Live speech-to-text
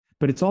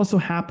but it's also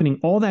happening.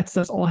 All that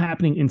stuff's all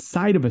happening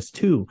inside of us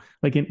too,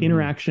 like an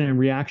interaction and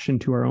reaction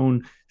to our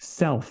own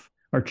self,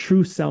 our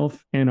true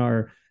self, and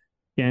our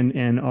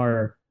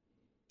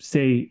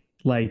say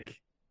like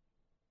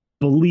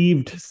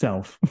believed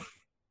self.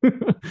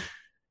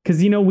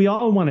 Because we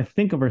all want to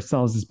think of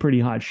ourselves as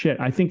pretty hot shit.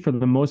 I think for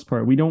the most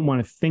part, we don't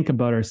want to think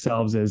about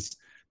ourselves as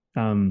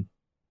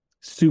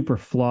super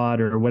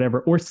flawed or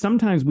whatever. Or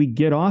sometimes we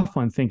get off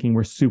on thinking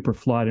we're super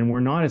flawed and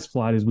we're not as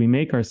flawed as we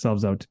make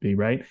ourselves out to be,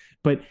 right?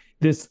 But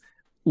this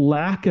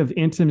lack of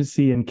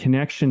intimacy and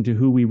connection to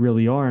who we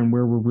really are and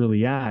where we're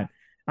really at,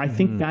 I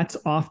think that's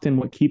often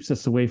what keeps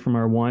us away from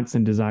our wants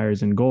and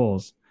desires and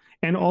goals,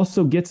 and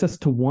also gets us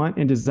to want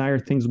and desire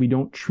things we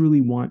don't truly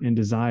want and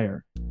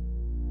desire.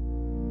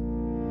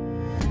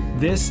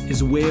 This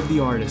is Way of the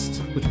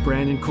Artist with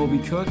Brandon Colby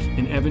Cook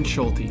and Evan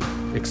Schulte,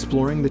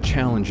 exploring the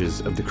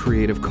challenges of the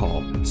creative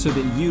call so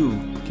that you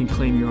can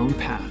claim your own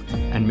path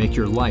and make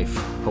your life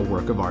a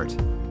work of art.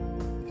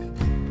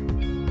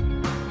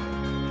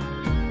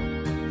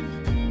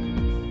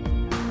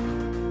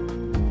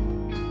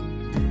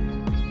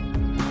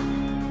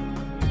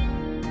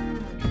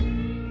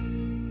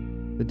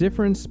 The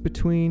difference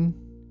between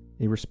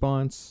a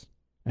response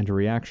and a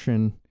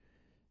reaction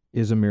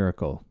is a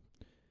miracle.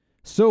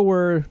 So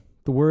were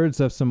the words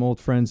of some old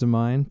friends of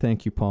mine.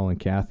 Thank you, Paul and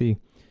Kathy.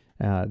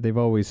 They've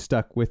always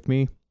stuck with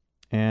me,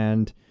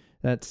 and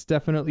that's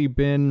definitely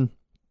been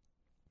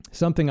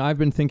something I've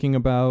been thinking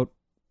about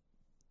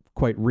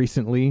quite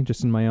recently,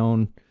 just in my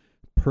own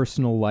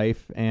personal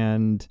life,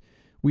 and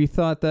we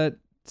thought that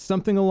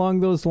something along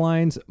those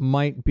lines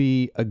might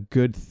be a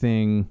good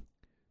thing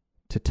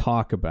to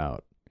talk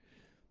about.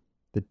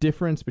 The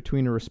difference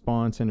between a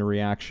response and a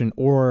reaction,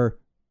 or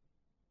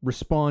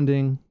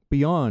responding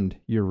beyond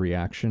your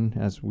reaction,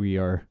 as we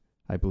are,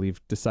 I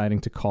believe, deciding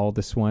to call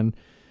this one,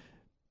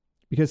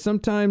 because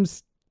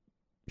sometimes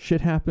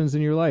shit happens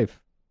in your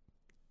life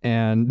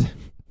and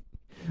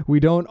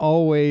we don't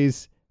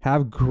always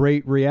have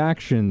great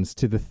reactions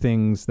to the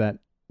things that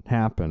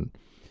happen,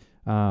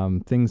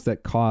 things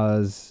that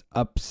cause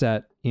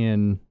upset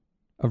in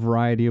a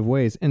variety of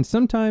ways. And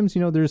sometimes,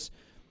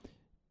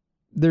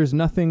 there's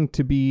nothing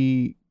to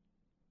be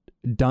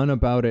done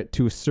about it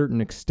to a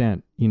certain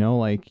extent,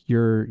 like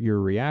your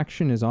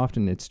reaction is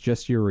often, it's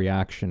just your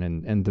reaction.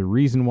 And the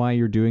reason why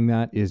you're doing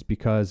that is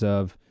because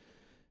of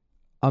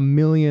a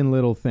million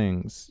little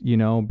things,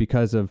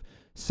 because of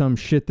some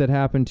shit that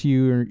happened to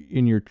you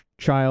in your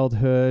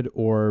childhood,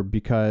 or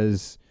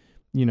because,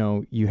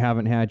 you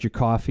haven't had your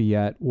coffee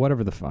yet,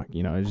 whatever the fuck,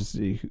 just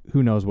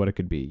who knows what it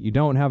could be. You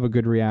don't have a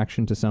good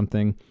reaction to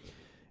something.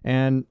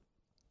 And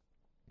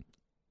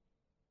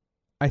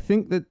I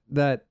think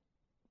that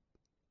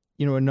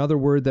another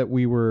word that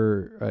we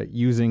were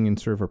using in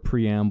sort of a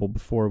preamble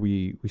before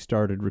we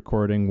started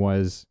recording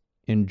was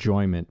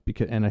enjoyment,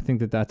 and I think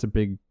that that's a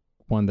big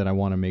one that I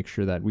want to make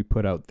sure that we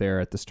put out there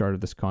at the start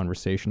of this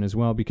conversation as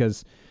well,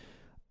 because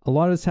a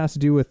lot of this has to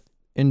do with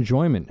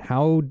enjoyment.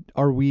 How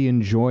are we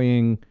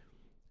enjoying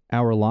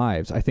our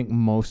lives? I think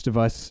most of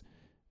us,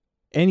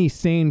 any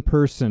sane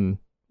person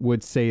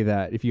would say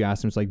that if you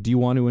ask them, it's like, do you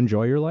want to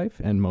enjoy your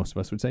life? And most of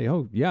us would say,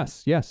 oh,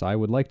 yes, I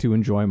would like to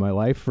enjoy my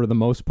life. For the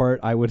most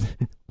part, I would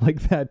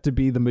like that to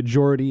be the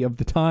majority of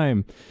the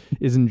time,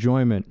 is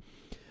enjoyment.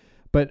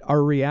 But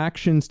our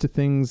reactions to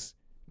things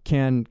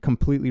can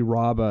completely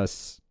rob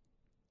us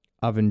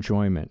of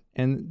enjoyment.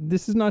 And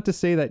this is not to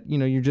say that,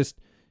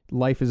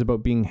 life is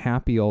about being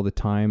happy all the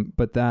time,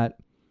 but that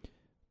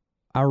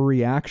our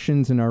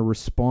reactions and our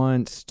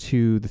response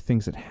to the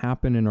things that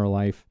happen in our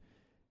life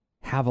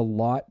have a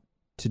lot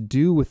to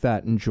do with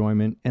that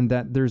enjoyment, and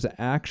that there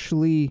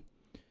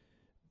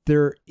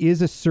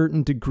is a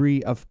certain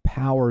degree of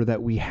power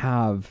that we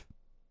have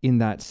in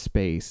that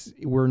space.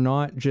 We're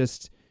not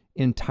just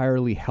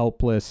entirely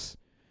helpless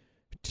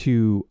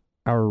to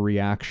our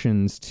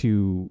reactions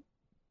to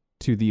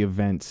the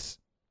events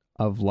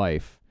of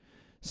life.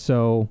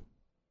 So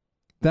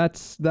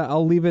that's that.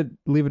 I'll leave it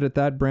at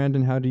that.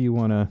 Brandon, how do you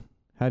want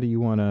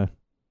to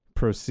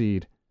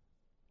proceed?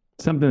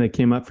 Something that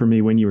came up for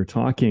me when you were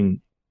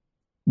talking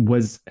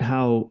was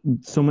how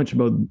so much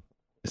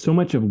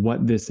of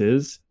what this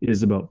is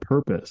about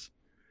purpose.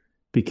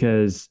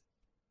 Because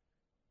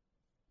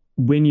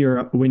when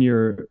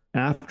you're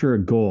after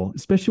a goal,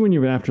 especially when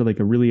you're after like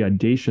a really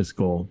audacious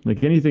goal,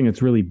 like anything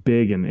that's really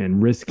big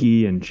and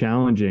risky and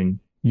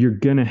challenging, you're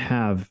going to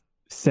have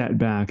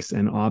setbacks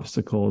and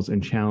obstacles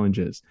and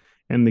challenges.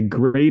 And the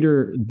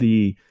greater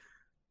the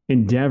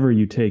endeavor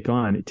you take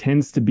on, it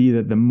tends to be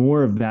that the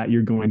more of that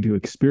you're going to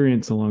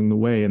experience along the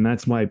way. And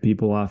that's why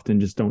people often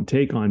just don't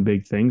take on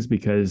big things,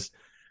 because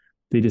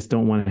they just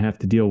don't want to have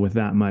to deal with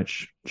that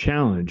much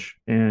challenge.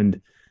 And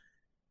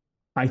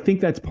I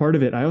think that's part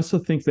of it. I also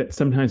think that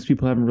sometimes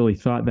people haven't really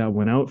thought that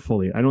one out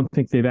fully. I don't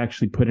think they've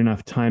actually put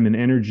enough time and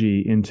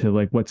energy into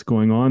like what's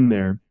going on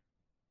there.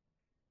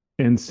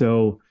 And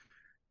so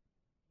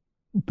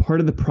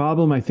part of the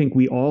problem I think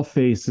we all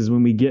face is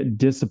when we get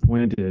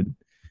disappointed.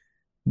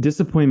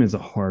 Disappointment is a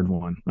hard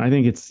one. I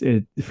think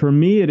for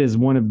me, it is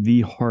one of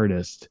the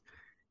hardest.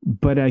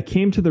 But I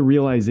came to the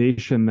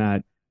realization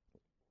that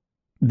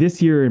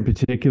this year in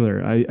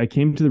particular, I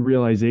came to the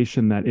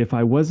realization that if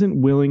I wasn't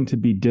willing to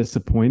be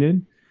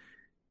disappointed,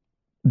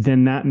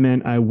 then that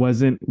meant I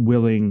wasn't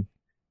willing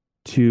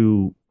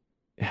to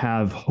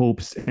have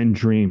hopes and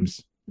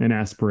dreams and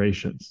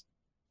aspirations.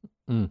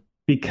 Mm.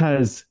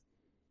 Because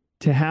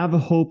to have a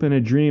hope and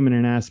a dream and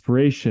an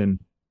aspiration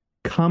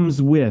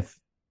comes with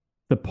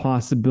the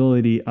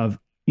possibility of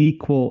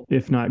equal,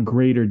 if not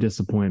greater,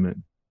 disappointment.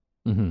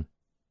 Mm-hmm.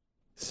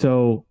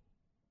 So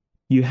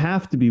you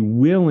have to be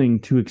willing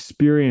to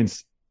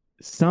experience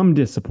some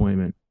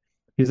disappointment.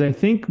 Because I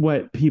think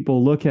what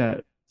people look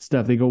at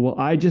stuff, they go, well,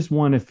 I just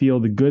want to feel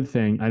the good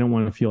thing. I don't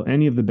want to feel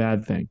any of the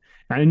bad thing.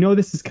 And I know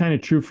this is kind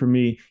of true for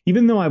me,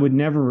 even though I would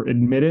never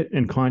admit it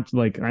and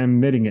like I'm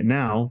admitting it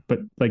now, but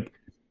like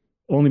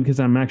only because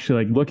I'm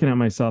actually like looking at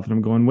myself and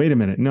I'm going, wait a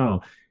minute,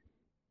 no,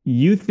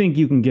 you think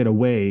you can get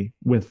away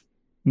with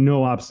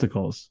no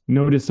obstacles,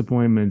 no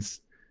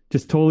disappointments,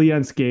 just totally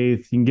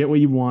unscathed. You can get what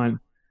you want,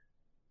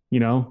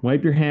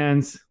 wipe your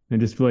hands and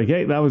just be like,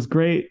 hey, that was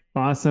great.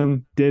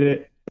 Awesome. Did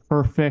it.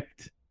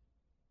 Perfect.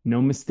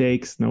 No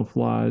mistakes, no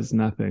flaws,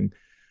 nothing.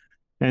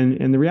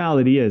 And the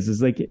reality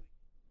is like,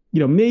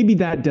 maybe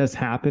that does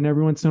happen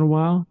every once in a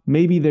while.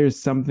 Maybe there's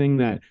something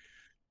that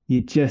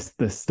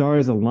the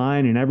stars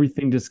align and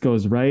everything just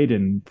goes right.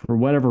 And for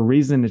whatever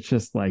reason, it's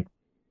just like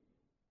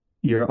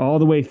you're all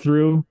the way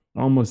through,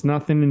 almost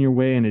nothing in your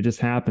way, and it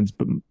just happens.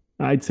 But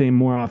I'd say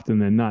more often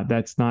than not,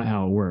 that's not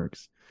how it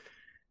works.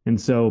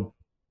 And so,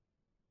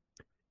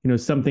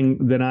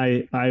 something that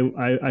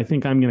I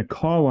think I'm going to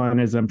call on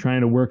as I'm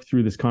trying to work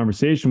through this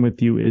conversation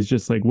with you is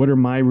just like, what are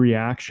my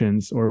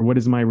reactions, or what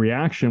is my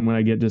reaction when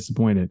I get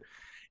disappointed?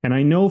 And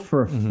I know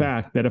for a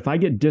fact that if I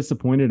get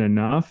disappointed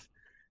enough,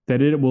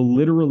 that it will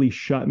literally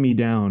shut me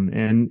down.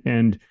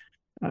 And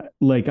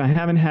like I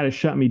haven't had it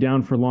shut me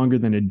down for longer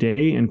than a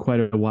day in quite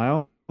a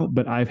while,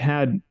 but I've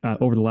had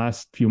over the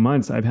last few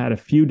months, I've had a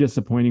few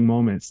disappointing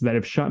moments that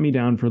have shut me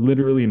down for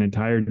literally an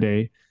entire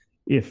day,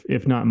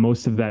 if not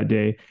most of that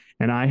day.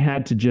 And I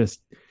had to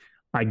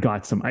I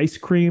got some ice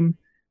cream.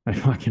 I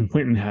fucking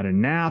went and had a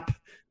nap.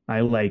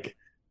 I like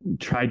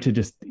tried to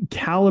just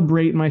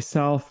calibrate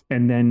myself.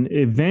 And then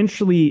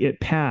eventually it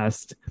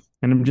passed.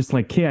 And I'm just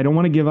like, okay, I don't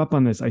want to give up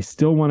on this. I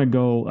still want to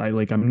go.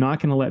 I'm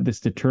not going to let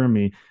this deter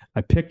me.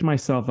 I picked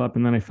myself up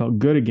and then I felt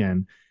good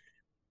again.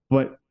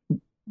 But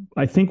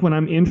I think what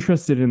I'm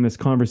interested in this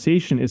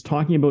conversation is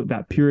talking about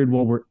that period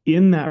while we're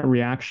in that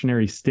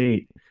reactionary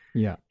state.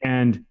 Yeah.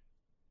 And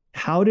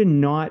how to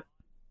not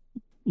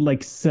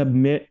like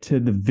submit to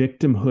the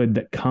victimhood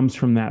that comes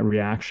from that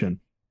reaction,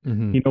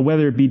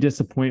 whether it be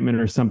disappointment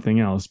or something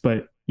else.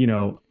 But,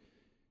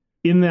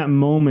 in that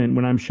moment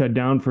when I'm shut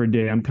down for a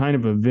day, I'm kind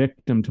of a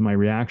victim to my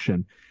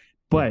reaction.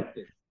 But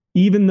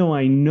even though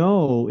I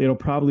know it'll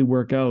probably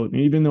work out,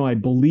 and even though I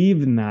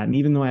believe in that, and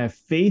even though I have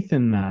faith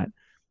in that,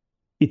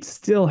 it's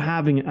still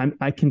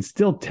I can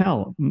still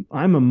tell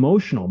I'm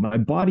emotional. My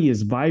body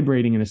is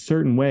vibrating in a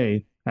certain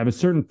way. I have a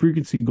certain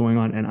frequency going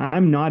on, and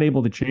I'm not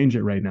able to change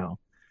it right now.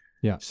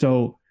 Yeah.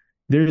 So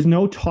there's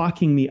no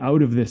talking me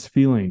out of this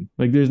feeling.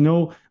 Like there's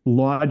no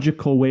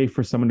logical way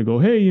for someone to go,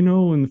 hey,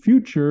 in the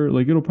future,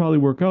 like it'll probably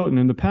work out. And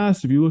in the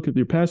past, if you look at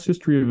your past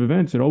history of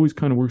events, it always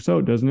kind of works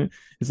out, doesn't it?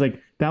 It's like,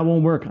 that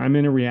won't work. I'm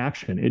in a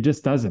reaction. It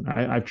just doesn't.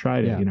 I've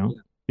tried it,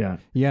 Yeah.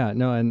 Yeah,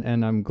 no,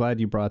 and I'm glad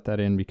you brought that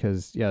in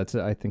because it's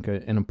I think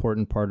an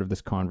important part of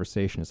this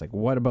conversation is like,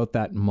 what about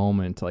that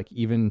moment? Like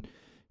even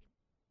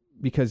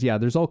because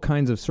there's all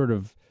kinds of sort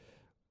of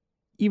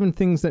even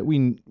things that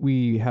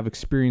we have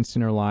experienced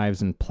in our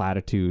lives and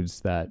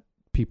platitudes that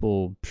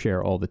people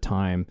share all the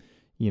time,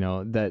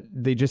 that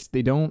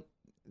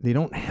they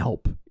don't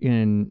help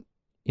in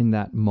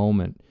that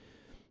moment.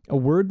 A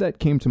word that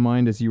came to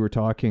mind as you were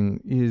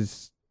talking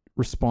is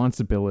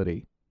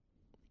responsibility.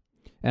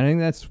 And I think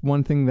that's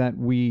one thing that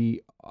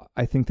we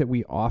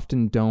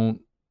often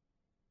don't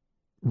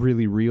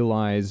really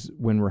realize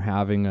when we're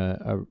having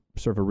a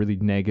sort of a really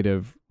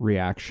negative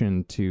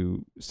reaction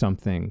to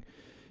something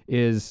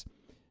is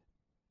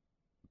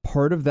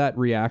part of that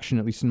reaction,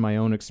 at least in my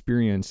own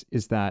experience,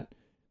 is that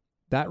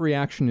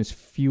reaction is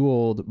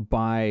fueled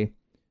by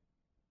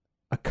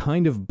a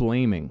kind of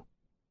blaming,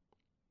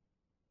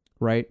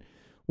 right?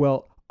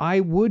 Well, I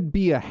would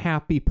be a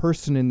happy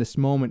person in this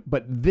moment,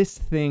 but this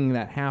thing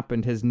that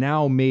happened has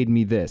now made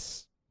me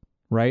this,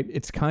 right?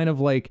 It's kind of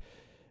like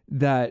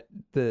that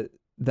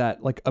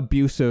like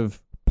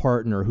abusive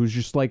partner who's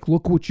just like,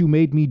 look what you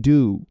made me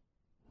do,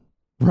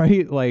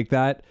 right? Like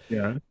that,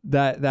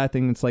 that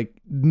thing. It's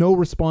like no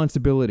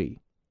responsibility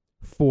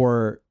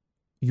for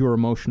your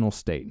emotional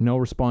state, no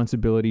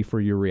responsibility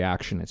for your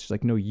reaction. It's just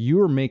like, no,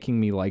 you're making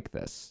me like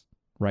this,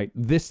 right?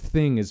 This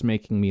thing is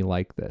making me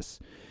like this.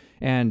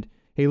 And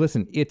hey,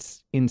 listen,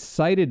 it's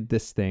incited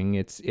this thing,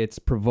 it's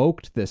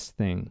provoked this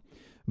thing,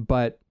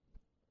 but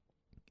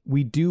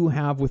we do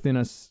have within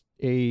us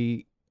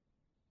a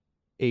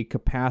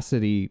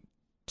capacity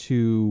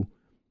to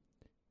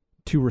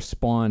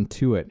respond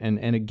to it.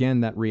 And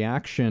again, that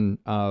reaction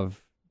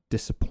of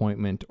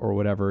disappointment or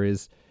whatever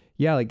is,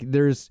 yeah, like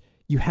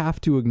you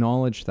have to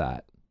acknowledge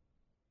that,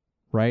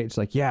 right? It's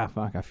like, yeah,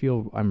 fuck,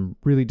 I'm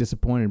really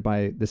disappointed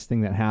by this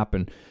thing that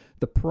happened.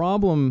 The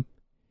problem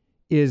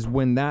is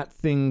when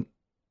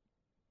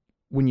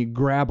you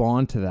grab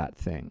onto that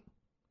thing,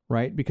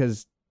 right?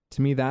 Because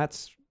to me,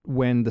 that's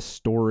when the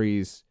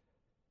stories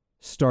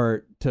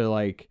start to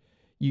like,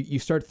 you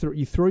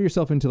throw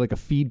yourself into like a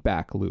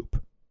feedback loop,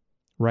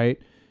 right?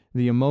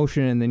 The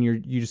emotion, and then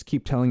you just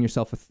keep telling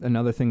yourself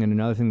another thing and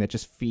another thing that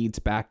just feeds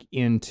back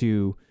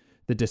into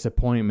the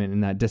disappointment,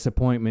 and that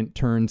disappointment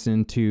turns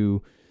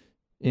into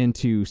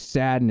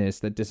sadness,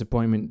 that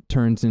disappointment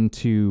turns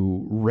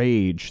into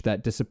rage,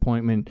 that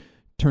disappointment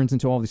turns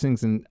into all these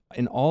things, and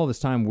in all this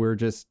time we're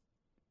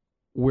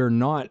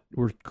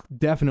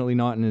definitely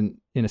not in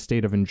a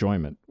state of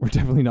enjoyment. We're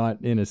definitely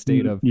not in a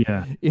state of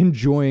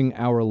enjoying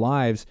our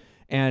lives.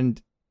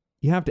 And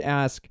you have to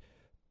ask,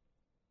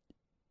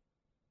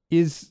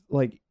 is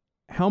like,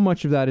 how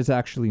much of that is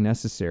actually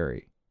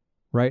necessary,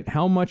 right?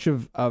 How much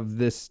of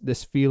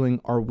this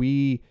feeling are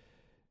we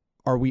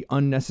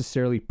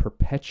unnecessarily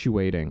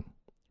perpetuating,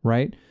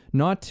 right?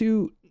 Not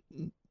to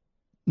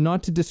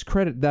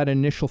discredit that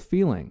initial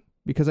feeling,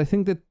 because I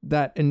think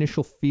that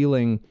initial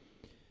feeling,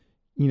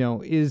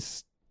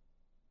 is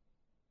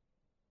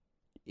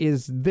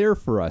there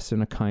for us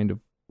in a kind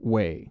of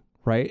way,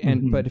 right?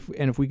 And but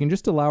if we can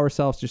just allow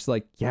ourselves just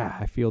like, yeah,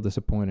 I feel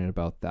disappointed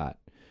about that,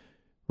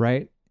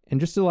 right? And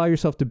just allow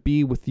yourself to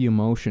be with the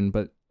emotion.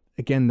 But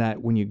again,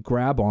 that when you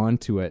grab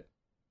onto it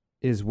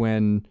is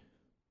when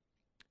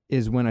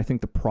I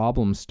think the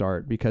problems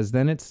start, because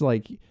then it's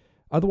like,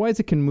 otherwise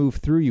it can move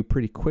through you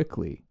pretty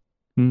quickly.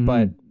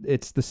 But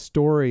it's the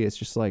story. It's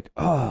just like,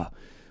 oh,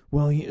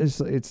 well, it's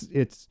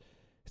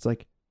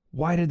like,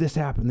 why did this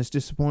happen? This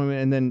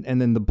disappointment,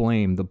 and then the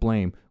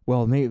blame.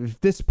 Well, maybe if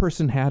this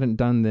person hadn't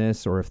done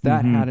this, or if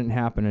that hadn't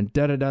happened, and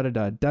da da da da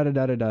da da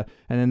da da da,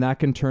 and then that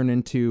can turn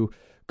into,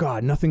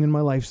 God, nothing in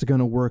my life's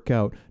gonna work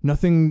out.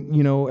 Nothing,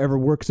 ever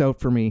works out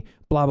for me.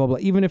 Blah blah blah.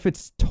 Even if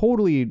it's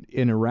totally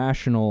an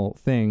irrational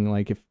thing,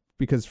 like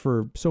because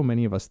for so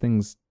many of us,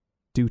 things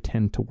do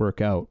tend to work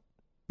out,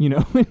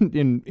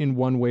 in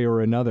one way or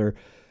another.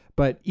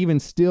 But even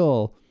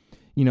still,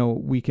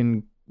 we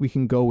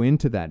can go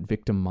into that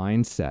victim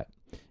mindset,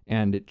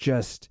 and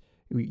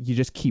you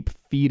just keep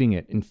feeding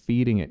it and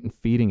feeding it and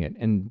feeding it.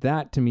 And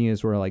that to me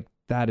is where, like,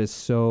 that is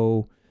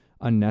so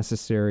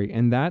unnecessary.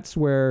 And that's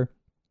where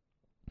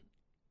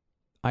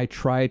I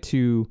try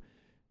to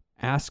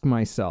ask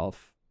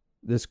myself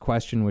this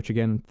question, which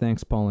again,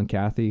 thanks Paul and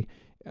Kathy.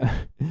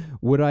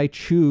 Would I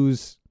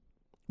choose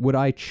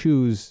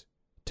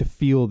to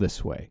feel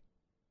this way?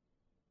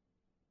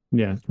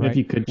 Yeah. Right? If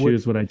you could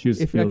choose, would I choose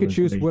to feel this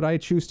way? Would I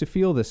choose to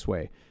feel this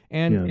way?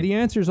 And the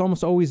answer is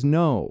almost always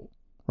no,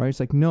 right? It's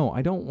like, no,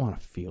 I don't want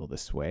to feel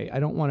this way. I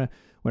don't want to,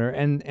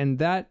 and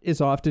that is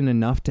often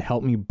enough to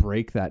help me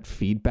break that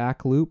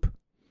feedback loop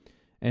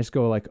and just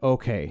go like,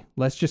 okay,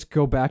 let's just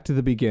go back to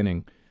the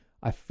beginning.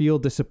 I feel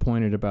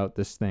disappointed about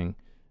this thing.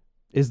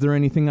 Is there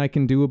anything I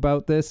can do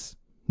about this?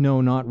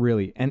 No, not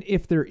really. And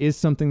if there is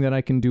something that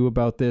I can do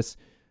about this,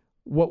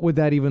 what would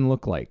that even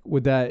look like?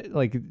 Would that,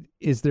 like,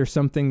 is there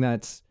something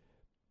that's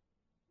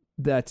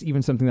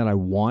even something that I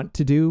want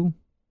to do?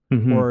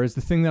 Or is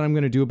the thing that I'm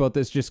going to do about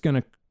this just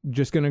going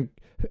to,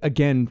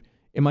 again,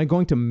 am I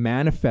going to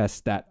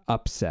manifest that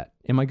upset?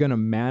 Am I going to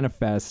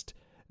manifest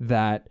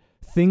that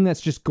thing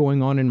that's just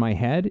going on in my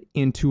head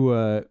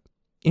into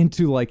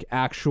like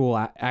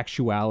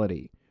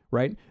actuality,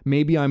 right?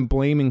 Maybe I'm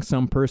blaming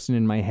some person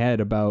in my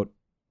head about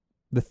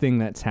the thing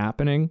that's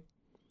happening.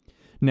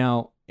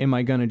 Now, am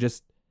I going to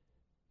just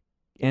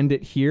end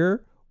it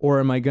here, or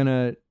am I going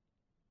to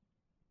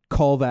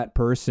call that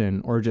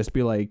person, or just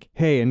be like,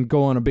 hey, and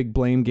go on a big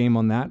blame game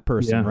on that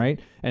person, right?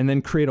 And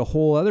then create a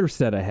whole other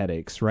set of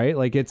headaches, right?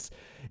 Like it's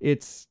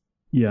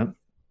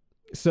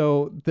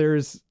so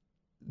there's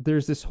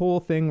this whole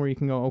thing where you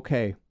can go,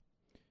 okay,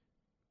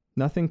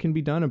 nothing can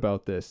be done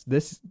about this.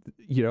 This,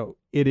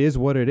 it is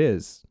what it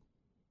is.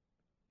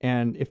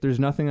 And if there's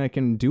nothing I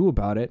can do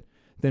about it,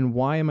 then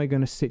why am I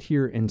going to sit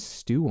here and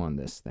stew on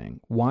this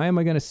thing? Why am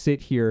I going to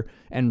sit here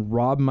and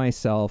rob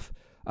myself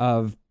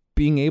of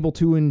being able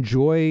to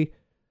enjoy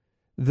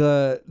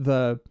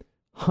the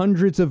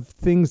hundreds of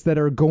things that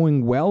are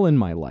going well in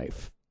my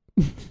life?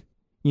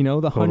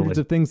 The hundreds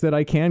of things that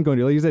I can go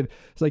into. Like you said,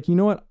 it's like, you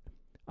know what?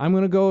 I'm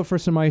going to go out for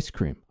some ice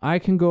cream. I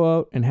can go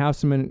out and have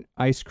some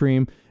ice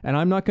cream, and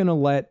I'm not going to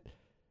let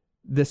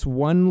this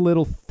one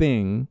little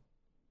thing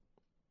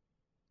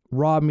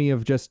rob me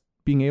of just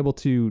being able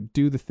to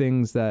do the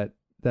things that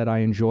I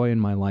enjoy in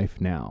my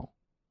life now.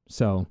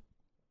 So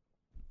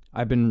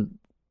I've been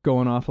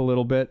going off a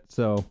little bit,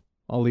 so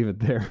I'll leave it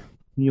there.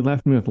 You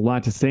left me with a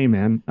lot to say,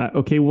 man.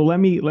 Okay, well, let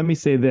me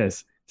say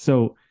this.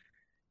 So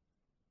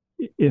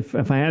if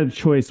I had a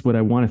choice, would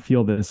I want to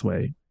feel this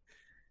way?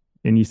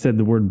 And you said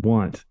the word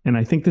want. And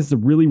I think this is a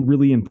really,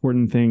 really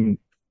important thing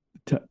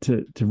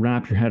to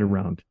wrap your head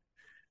around.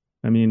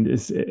 I mean,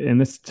 and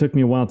this took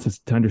me a while to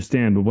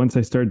understand, but once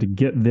I started to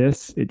get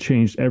this, it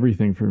changed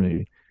everything for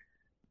me.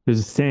 There's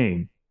a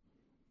saying,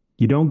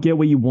 You don't get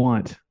what you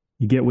want,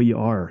 you get what you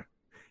are.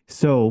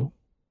 So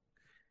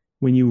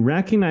when you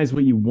recognize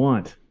what you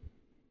want,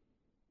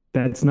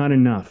 that's not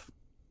enough.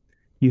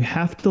 You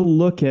have to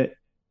look at,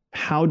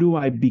 how do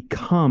I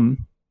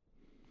become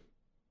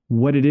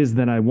what it is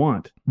that I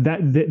want?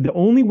 The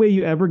only way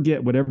you ever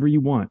get whatever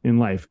you want in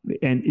life,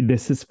 and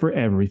this is for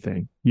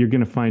everything, you're going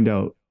to find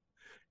out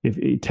if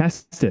you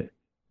test it.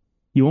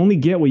 You only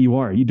get what you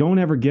are. You don't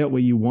ever get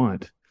what you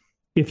want.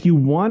 If you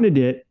wanted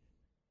it,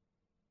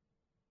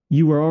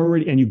 you were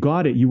already, and you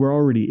got it, you were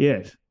already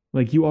it.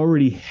 Like you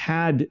already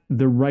had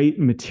the right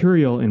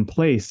material in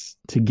place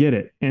to get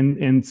it.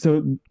 And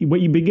so what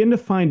you begin to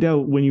find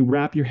out when you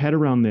wrap your head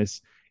around this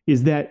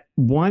is that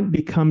want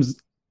becomes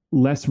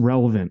less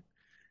relevant.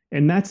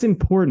 And that's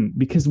important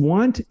because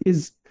want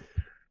is,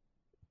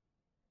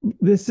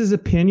 this is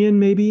opinion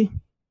maybe,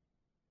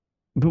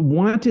 but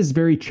want is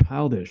very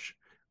childish.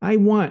 I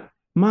want,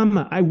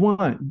 mama, I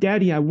want,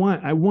 daddy, I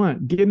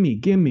want, give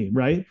me,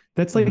 right?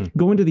 That's like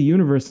going to the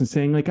universe and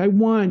saying, like, I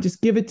want,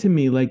 just give it to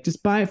me. Like,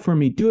 just buy it for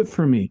me, do it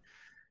for me.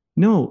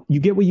 No, you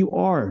get what you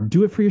are.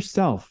 Do it for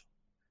yourself.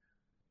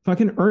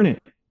 Fucking earn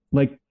it.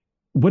 Like,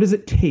 what does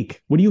it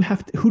take? What do you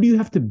have to, who do you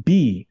have to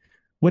be?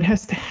 What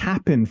has to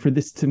happen for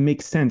this to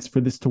make sense, for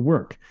this to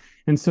work?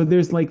 And so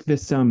there's like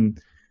this,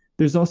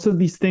 there's also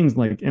these things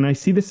like, and I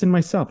see this in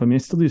myself. I mean, I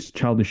still do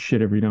childish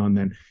shit every now and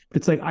then. But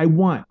it's like, I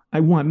want,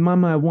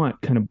 mama, I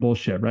want kind of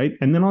bullshit, right?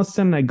 And then all of a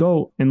sudden I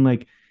go and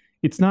like,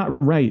 it's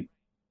not right.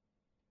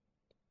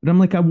 But I'm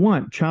like, I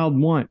want, child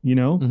want, you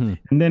know?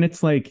 And then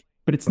it's like,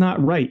 but it's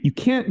not right. You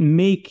can't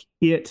make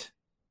it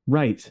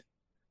right.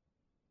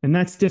 And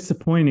that's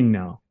disappointing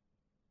now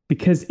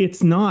because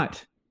it's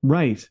not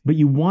right, but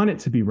you want it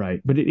to be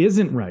right, but it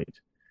isn't right.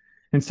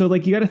 And so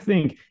like, you got to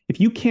think, if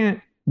you can't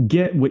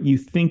get what you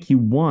think you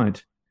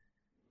want,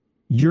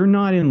 you're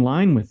not in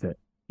line with it.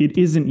 It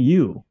isn't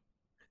you.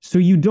 So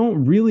you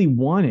don't really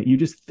want it. You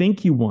just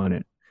think you want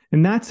it.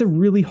 And that's a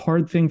really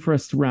hard thing for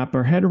us to wrap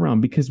our head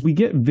around because we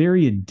get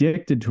very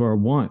addicted to our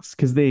wants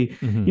because they,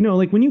 you know,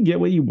 like when you get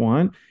what you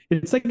want,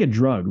 it's like a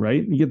drug,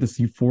 right? You get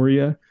this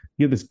euphoria,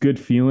 you get this good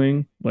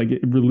feeling, like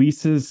it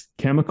releases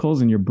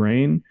chemicals in your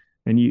brain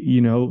and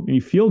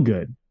you feel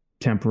good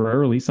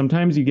temporarily.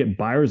 Sometimes you get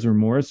buyer's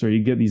remorse or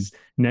you get these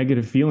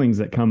negative feelings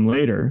that come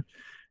later.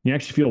 You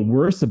actually feel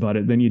worse about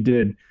it than you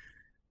did,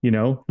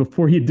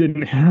 before you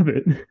didn't have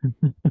it.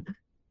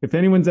 If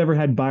anyone's ever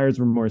had buyer's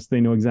remorse, they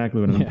know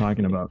exactly what I'm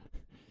talking about.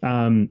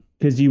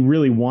 Because you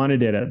really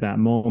wanted it at that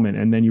moment.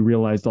 And then you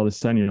realized all of a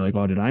sudden, you're like,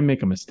 oh, did I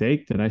make a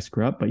mistake? Did I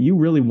screw up? But you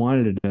really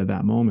wanted it at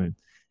that moment.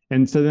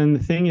 And so then the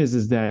thing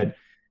is that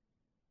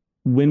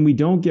when we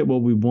don't get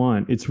what we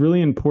want, it's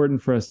really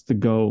important for us to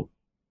go,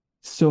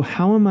 so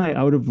how am I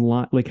out of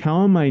line? Like,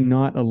 how am I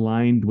not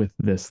aligned with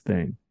this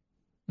thing?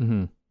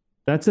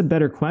 That's a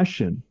better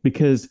question,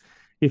 because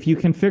if you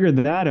can figure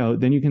that out,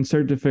 then you can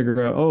start to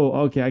figure out, oh,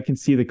 okay, I can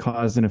see the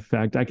cause and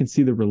effect. I can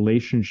see the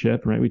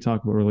relationship, right? We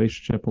talk about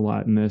relationship a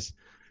lot in this.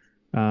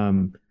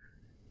 And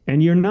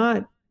you're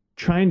not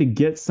trying to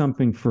get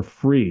something for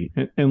free.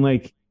 And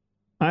like,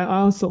 I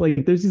also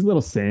like, there's these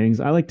little sayings.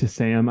 I like to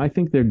say them. I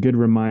think they're good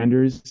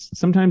reminders.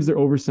 Sometimes they're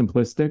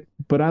oversimplistic,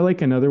 but I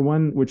like another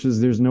one, which is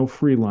there's no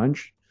free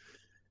lunch.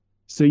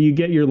 So you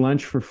get your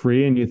lunch for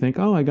free and you think,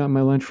 oh, I got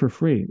my lunch for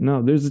free.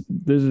 No,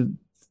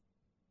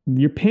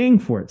 you're paying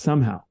for it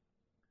somehow.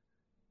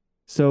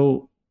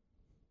 So,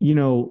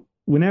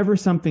 whenever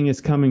something is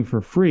coming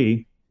for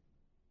free,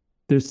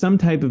 there's some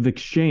type of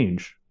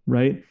exchange,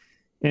 right?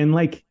 And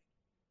like,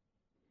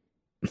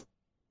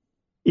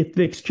 if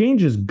the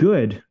exchange is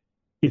good,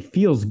 it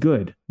feels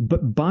good.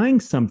 But buying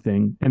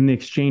something and the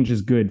exchange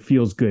is good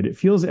feels good. It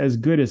feels as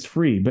good as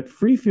free, but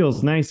free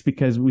feels nice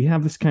because we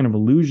have this kind of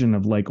illusion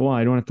of like, oh,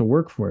 I don't have to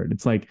work for it.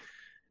 It's like,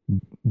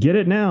 get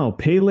it now,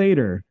 pay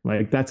later.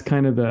 Like that's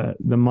kind of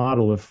the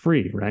model of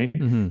free, right?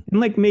 And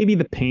like maybe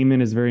the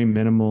payment is very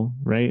minimal,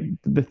 right?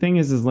 The thing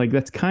is like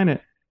that's kind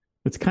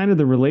of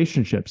the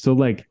relationship. So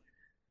like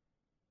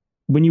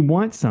when you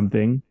want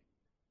something,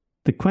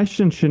 the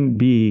question shouldn't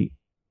be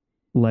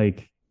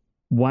like,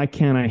 why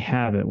can't I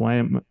have it? Why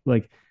am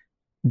like,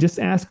 just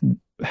ask,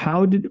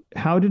 how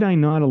did I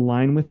not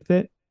align with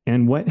it,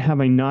 and what have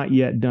I not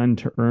yet done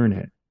to earn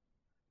it?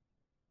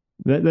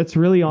 That's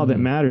really all that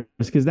matters,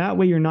 because that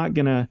way you're not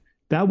gonna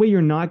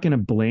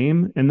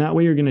blame, and that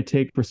way you're gonna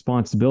take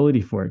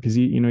responsibility for it. Because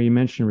you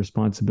mentioned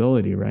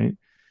responsibility, right?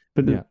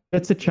 But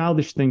that's a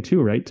childish thing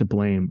too, right? To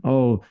blame.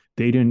 Oh,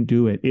 they didn't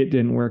do it. It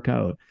didn't work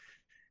out.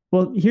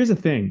 Well, here's the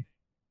thing.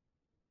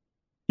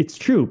 It's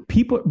true.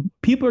 People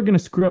are going to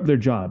screw up their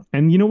job.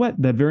 And you know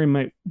what? That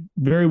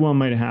very well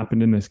might have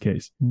happened in this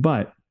case.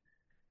 But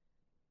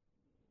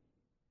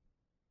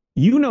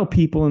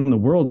people in the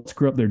world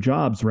screw up their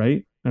jobs,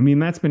 right? I mean,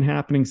 that's been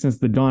happening since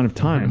the dawn of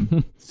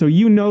time. So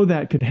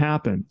that could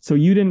happen. So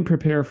you didn't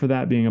prepare for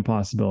that being a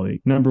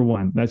possibility. Number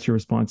one, that's your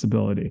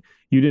responsibility.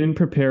 You didn't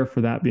prepare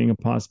for that being a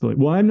possibility.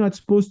 Well, I'm not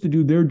supposed to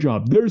do their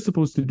job. They're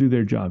supposed to do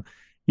their job.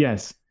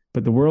 Yes,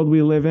 but the world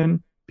we live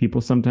in, people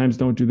sometimes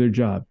don't do their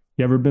job.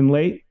 You ever been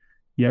late?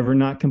 You ever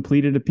not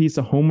completed a piece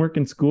of homework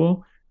in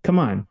school? Come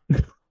on.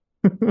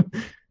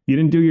 You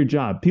didn't do your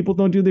job. People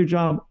don't do their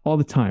job all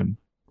the time.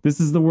 This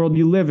is the world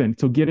you live in.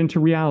 So get into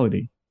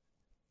reality,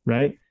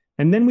 right?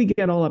 And then we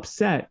get all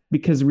upset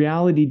because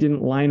reality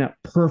didn't line up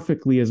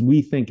perfectly as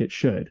we think it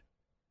should.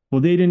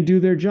 Well, they didn't do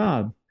their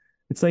job.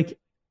 It's like,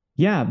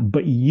 yeah,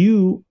 but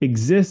you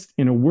exist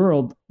in a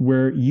world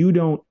where you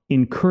don't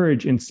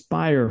encourage,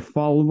 inspire,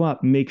 follow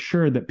up, make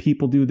sure that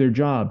people do their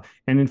job.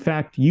 And in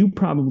fact, you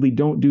probably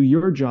don't do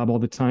your job all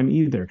the time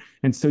either.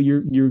 And so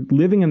you're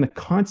living in the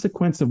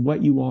consequence of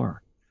what you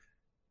are.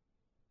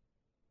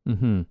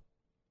 Mm-hmm.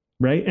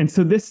 Right. And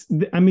so this,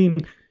 I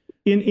mean,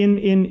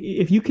 in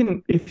if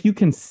you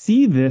can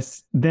see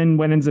this, then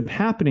what ends up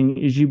happening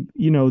is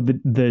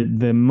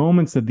the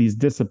moments of these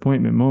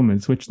disappointment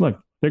moments, which look,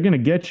 they're going to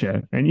get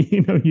you, and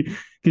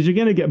because you're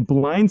going to get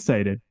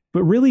blindsided.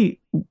 But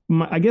really,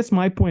 I guess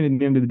my point at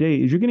the end of the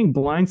day is you're getting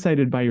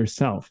blindsided by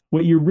yourself.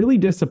 What you're really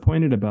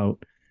disappointed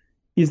about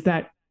is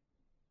that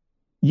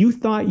you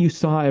thought you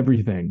saw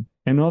everything,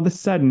 and all of a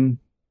sudden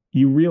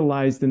you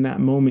realized in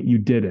that moment you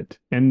didn't,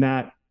 and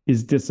that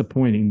is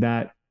disappointing.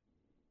 That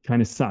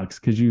kind of sucks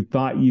because you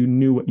thought you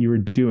knew what you were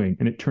doing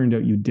and it turned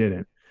out you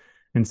didn't.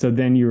 And so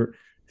then you're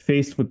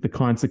faced with the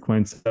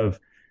consequence of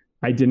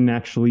I didn't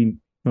actually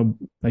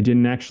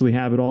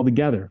have it all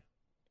together.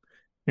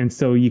 And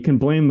so you can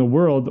blame the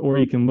world, or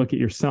you can look at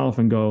yourself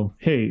and go,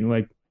 hey,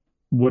 like,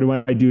 what do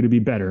I do to be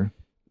better?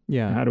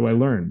 Yeah. How do I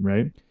learn?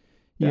 Right.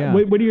 Yeah.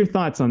 What are your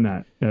thoughts on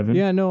that, Evan?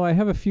 Yeah, no, I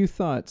have a few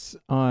thoughts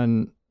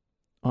on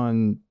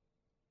a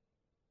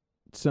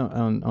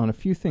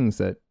few things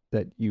that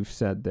you've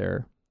said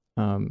there.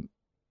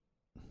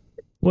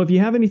 Well, if you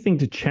have anything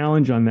to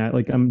challenge on that,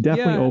 like I'm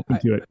definitely open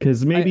to it,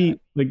 because maybe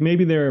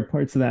there are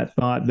parts of that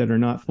thought that are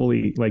not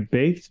fully like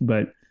baked,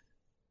 but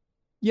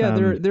yeah,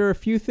 there are a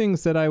few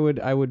things that I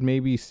would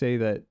maybe say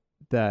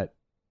that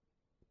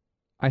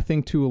I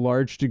think to a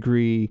large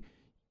degree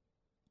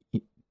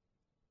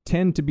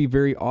tend to be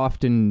very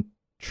often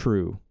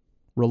true,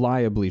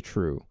 reliably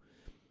true.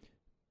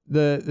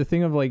 The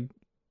thing of like,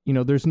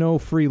 there's no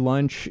free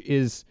lunch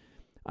is,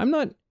 I'm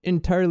not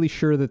entirely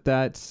sure that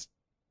that's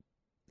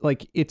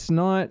like, it's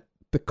not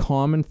the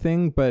common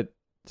thing, but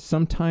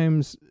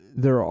sometimes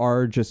there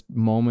are just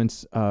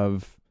moments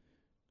of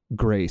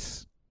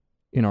grace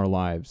in our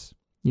lives,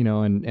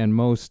 and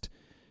most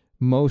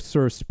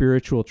sort of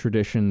spiritual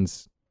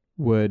traditions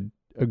would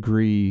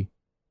agree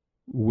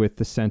with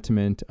the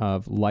sentiment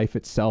of life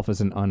itself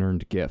as an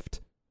unearned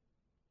gift.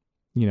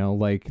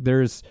 Like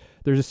there's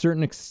a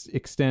certain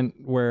extent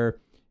where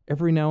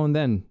every now and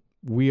then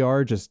we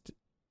are just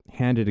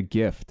handed a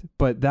gift,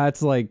 but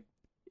that's like,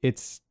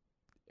 it's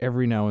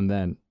every now and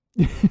then.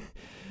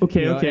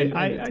 Okay.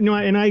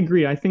 I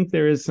agree. I think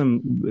there's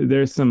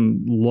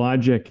some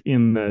logic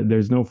in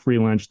there's no free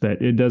lunch,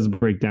 that it does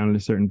break down at a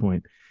certain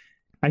point.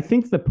 I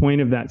think the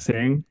point of that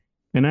saying,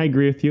 and I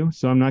agree with you,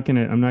 so I'm not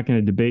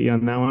gonna debate you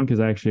on that one, because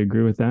I actually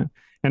agree with that.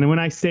 And when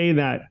I say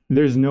that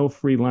there's no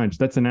free lunch,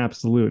 that's an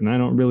absolute, and I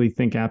don't really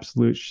think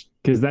absolute,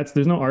 because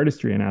there's no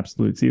artistry in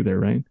absolutes either,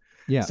 right?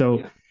 Yeah.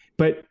 So,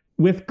 but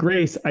with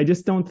grace, I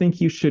just don't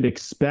think you should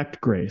expect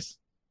grace,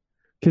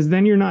 because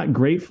then you're not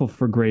grateful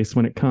for grace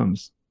when it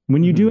comes.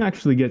 When you do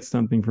actually get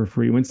something for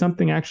free, when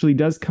something actually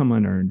does come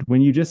unearned,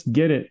 when you just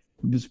get it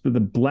just for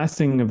the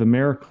blessing of a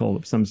miracle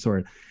of some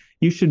sort,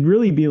 you should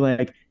really be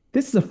like,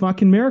 this is a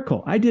fucking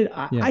miracle.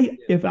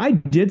 If I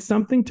did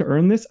something to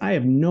earn this, I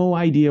have no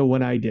idea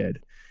what I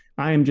did.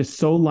 I am just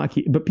so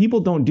lucky. But people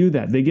don't do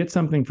that. They get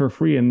something for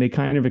free and they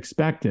kind of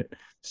expect it.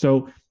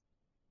 So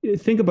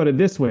think about it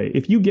this way.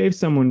 If you gave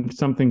someone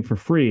something for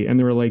free and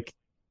they were like,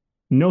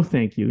 no,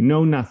 thank you,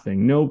 no,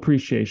 nothing, no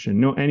appreciation,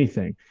 no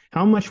anything,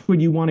 how much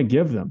would you want to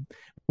give them?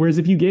 Whereas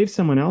if you gave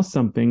someone else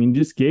something and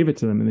just gave it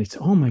to them and they say,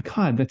 oh my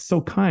God, that's so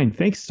kind,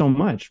 thanks so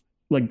much,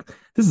 like,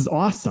 this is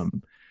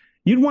awesome,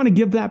 you'd want to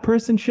give that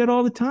person shit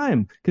all the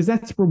time because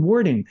that's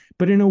rewarding.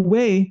 But in a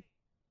way,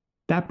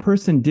 that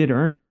person did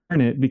earn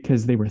it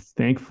because they were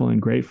thankful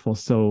and grateful.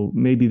 So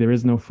maybe there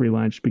is no free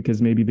lunch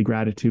because maybe the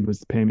gratitude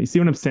was the payment. You see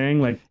what I'm saying?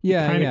 Like, it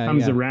kind of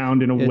comes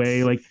around in a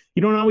way. Like,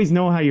 you don't always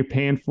know how you're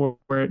paying for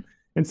it.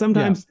 And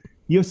sometimes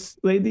it's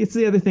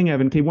the other thing,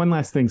 Evan. Okay, one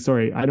last thing.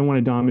 Sorry, I don't want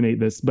to dominate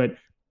this, but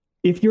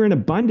if you're in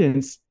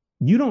abundance,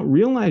 you don't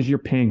realize you're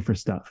paying for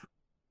stuff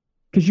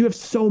because you have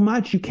so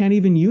much, you can't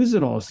even use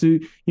it all. So,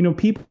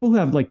 people who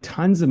have like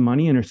tons of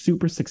money and are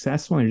super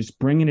successful and are just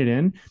bringing it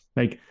in,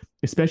 like,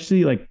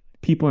 especially like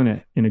people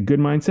in a good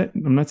mindset.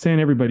 I'm not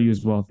saying everybody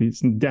who's wealthy. It's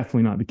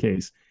definitely not the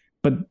case.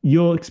 But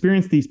you'll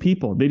experience these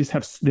people.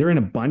 They're in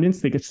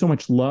abundance. They get so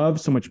much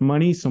love, so much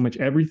money, so much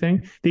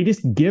everything. They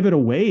just give it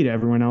away to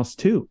everyone else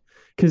too.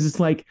 Because it's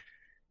like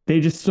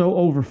they're just so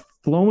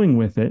overflowing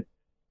with it.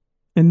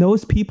 And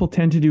those people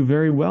tend to do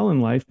very well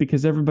in life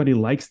because everybody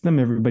likes them.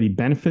 Everybody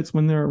benefits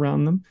when they're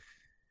around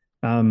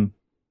them.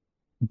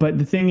 But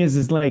the thing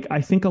is like, I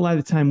think a lot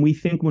of the time we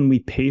think when we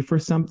pay for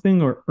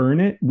something or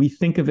earn it, we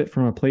think of it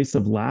from a place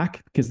of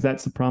lack, because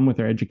that's the problem with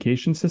our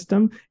education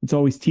system. It's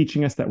always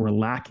teaching us that we're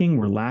lacking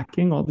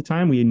all the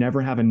time. We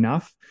never have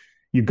enough.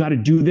 you got to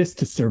do this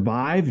to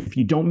survive. If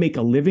you don't make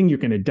a living, you're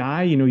going to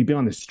die. You'd be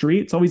on the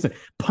street. It's always a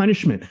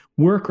punishment,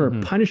 work or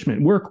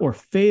punishment, work or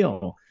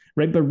fail,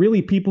 right? But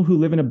really, people who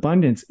live in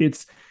abundance,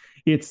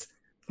 it's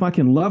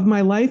fucking love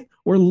my life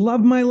or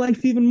love my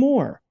life even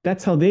more.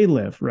 That's how they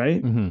live,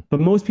 right? But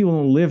most people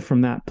don't live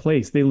from that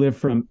place. They live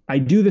from, I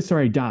do this or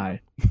I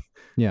die.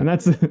 Yeah. And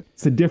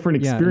it's a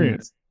different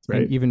experience,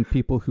 right? And even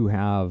people who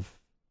have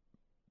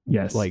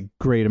like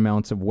great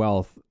amounts of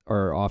wealth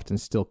are often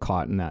still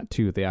caught in that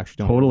too. They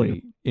actually don't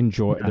really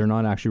enjoy, they're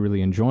not actually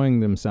really enjoying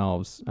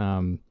themselves,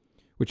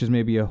 which is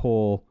maybe a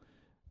whole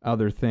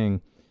other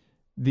thing.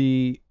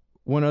 The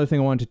one other thing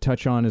I wanted to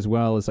touch on as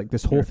well is like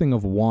this whole thing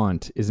of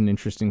want is an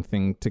interesting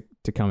thing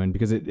to come in,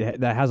 because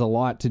that has a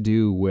lot to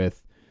do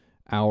with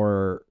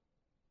our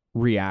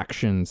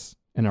reactions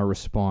and our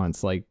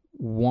response. Like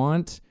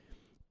want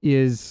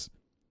is,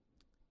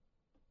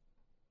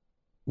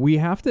 we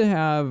have to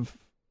have,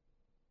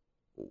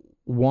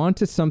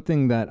 want is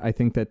something that I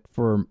think that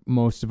for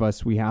most of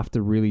us, we have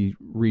to really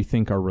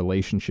rethink our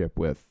relationship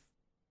with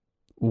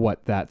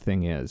what that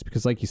thing is.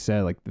 Because like you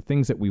said, like the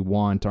things that we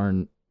want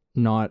are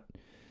not,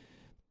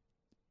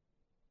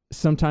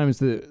 sometimes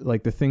the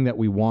thing that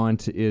we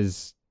want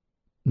is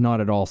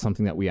not at all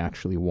something that we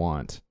actually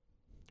want,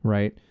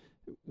 right?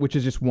 Which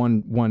is just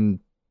one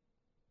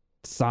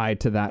side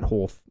to that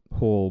whole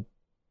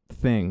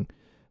thing.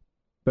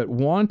 But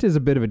want is a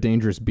bit of a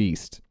dangerous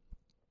beast.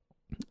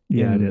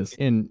 Yeah, it is.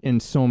 In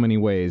so many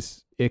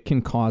ways. It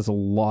can cause a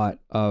lot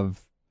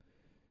of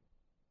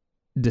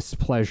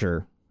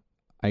displeasure,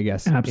 I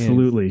guess.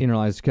 Absolutely. In our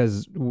lives,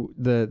 because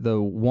the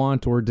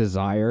want or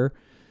desire,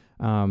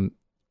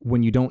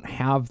 when you don't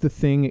have the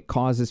thing, it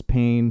causes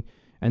pain.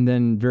 And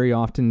then very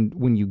often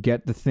when you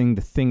get the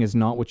thing is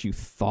not what you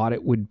thought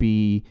it would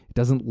be. It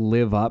doesn't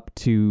live up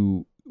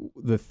to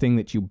the thing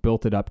that you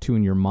built it up to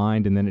in your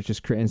mind. And then it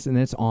just creates, and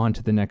then it's on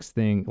to the next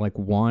thing. Like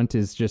want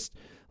is just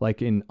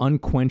like an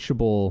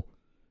unquenchable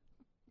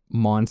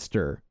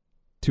monster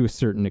to a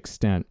certain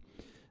extent.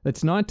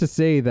 That's not to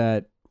say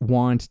that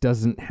want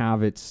doesn't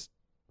have its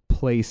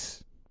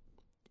place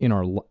in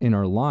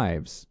our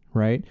lives,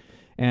 right?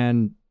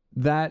 And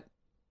that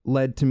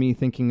led to me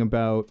thinking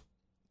about,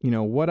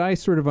 what I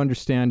sort of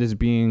understand as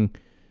being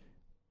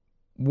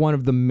one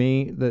of the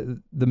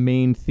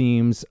main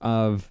themes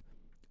of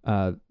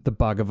the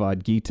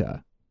Bhagavad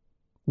Gita,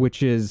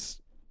 which is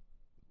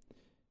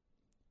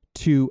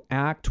to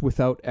act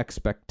without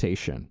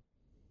expectation,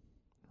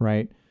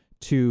 right?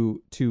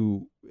 To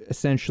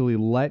essentially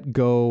let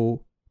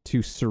go,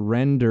 to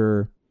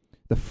surrender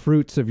the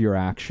fruits of your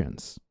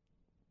actions,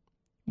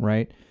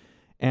 right?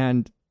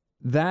 And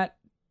that,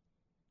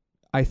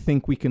 I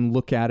think we can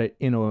look at it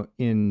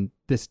in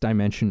this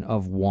dimension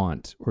of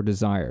want or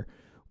desire.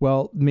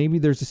 Well, maybe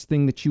there's this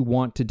thing that you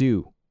want to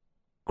do.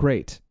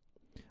 Great.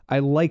 I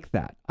like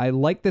that. I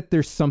like that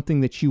there's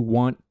something that you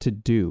want to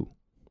do.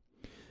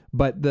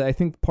 But I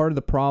think part of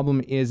the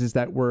problem is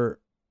that we're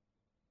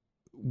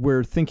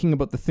thinking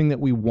about the thing that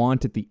we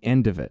want at the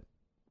end of it,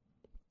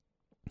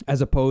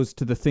 as opposed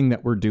to the thing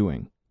that we're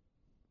doing.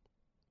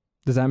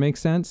 Does that make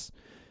sense?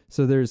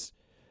 So there's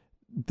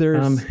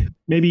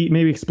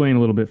maybe explain a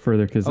little bit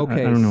further, because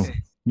okay. I don't know.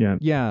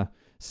 Yeah.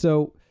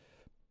 So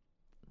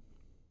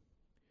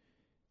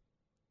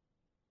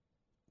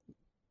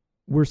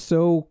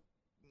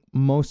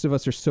most of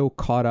us are so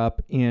caught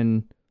up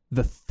in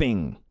the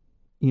thing,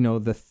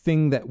 the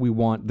thing that we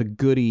want, the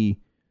goodie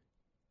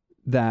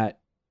that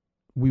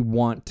we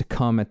want to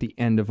come at the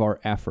end of our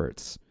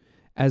efforts,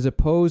 as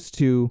opposed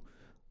to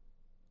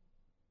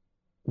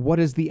what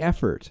is the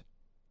effort?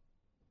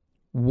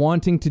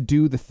 Wanting to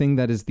do the thing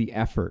that is the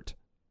effort.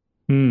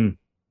 You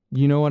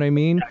know what I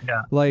mean?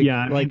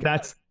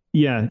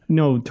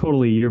 No,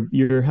 totally.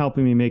 You're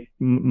helping me make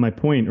my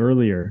point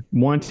earlier.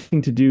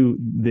 Wanting to do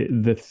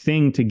the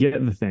thing to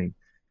get the thing,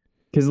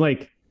 because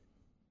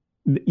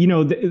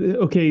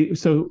okay.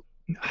 So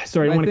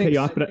sorry, I don't want to cut you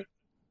off,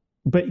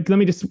 but let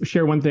me just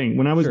share one thing.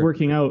 When I was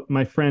working out,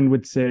 my friend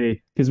would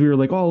say, because we were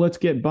like, oh, let's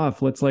get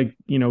buff, let's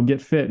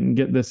get fit and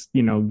get this,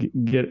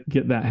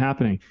 get that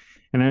happening.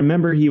 And I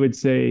remember he would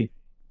say,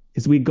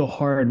 because we go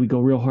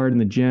real hard in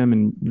the gym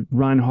and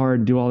run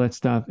hard, do all that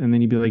stuff. And then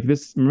he'd be like,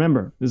 this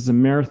is a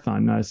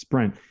marathon, not a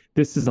sprint.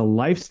 This is a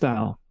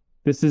lifestyle.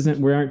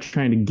 We aren't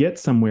trying to get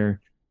somewhere,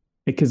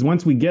 because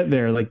once we get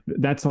there,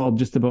 that's all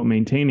just about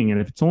maintaining it.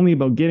 If it's only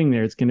about getting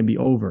there, it's going to be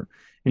over.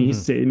 And he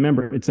said,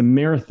 remember, it's a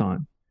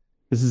marathon.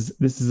 This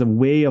is a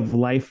way of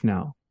life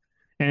now.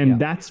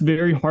 And that's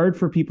very hard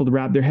for people to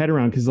wrap their head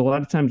around, because a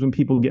lot of times when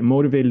people get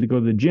motivated to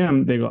go to the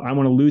gym, they go, I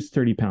want to lose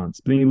 30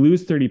 pounds. But then you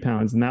lose 30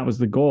 pounds and that was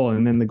the goal.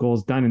 And then the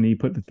goal's done and then you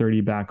put the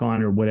 30 back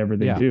on or whatever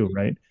they do,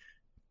 right?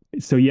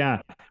 So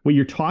what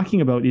you're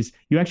talking about is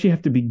you actually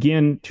have to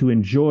begin to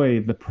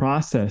enjoy the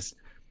process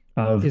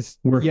of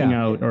working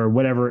out or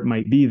whatever it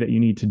might be that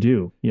you need to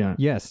do. Yeah.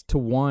 Yes. To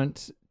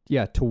want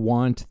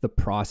the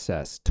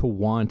process, to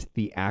want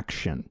the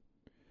action,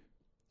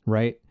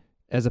 right?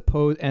 As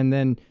opposed, and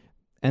then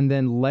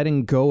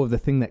letting go of the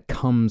thing that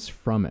comes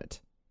from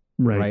it,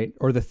 right?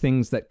 Or the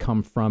things that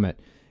come from it.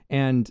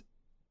 And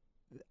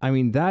I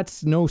mean,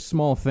 that's no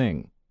small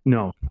thing.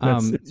 No,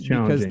 it's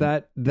Because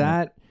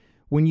challenging.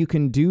 when you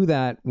can do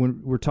that,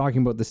 when we're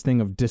talking about this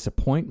thing of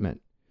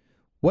disappointment,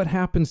 what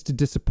happens to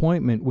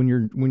disappointment when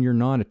you're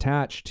not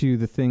attached to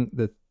the thing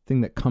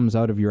that comes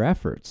out of your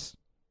efforts,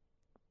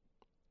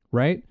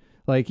 right?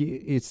 Like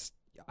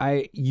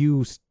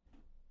you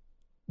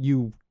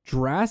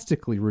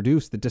drastically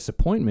reduce the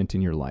disappointment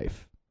in your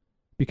life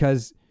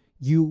because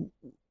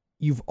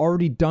you've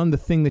already done the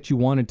thing that you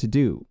wanted to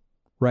do,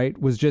 right?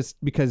 Was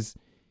just because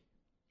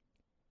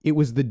it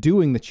was the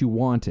doing that you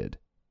wanted,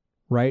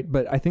 right?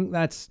 But I think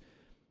that's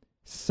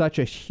such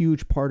a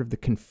huge part of the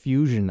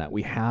confusion that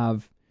we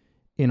have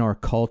in our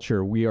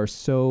culture. We are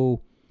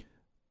so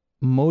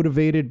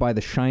motivated by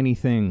the shiny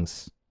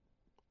things,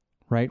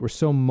 right? We're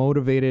so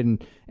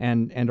motivated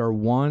and our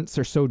wants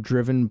are so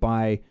driven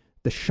by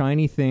the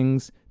shiny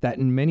things that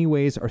in many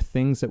ways are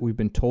things that we've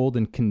been told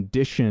and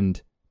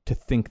conditioned to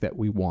think that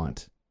we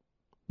want.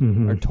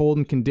 Are told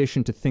and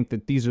conditioned to think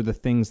that these are the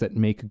things that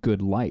make a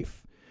good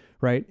life,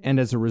 right? And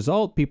as a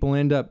result, people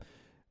end up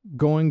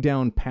going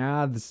down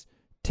paths,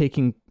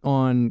 taking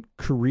on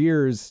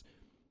careers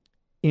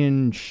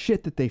in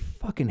shit that they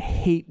fucking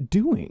hate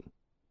doing,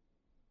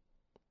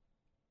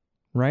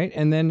 right?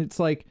 And then it's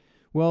like,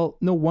 well,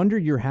 no wonder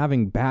you're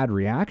having bad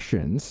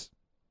reactions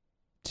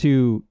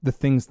to the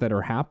things that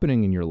are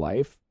happening in your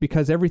life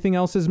because everything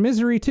else is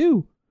misery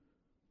too.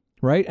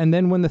 Right? And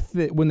then when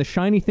the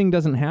shiny thing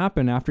doesn't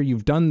happen after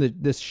you've done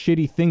this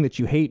shitty thing that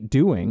you hate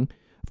doing,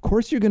 of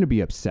course you're going to be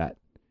upset.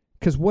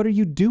 Because what are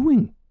you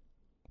doing?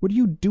 What are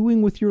you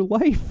doing with your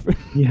life?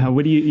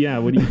 What are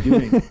you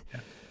doing?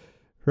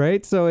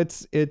 Right? So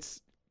it's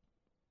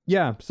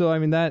yeah. So I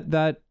mean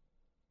that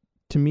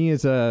to me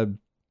is a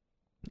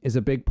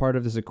big part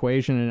of this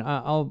equation, and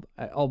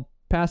I'll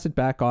pass it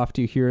back off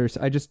to you here.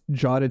 I just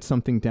jotted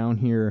something down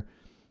here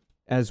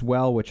as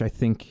well, which I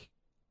think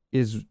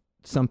is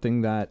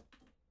something that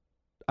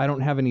I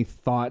don't have any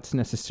thoughts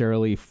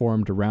necessarily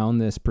formed around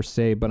this per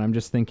se, but I'm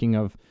just thinking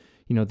of,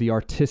 the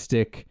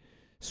artistic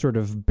sort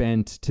of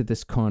bent to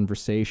this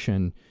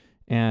conversation.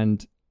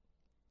 And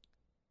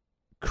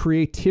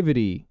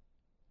creativity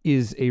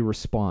is a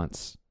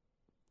response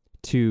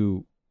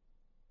to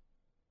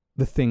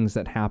the things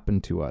that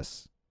happen to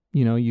us.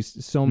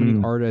 So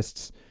many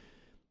artists,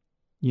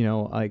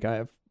 like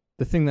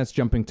the thing that's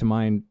jumping to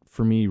mind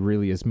for me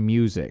really is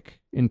music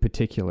in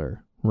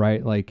particular,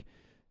 right? Like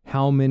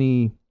how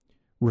many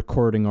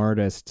recording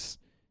artists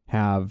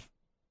have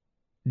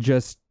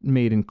just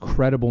made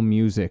incredible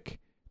music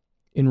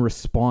in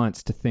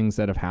response to things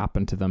that have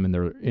happened to them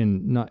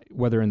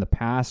whether in the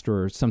past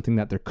or something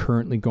that they're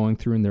currently going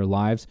through in their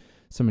lives.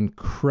 Some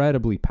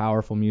incredibly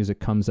powerful music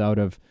comes out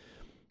of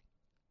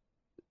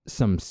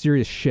some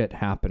serious shit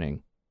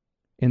happening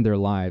in their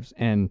lives,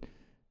 and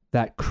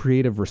that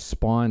creative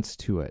response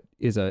to it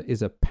is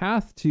a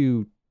path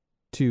to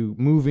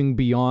moving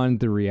beyond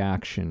the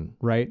reaction,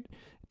 right?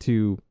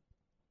 To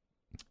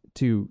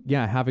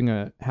having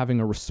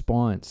a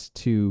response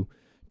to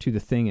the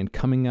thing and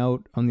coming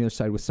out on the other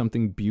side with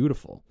something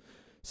beautiful,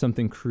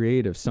 something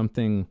creative,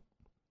 something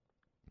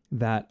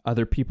that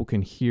other people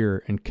can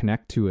hear and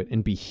connect to it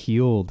and be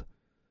healed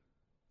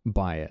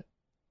by it.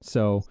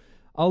 So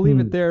I'll leave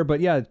it there,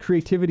 but yeah,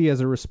 creativity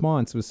as a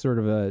response was sort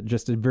of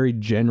just a very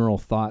general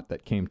thought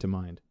that came to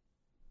mind.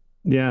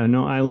 Yeah,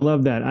 no, I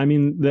love that. I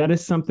mean, that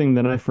is something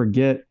that I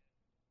forget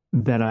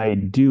that I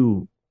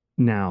do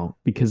now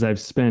because I've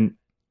spent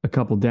a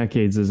couple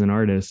decades as an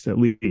artist, at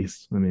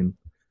least. I mean,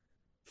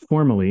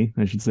 formally,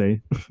 I should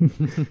say.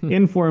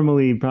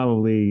 Informally,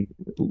 probably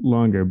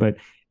longer. But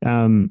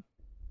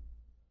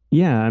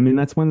yeah, I mean,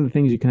 that's one of the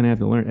things you kind of have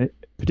to learn,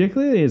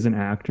 particularly as an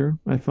actor,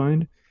 I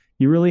find.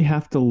 You really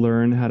have to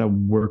learn how to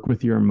work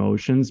with your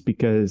emotions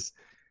because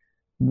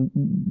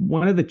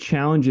one of the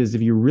challenges,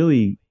 if you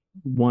really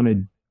want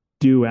to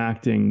do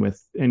acting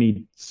with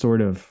any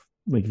sort of,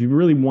 like, if you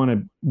really want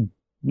to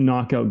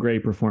knock out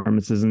great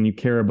performances and you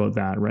care about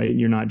that, right?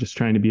 You're not just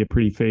trying to be a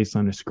pretty face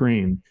on a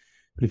screen.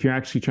 But if you're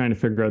actually trying to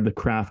figure out the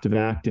craft of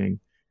acting,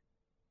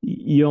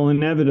 you'll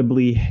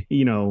inevitably,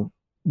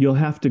 you'll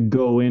have to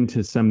go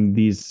into some of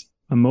these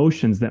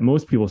emotions that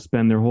most people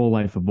spend their whole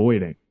life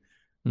avoiding.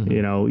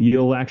 Mm-hmm.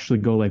 You'll actually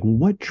go like,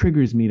 what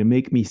triggers me to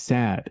make me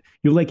sad?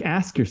 You'll like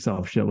ask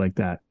yourself shit like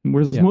that.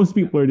 Whereas most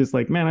people are just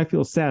like, man, I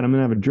feel sad. I'm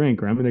going to have a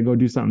drink or I'm going to go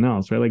do something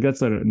else, right? Like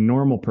that's what a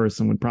normal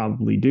person would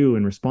probably do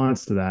in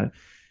response to that.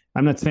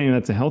 I'm not saying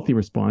that's a healthy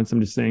response.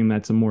 I'm just saying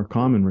that's a more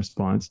common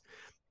response.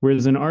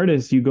 Whereas an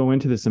artist, you go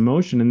into this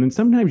emotion and then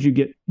sometimes you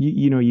get,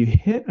 you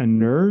hit a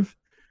nerve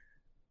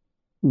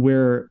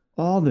where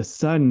all of a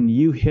sudden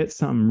you hit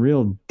something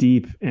real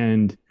deep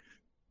and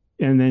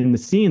then the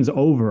scene's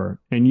over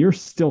and you're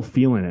still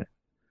feeling it.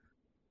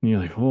 And you're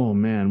like, oh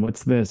man,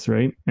 what's this?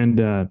 Right.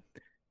 And,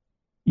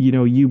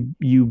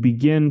 you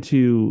begin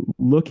to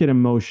look at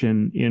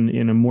emotion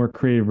in a more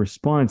creative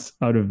response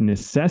out of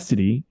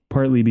necessity,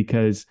 partly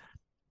because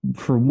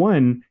for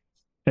one,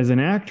 as an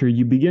actor,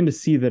 you begin to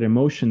see that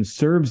emotion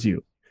serves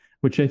you,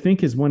 which I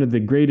think is one of the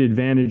great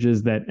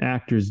advantages that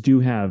actors do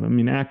have. I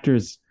mean,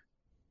 actors,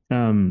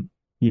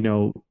 you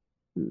know,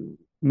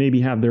 maybe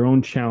have their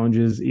own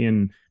challenges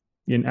in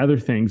other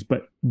things.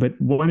 But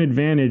one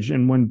advantage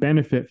and one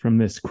benefit from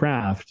this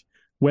craft,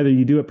 whether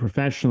you do it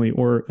professionally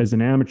or as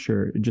an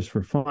amateur just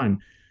for fun,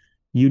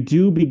 you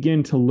do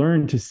begin to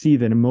learn to see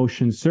that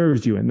emotion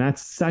serves you. And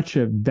that's such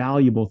a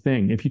valuable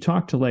thing. If you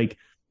talk to like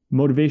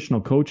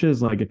motivational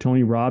coaches like a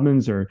Tony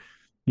Robbins, or,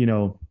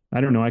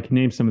 I don't know, I can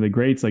name some of the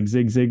greats like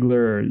Zig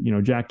Ziglar,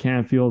 or, Jack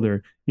Canfield,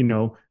 or,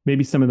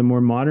 maybe some of the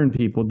more modern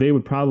people, they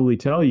would probably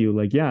tell you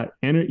like, yeah,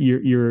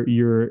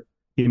 your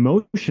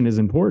emotion is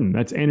important.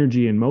 That's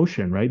energy in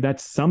motion, right?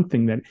 That's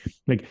something that,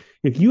 like,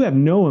 if you have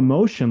no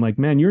emotion, like,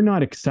 man, you're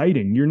not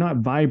exciting, you're not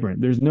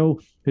vibrant, there's no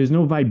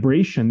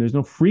vibration, there's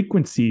no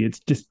frequency, it's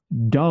just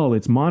dull,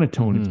 it's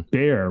monotone, it's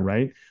bare,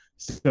 right?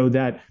 So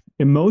that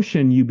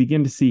emotion, you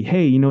begin to see,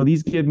 hey,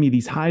 these give me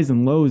these highs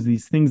and lows,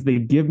 these things, they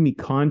give me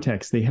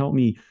context, they help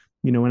me,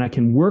 and I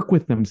can work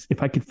with them.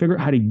 If I could figure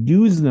out how to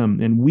use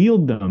them and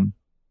wield them,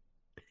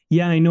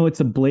 yeah, I know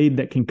it's a blade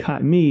that can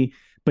cut me,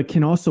 but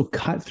can also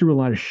cut through a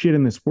lot of shit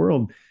in this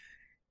world.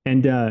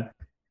 And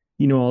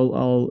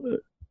I'll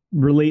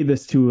relate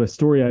this to a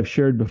story I've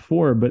shared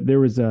before, but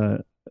there was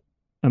a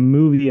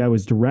movie I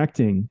was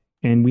directing,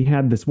 and we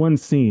had this one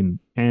scene,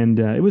 and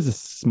it was a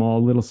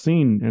small little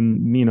scene,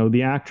 and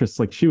the actress,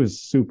 like, she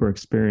was super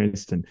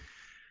experienced, and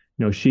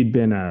she'd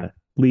been a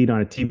lead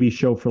on a TV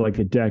show for like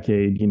a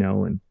decade,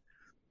 and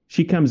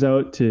she comes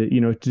out to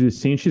to do the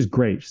scene. She's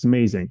great, she's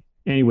amazing.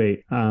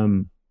 Anyway,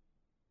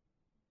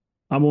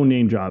 I won't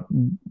name drop.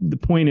 The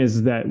point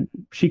is that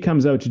she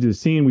comes out to do the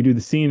scene. We do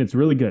the scene. It's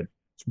really good.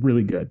 It's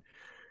really good.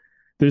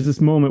 There's this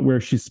moment where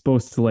she's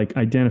supposed to like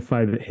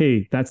identify that,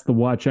 hey, that's the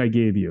watch I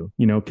gave you,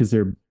 because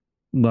they're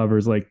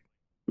lovers, like,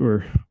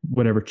 or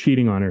whatever,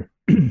 cheating on her.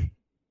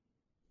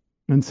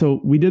 And so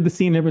we did the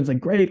scene. Everyone's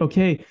like, great,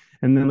 okay.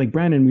 And then like,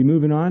 Brandon, we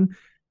moving on. And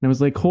I was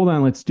like, hold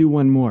on, let's do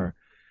one more.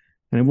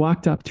 And I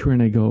walked up to her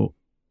and I go,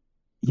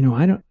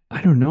 I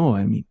don't know.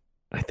 I mean,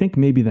 I think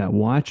maybe that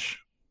watch,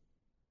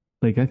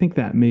 like, I think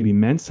that maybe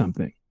meant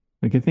something.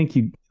 Like, I think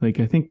you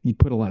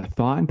put a lot of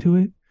thought into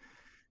it.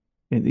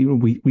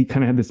 And we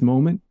kind of had this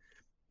moment.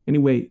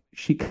 Anyway,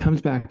 she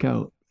comes back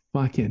out.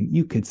 Fucking,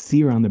 you could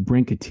see her on the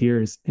brink of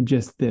tears, and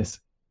just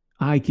this,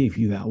 I gave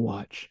you that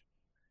watch.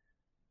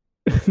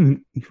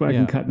 If I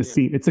can cut the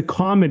scene. It's a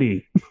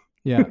comedy.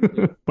 Yeah.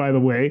 By the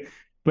way.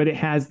 But it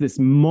has this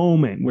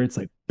moment where it's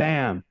like,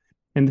 bam.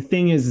 And the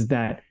thing is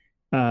that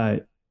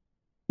fucking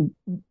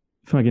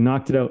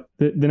knocked it out.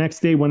 The next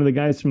day, one of the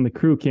guys from the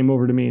crew came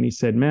over to me and he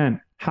said,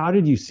 man, how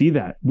did you see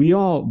that? We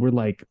all were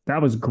like,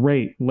 that was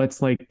great.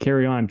 Let's like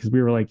carry on. Cause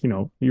we were like,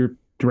 you're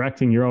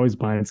directing, you're always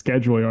behind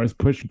schedule, you're always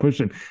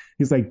pushing.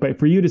 He's like, but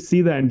for you to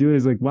see that and do it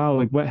is like, wow,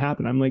 like what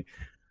happened? I'm like,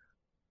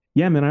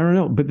 yeah, man, I don't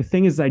know. But the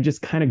thing is, I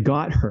just kind of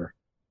got her.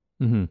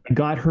 I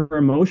got her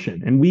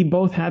emotion. And we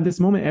both had this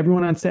moment.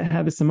 Everyone on set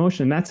had this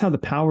emotion. That's how the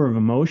power of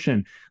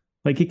emotion,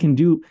 like, it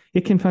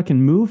can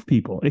fucking move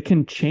people. It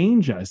can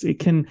change us. It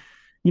can,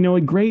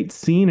 a great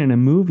scene in a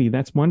movie,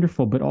 that's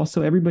wonderful. But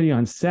also everybody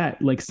on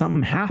set, like,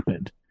 something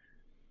happened,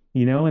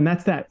 and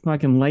that's that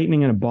fucking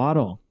lightning in a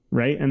bottle.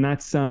 Right. And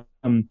that's,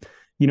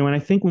 and I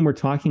think when we're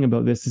talking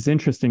about this, it's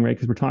interesting, right?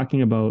 Because we're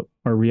talking about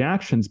our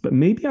reactions, but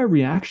maybe our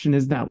reaction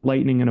is that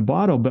lightning in a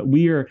bottle, but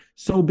we are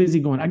so busy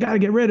going, I got to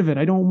get rid of it,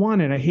 I don't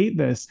want it, I hate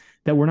this,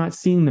 that we're not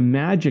seeing the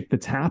magic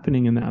that's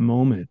happening in that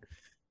moment.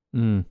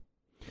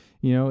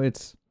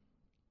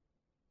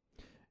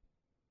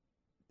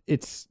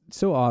 It's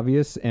so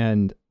obvious,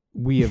 and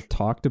we have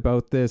talked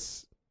about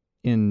this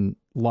in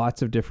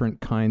lots of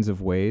different kinds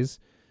of ways,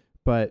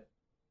 but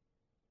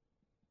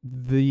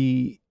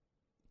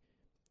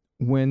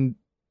when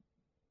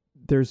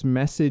there's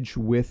message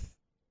with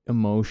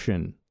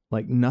emotion,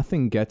 like,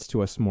 nothing gets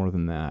to us more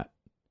than that.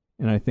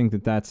 And I think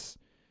that that's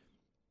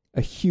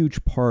a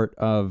huge part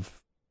of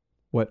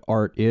what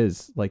art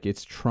is. Like,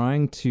 it's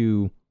trying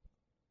to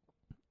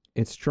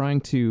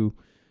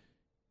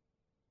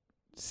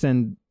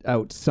send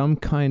out some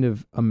kind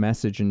of a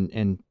message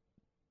and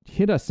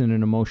hit us in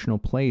an emotional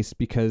place,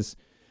 because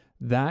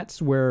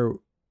that's where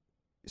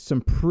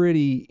some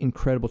pretty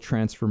incredible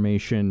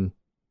transformation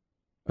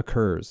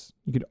occurs.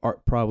 You could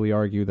probably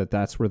argue that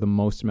that's where the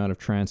most amount of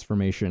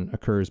transformation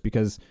occurs,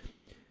 because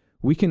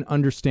we can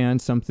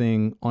understand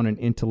something on an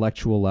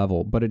intellectual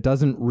level, but it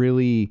doesn't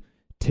really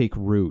take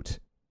root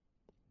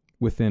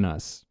within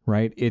us,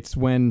 right? It's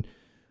when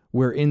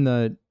we're in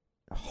the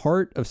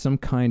heart of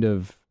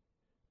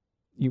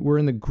we're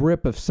in the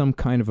grip of some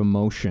kind of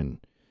emotion,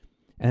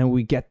 and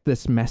we get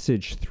this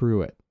message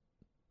through it,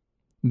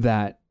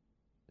 that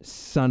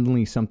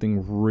suddenly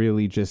something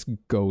really just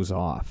goes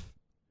off,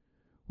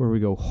 where we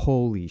go,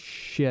 holy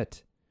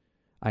shit,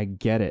 I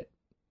get it.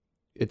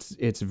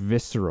 It's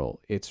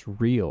visceral, it's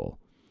real.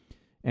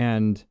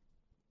 And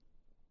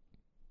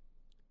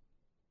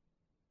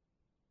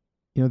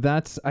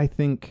that's, I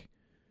think,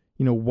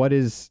 what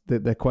is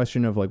the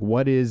question of, like,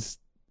 what is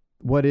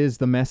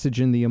the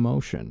message in the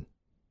emotion,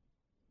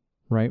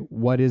 right?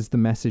 What is the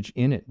message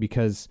in it?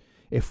 Because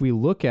if we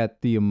look at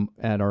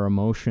our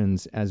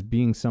emotions as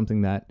being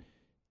something that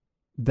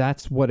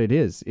that's what it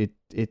is.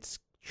 It's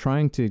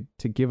trying to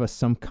give us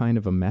some kind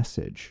of a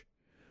message,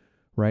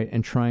 right?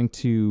 And trying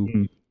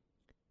to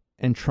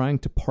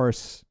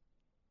parse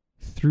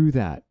through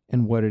that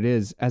and what it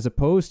is, as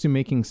opposed to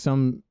making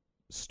some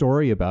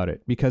story about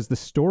it, because the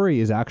story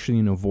is actually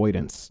an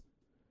avoidance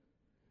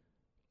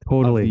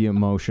of the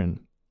emotion.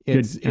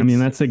 I mean,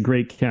 that's a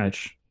great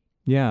catch.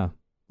 Yeah.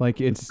 Like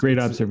it's great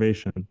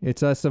observation.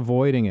 It's us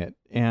avoiding it.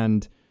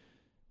 And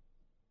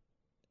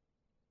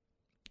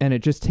it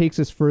just takes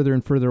us further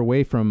and further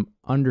away from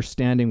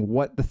understanding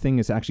what the thing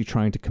is actually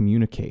trying to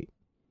communicate.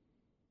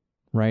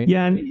 Right?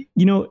 Yeah. And,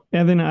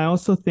 Evan, I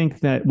also think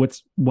that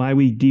why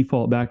we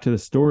default back to the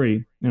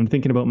story, and I'm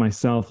thinking about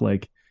myself,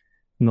 like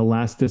in the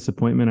last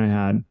disappointment I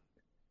had,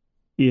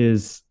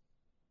 is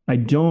I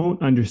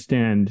don't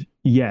understand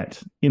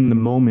yet in the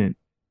moment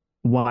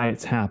why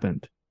it's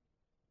happened.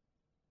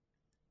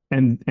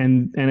 And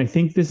I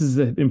think this is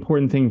an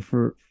important thing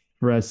for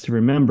us to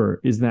remember,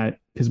 is that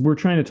because we're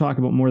trying to talk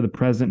about more the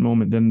present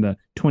moment than the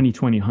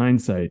 2020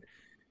 hindsight.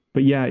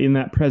 But yeah, in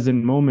that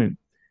present moment,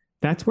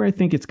 that's where I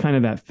think it's kind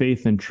of that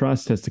faith and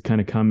trust has to kind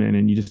of come in,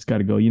 and you just got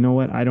to go, you know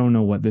what? I don't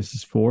know what this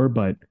is for,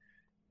 but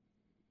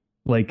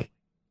like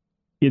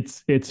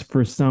it's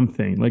for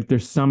something. Like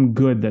there's some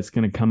good that's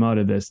going to come out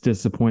of this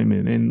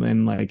disappointment.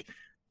 And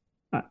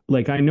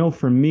like I know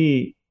for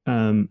me,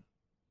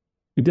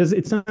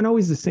 it's not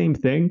always the same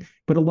thing,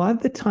 but a lot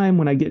of the time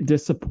when I get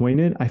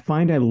disappointed, I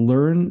find I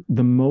learn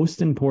the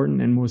most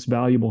important and most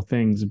valuable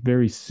things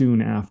very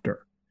soon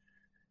after.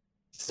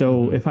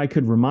 So if I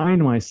could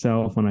remind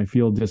myself when I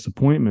feel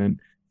disappointment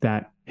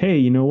that, hey,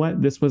 you know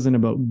what? This wasn't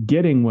about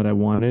getting what I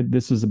wanted.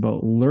 This was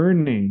about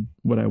learning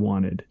what I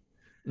wanted.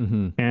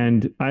 Mm-hmm.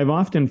 And I've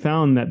often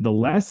found that the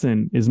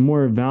lesson is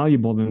more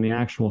valuable than the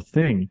actual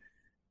thing.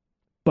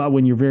 But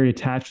when you're very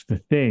attached to the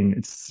thing,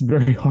 it's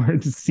very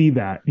hard to see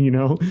that,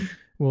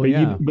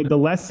 Well, but the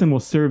lesson will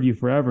serve you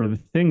forever.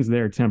 The thing's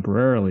there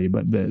temporarily,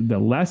 but the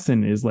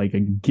lesson is like a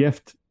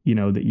gift,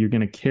 that you're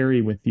going to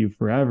carry with you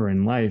forever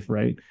in life,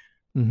 right?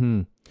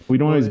 Mm-hmm. We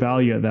don't always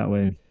value it that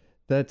way.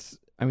 That's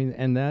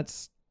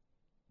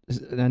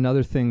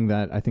another thing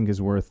that I think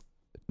is worth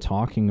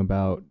talking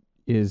about,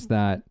 is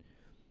that,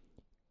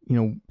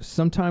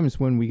 sometimes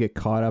when we get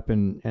caught up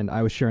in, and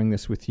I was sharing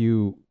this with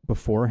you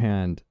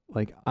beforehand,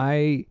 like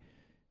I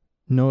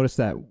notice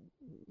that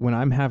when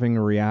I'm having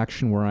a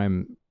reaction where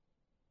I'm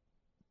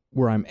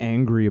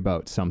angry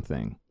about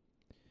something,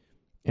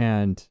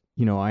 and,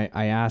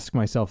 I ask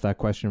myself that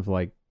question of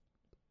like,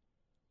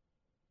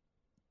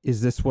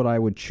 is this what I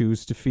would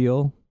choose to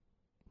feel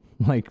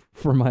like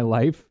for my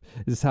life?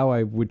 Is this how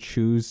I would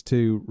choose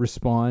to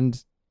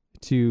respond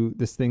to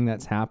this thing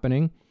that's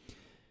happening?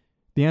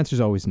 The answer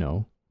is always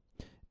no.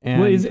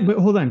 And but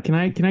hold on. Can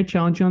I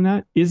challenge you on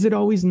that? Is it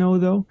always no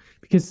though?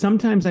 Because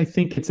sometimes I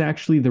think it's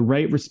actually the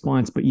right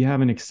response, but you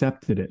haven't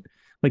accepted it.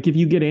 Like if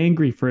you get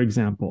angry, for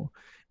example,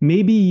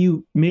 maybe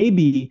you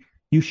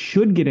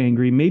should get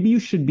angry. Maybe you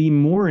should be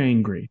more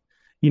angry,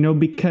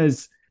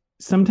 because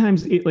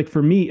sometimes like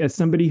for me, as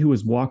somebody who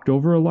was walked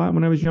over a lot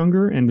when I was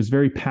younger and was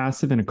very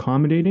passive and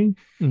accommodating,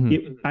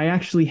 I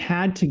actually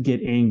had to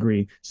get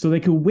angry so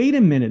they could, wait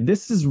a minute,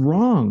 this is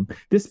wrong.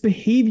 This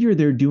behavior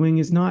they're doing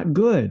is not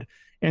good.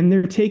 And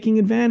they're taking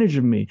advantage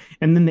of me.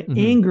 And then the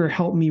anger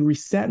helped me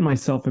reset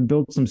myself and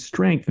build some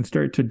strength and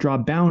start to draw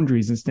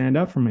boundaries and stand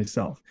up for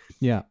myself.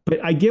 Yeah.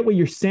 But I get what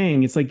you're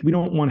saying. It's like we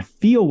don't want to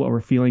feel what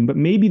we're feeling, but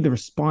maybe the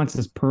response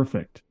is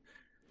perfect.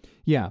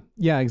 Yeah,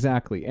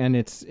 exactly. And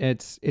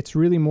it's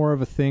really more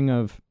of a thing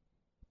of,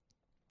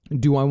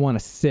 do I want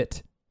to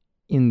sit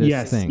in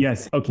this thing?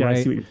 Yes. Okay, right?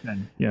 I see what you're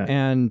saying. Yeah.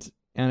 And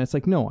it's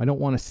like, no, I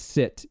don't want to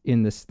sit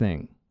in this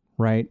thing,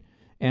 right?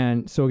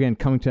 And so again,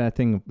 coming to that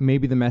thing,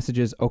 maybe the message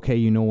is, okay,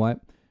 you know what?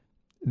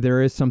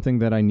 There is something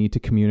that I need to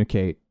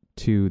communicate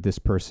to this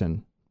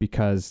person,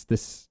 because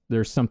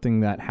there's something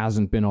that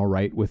hasn't been all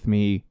right with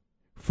me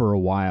for a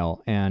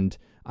while, and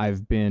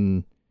I've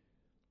been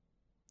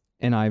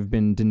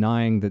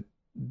denying that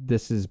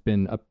this has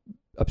been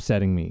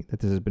upsetting me, that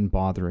this has been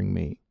bothering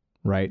me,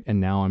 right? And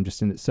now I'm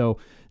just in it. So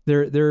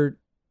there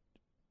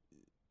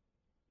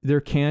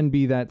can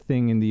be that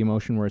thing in the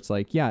emotion where it's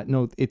like, yeah,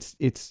 no, it's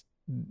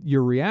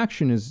your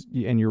reaction is,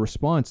 and your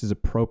response is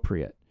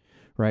appropriate,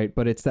 right?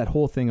 But it's that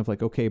whole thing of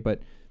like, okay,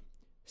 but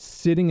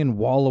sitting and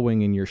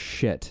wallowing in your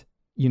shit,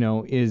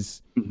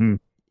 is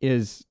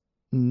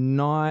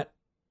not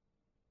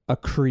a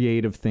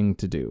creative thing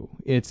to do.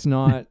 It's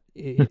not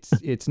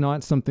it's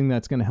not something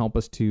that's going to help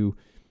us to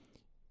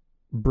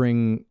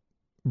bring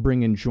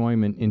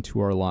enjoyment into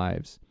our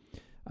lives.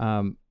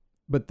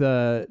 But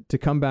to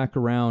come back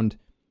around,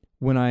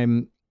 when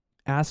I'm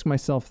ask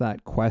myself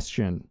that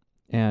question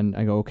and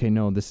I go, okay,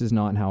 no, this is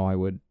not how I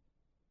would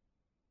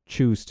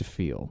choose to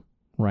feel,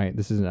 right?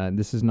 This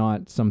is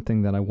not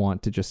something that I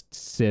want to just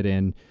sit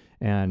in,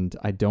 and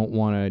I don't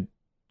want to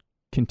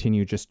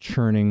continue just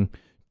churning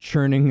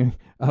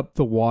up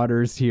the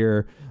waters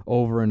here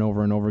over and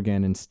over and over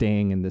again and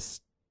staying in this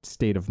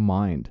state of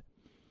mind.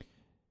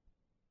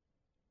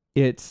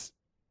 It's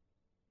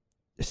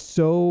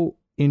so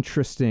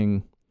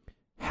interesting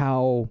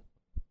how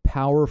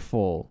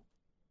powerful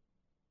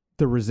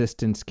the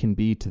resistance can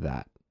be to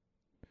that.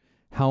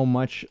 How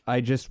much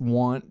I just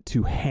want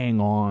to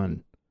hang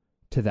on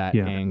to that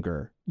Yeah.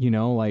 anger,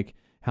 like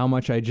how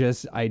much I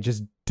just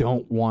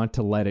don't want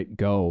to let it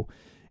go.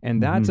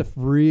 And that's a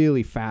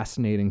really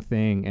fascinating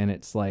thing. And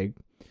it's like,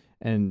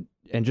 and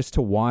just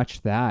to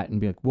watch that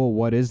and be like, well,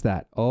 what is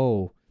that?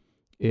 Oh,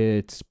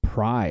 it's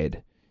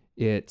pride.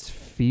 It's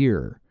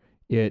fear.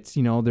 It's,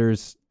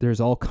 there's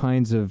all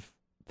kinds of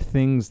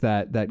things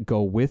that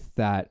go with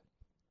that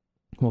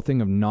whole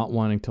thing of not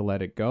wanting to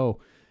let it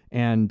go.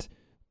 And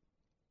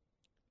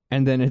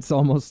then it's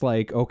almost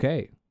like,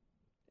 okay,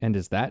 and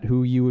is that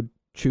who you would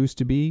choose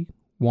to be,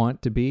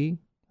 want to be,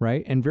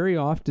 right? And very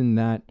often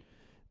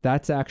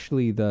that's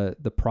actually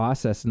the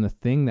process and the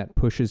thing that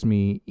pushes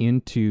me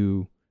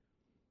into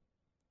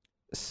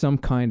some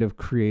kind of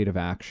creative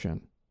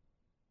action,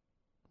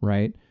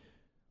 right?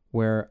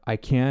 Where I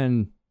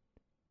can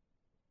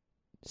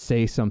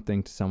say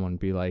something to someone,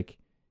 be like,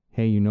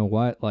 hey, you know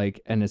what?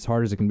 Like, and as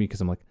hard as it can be,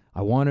 because I'm like,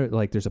 I want to,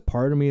 like, there's a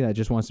part of me that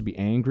just wants to be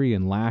angry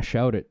and lash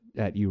out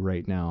at you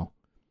right now.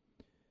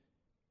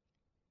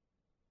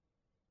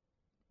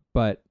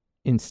 But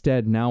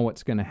instead, now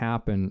what's going to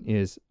happen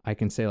is I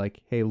can say,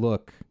 like, hey,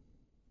 look,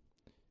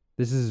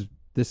 this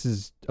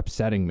is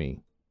upsetting me.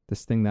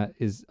 This thing that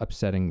is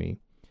upsetting me.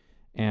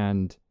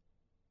 And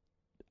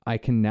I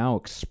can now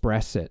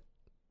express it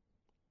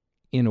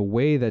in a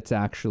way that's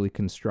actually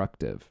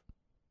constructive.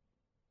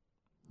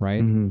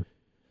 Right?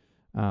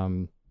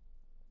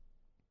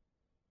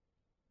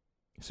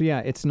 So yeah,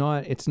 it's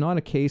not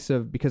a case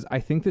of, because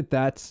I think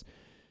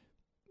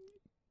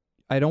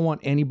I don't want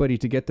anybody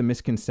to get the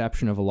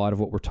misconception of a lot of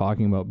what we're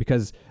talking about,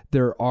 because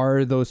there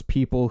are those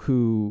people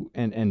who,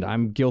 and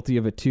I'm guilty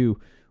of it too,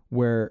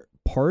 where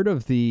part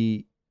of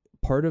the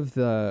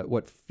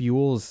what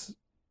fuels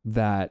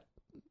that,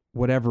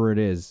 whatever it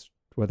is,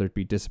 whether it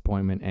be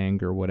disappointment,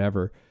 anger,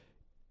 whatever,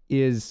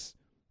 is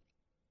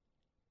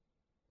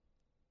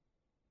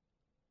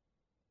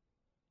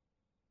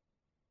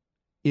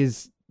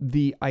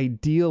the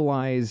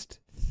idealized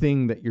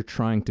thing that you're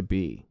trying to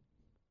be,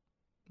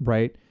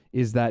 right?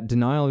 Is that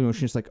denial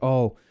emotion. It's like,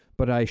 oh,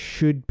 but I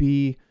should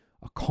be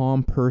a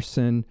calm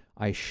person.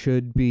 I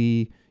should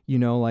be,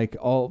 like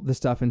all this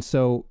stuff. And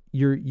so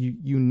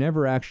you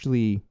never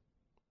actually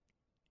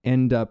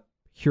end up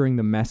hearing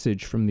the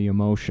message from the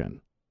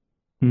emotion,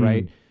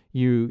 right?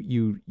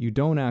 You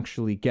don't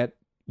actually get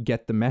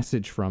the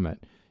message from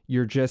it.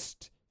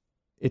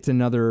 It's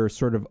another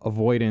sort of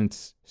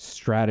avoidance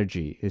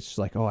strategy. It's just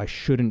like, oh, I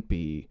shouldn't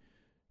be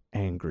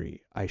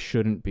angry. I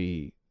shouldn't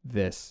be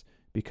this,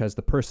 because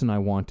the person I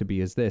want to be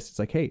is this. It's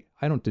like, hey,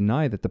 I don't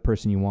deny that the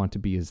person you want to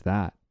be is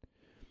that,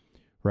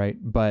 right?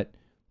 But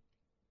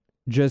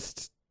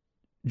just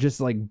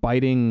like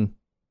biting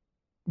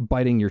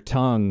your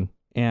tongue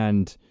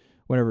and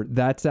whatever,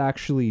 that's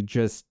actually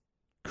just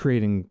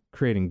creating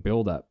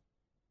buildup.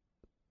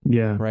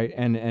 Yeah. Right.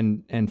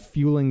 And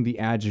fueling the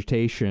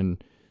agitation,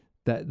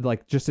 that,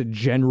 like, just a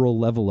general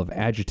level of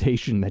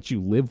agitation that you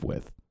live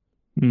with.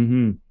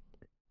 Mm-hmm.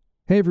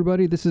 Hey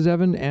everybody, this is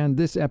Evan, and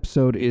this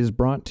episode is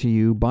brought to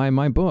you by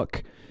my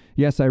book.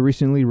 Yes, I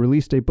recently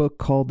released a book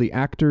called The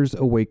Actor's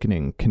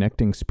Awakening: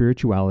 Connecting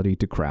Spirituality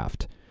to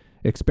Craft.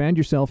 Expand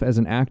yourself as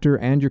an actor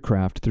and your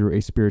craft through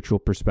a spiritual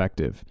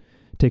perspective.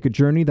 Take a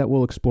journey that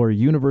will explore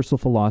universal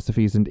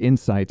philosophies and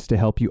insights to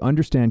help you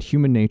understand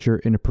human nature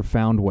in a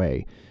profound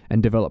way,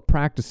 and develop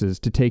practices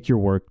to take your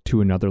work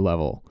to another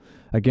level.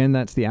 Again,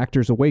 that's The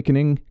Actor's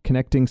Awakening: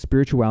 Connecting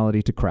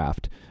Spirituality to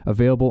Craft.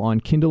 Available on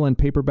Kindle and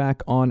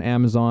paperback on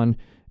Amazon.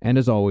 And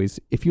as always,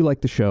 if you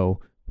like the show,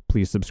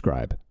 please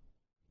subscribe.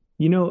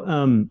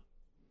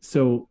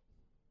 So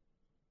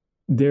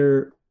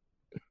when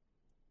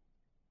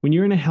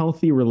you're in a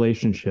healthy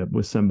relationship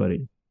with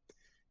somebody,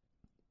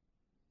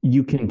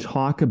 you can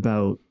talk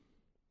about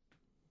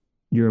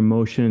your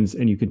emotions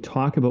and you can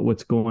talk about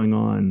what's going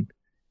on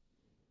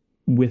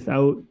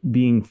without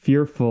being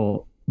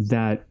fearful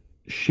that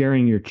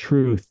sharing your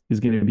truth is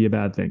going to be a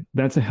bad thing.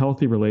 That's a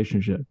healthy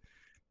relationship.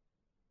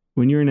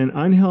 When you're in an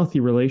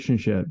unhealthy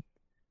relationship,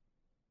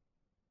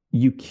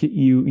 and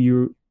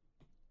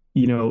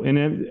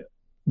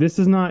this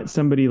is not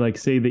somebody, like,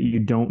 say, that you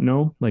don't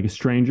know, like a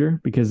stranger,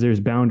 because there's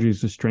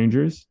boundaries with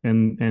strangers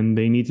and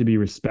they need to be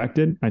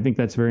respected. I think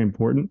that's very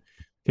important,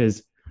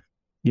 because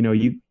I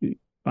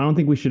don't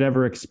think we should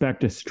ever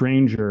expect a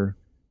stranger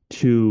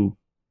to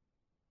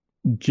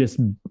just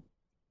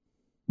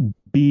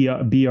be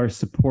our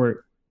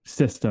support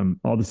system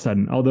all of a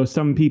sudden. Although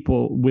some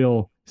people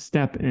will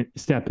step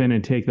in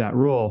and take that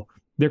role,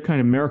 they're kind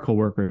of miracle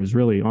workers,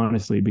 really,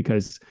 honestly,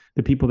 because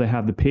the people that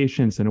have the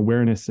patience and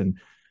awareness and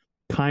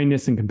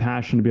kindness and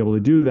compassion to be able to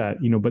do that,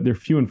 but they're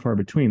few and far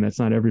between. That's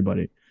not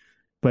everybody.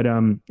 But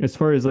as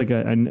far as like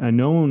a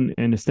known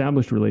and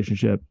established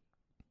relationship,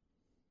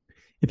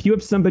 if you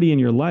have somebody in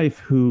your life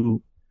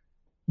who,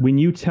 when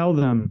you tell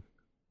them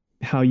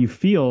how you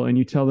feel and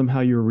you tell them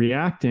how you're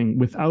reacting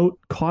without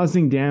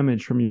causing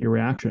damage from your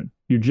reaction,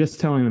 you're just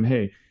telling them,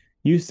 hey,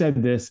 you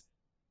said this,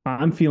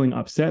 I'm feeling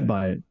upset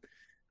by it.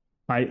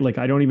 I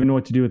don't even know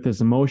what to do with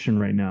this emotion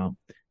right now.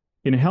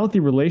 In a healthy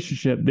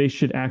relationship, they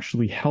should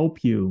actually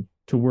help you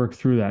to work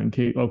through that.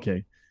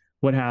 Okay,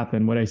 what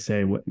happened? What I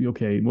say? What?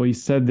 Okay, well, you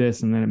said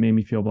this, and then it made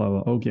me feel blah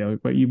blah. Okay,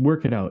 but you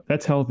work it out.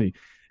 That's healthy.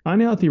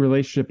 Unhealthy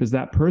relationship is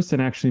that person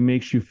actually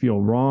makes you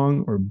feel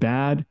wrong or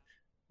bad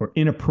or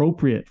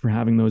inappropriate for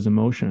having those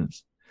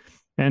emotions.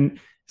 And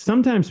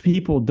sometimes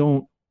people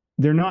don't.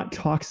 They're not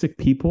toxic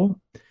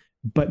people,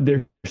 but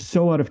they're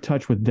so out of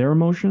touch with their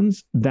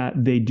emotions that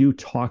they do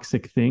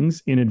toxic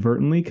things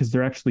inadvertently because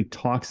they're actually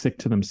toxic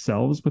to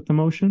themselves with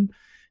emotion.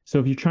 So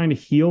if you're trying to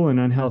heal an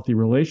unhealthy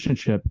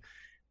relationship,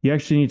 you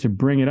actually need to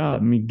bring it up.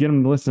 I mean, get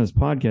them to listen to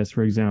this podcast,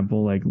 for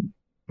example, like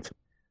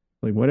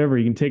whatever.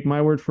 You can take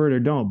my word for it or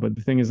don't. But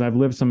the thing is, I've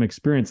lived some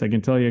experience. I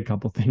can tell you a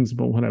couple things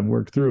about what I've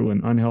worked through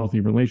in unhealthy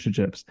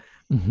relationships.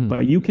 Mm-hmm.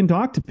 But you can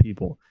talk to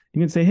people.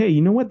 You can say, hey,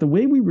 you know what? The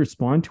way we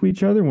respond to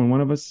each other when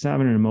one of us is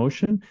having an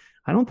emotion,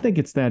 I don't think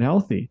it's that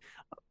healthy.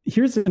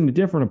 Here's a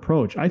different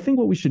approach. I think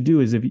what we should do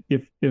is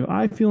if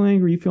I feel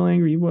angry, you feel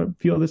angry, you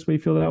feel this way,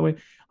 feel that way.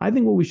 I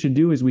think what we should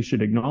do is we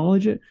should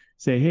acknowledge it,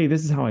 say, hey,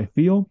 this is how I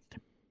feel.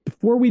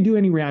 Before we do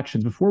any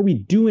reactions, before we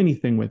do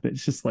anything with it,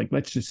 it's just like,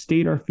 let's just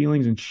state our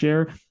feelings and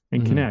share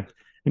and connect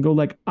and go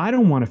like, I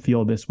don't want to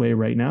feel this way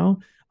right now.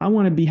 I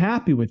want to be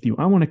happy with you.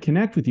 I want to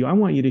connect with you. I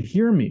want you to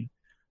hear me,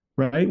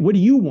 right? What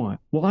do you want?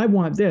 Well, I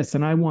want this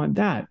and I want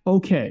that.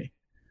 Okay,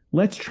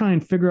 let's try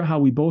and figure out how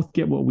we both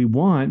get what we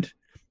want.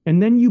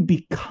 And then you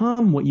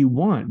become what you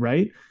want,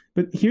 right?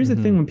 But here's the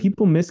thing, when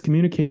people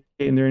miscommunicate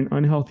and they're in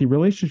unhealthy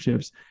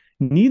relationships,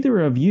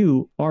 neither of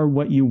you are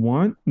what you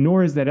want,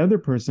 nor is that other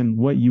person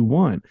what you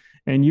want.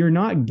 And you're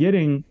not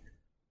getting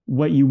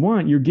what you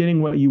want, you're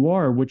getting what you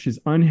are, which is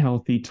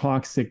unhealthy,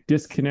 toxic,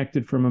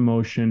 disconnected from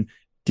emotion,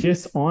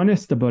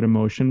 dishonest about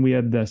emotion. We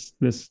had this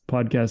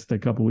podcast a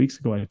couple of weeks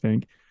ago, I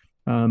think,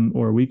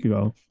 or a week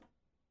ago,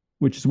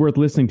 which is worth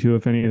listening to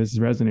if any of this is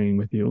resonating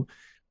with you.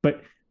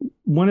 But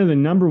one of the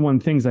number one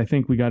things I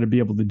think we got to be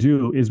able to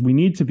do is we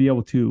need to be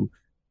able to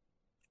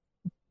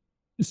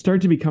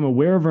start to become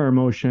aware of our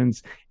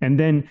emotions and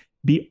then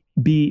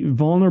be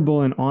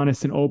vulnerable and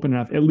honest and open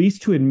enough, at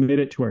least to admit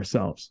it to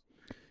ourselves.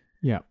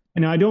 Yeah.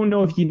 And I don't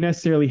know if you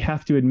necessarily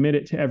have to admit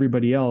it to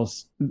everybody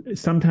else.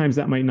 Sometimes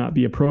that might not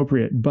be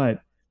appropriate,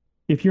 but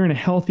if you're in a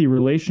healthy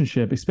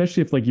relationship,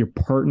 especially if like your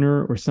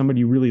partner or somebody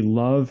you really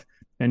love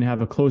and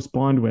have a close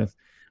bond with,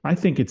 I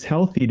think it's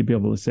healthy to be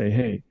able to say,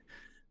 hey,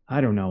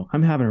 I don't know,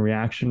 I'm having a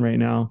reaction right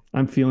now.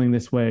 I'm feeling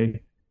this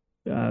way.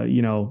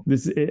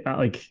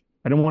 Like,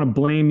 I don't want to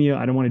blame you.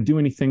 I don't want to do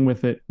anything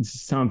with it. This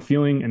is how I'm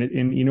feeling.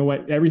 And you know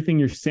what? Everything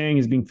you're saying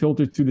is being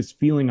filtered through this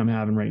feeling I'm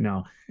having right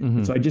now.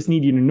 So I just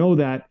need you to know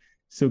that.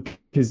 So,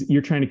 because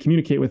you're trying to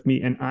communicate with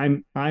me and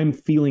I'm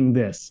feeling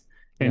this.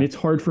 And it's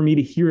hard for me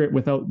to hear it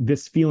without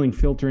this feeling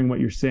filtering what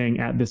you're saying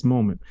at this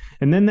moment.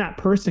 And then that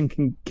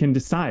person can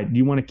decide, do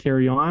you want to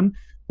carry on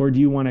or do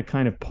you want to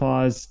kind of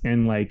pause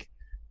and like,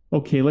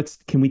 okay,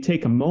 can we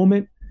take a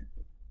moment?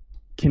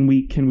 Can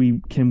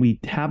we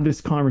have this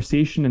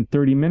conversation in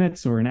 30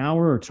 minutes or an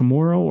hour or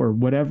tomorrow or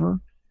whatever?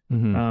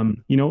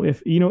 And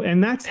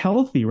that's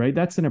healthy, right?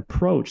 That's an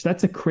approach.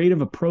 That's a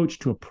creative approach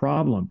to a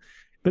problem.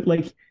 But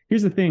like,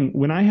 here's the thing,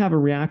 when I have a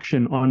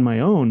reaction on my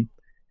own,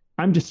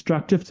 I'm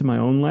destructive to my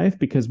own life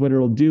because what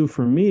it'll do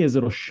for me is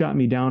it'll shut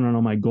me down on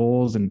all my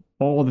goals and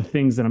all the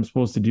things that I'm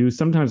supposed to do.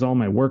 Sometimes all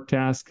my work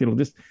tasks, it'll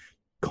just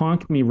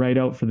conk me right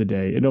out for the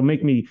day.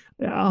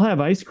 I'll have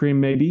ice cream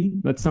maybe.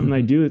 That's something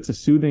I do. It's a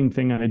soothing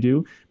thing I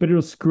do, but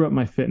it'll screw up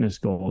my fitness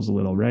goals a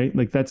little, right?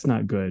 Like that's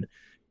not good.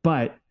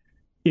 But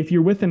if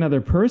you're with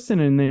another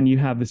person and then you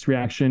have this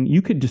reaction,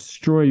 you could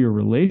destroy your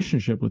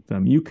relationship with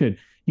them. You could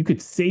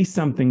say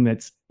something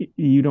that's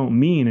you don't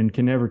mean and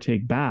can never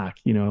take back,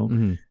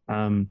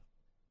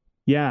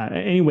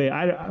 Anyway,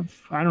 I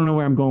don't know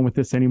where I'm going with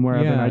this anymore.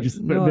 Yeah, Evan.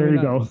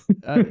 You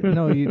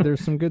go.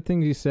 There's some good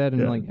things you said.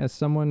 And like, as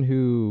someone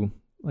who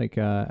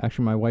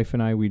actually my wife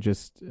and I, we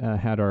just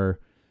had our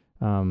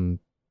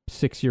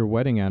 6-year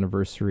wedding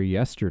anniversary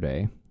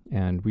yesterday,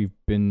 and we've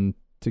been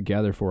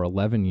together for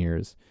 11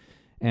 years.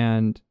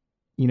 And,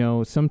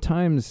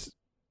 sometimes,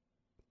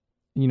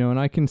 and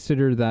I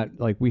consider that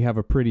like we have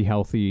a pretty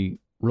healthy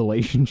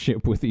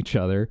relationship with each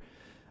other.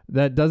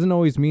 That doesn't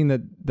always mean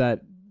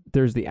that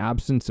there's the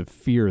absence of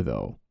fear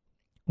though,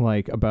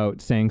 like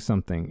about saying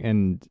something.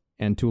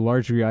 And to a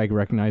large degree, I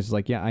recognize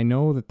like, I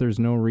know that there's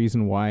no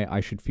reason why I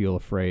should feel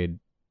afraid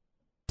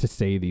to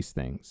say these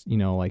things.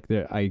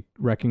 I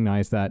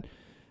recognize that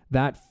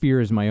fear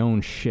is my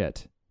own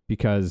shit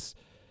because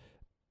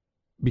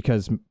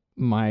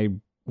my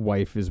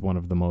wife is one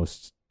of the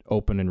most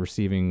open and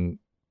receiving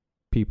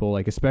people,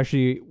 like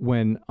especially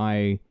when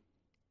I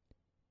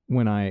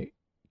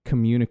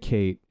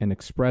communicate and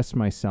express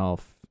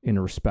myself in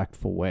a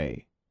respectful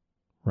way,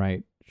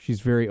 right?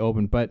 She's very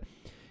open, but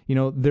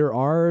there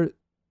are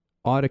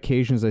odd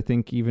occasions, I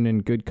think, even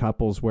in good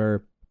couples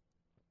where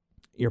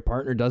your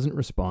partner doesn't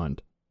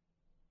respond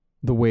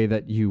the way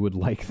that you would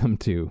like them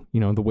to,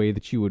 the way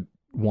that you would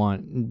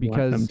want,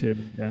 because them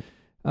to,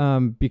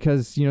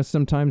 Because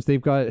sometimes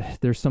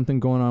there's something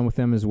going on with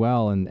them as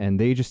well, and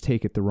they just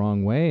take it the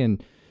wrong way,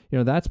 and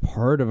that's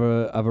part of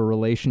a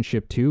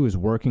relationship too, is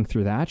working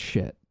through that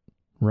shit,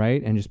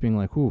 right? And just being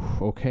like, ooh,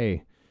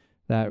 okay,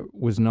 that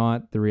was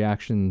not the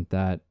reaction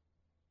that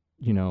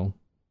you know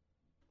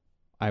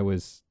I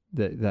was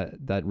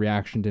that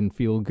reaction didn't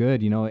feel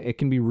good. It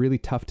can be really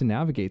tough to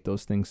navigate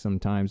those things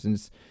sometimes, and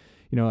it's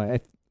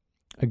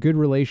a good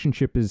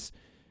relationship is,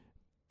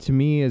 to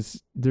me,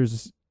 is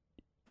there's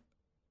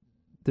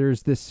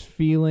this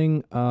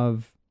feeling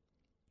of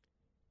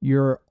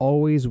you're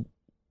always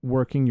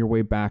working your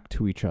way back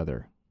to each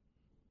other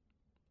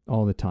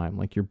all the time.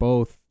 Like you're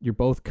both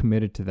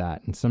committed to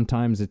that. And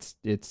sometimes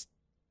it's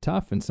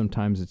tough and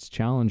sometimes it's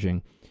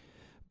challenging,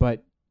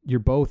 but you're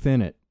both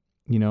in it.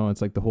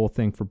 It's like the whole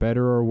thing, for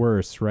better or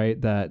worse,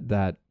 right?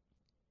 That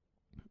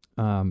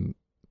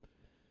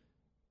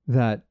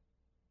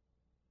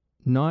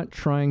not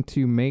trying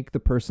to make the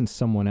person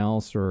someone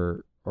else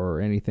or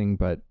anything,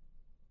 but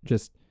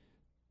just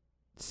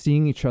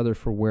seeing each other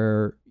for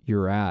where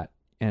you're at,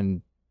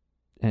 and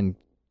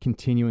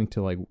continuing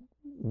to like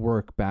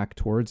work back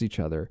towards each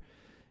other.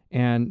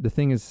 And the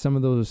thing is, some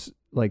of those,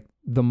 like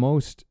the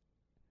most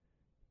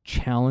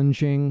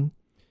challenging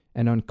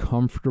and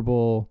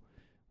uncomfortable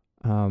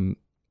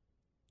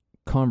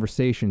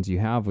conversations you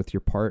have with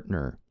your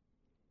partner,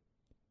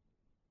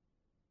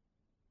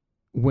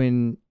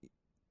 when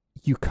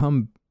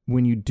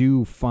you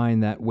do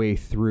find that way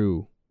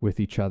through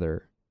with each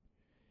other,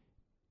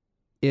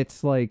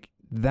 it's like,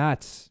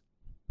 that's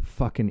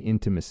fucking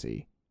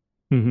intimacy.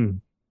 Mm-hmm.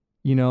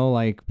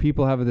 Like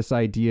people have this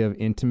idea of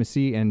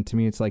intimacy, and to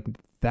me it's like,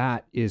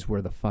 that is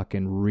where the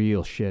fucking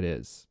real shit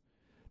is.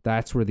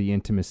 That's where the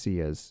intimacy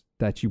is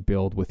that you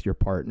build with your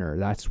partner.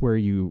 That's where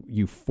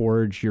you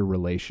forge your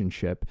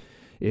relationship,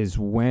 is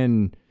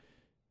when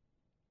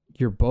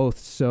you're both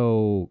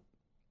so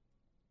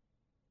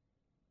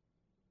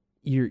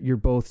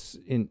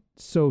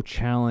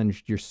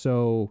challenged. You're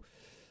so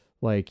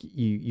like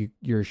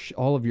you're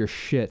all of your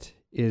shit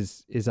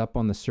is up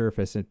on the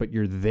surface, but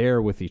you're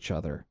there with each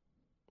other,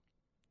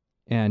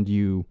 and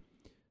you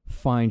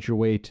find your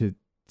way to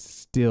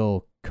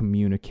still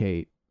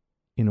communicate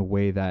in a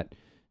way that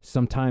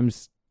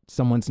sometimes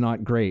someone's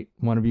not great.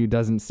 One of you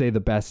doesn't say the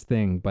best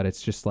thing, but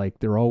it's just like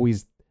they're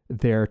always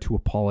there to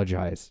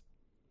apologize.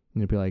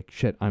 And you'd be like,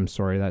 shit, I'm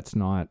sorry, that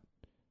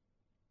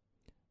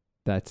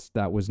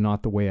was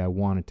not the way I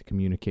wanted to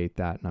communicate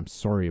that, and I'm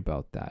sorry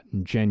about that.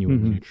 And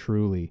genuinely,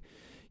 truly,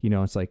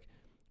 it's like,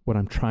 what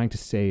I'm trying to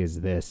say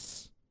is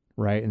this,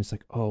 right? And it's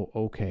like, oh,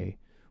 okay,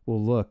 well,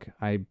 look,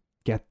 I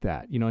get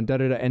that, and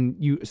and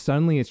you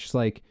suddenly, it's just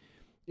like,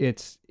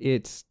 it's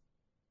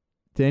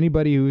to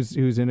anybody who's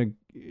in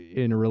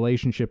a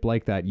relationship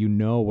like that,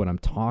 what I'm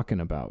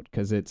talking about,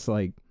 because it's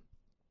like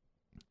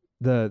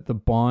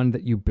the bond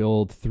that you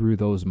build through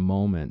those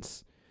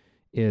moments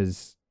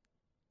is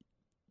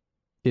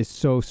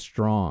so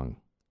strong.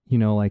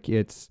 Like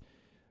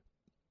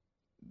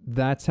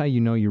that's how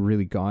you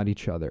really got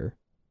each other,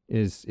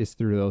 is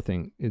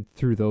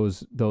through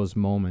those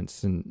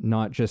moments, and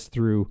not just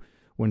through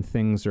when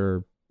things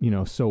are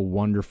so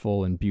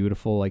wonderful and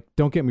beautiful. Like,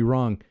 don't get me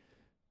wrong,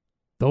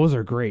 those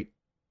are great.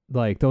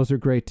 Like, those are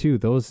great too.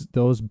 Those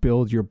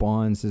build your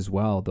bonds as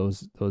well.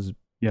 Those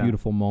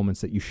beautiful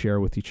moments that you share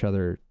with each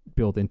other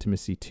build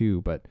intimacy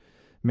too. But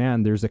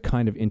man, there's a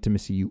kind of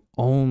intimacy you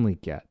only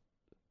get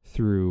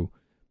through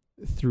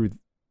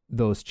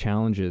those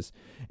challenges.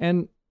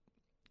 And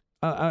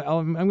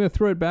I'm going to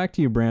throw it back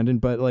to you, Brandon,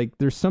 but like,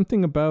 there's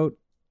something about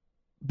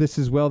this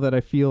as well that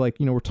I feel like,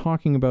 we're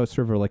talking about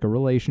sort of like a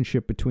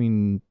relationship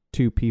between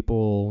two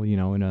people,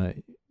 in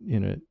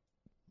a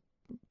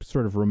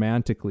sort of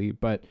romantically,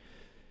 but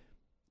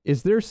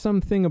is there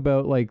something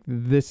about like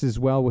this as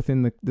well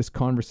within this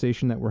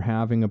conversation that we're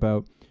having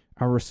about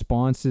our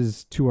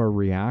responses to our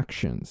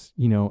reactions,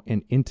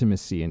 and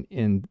intimacy,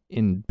 and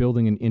in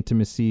building an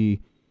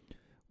intimacy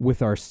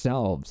with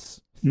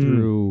ourselves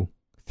through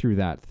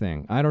that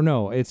thing? I don't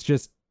know. It's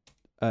just,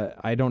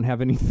 I don't have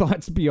any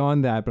thoughts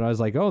beyond that, but I was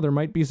like, oh, there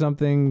might be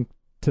something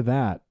to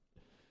that.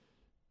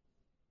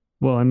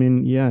 Well, I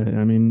mean, yeah,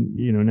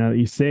 now that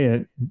you say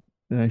it,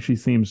 it actually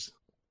seems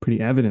pretty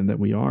evident that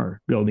we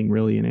are building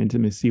really an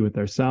intimacy with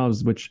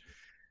ourselves, which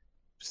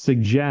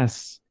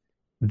suggests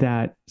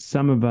that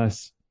some of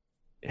us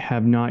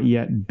have not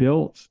yet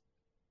built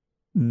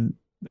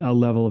a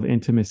level of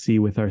intimacy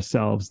with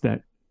ourselves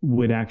that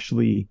would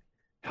actually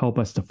help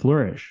us to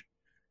flourish.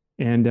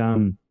 And,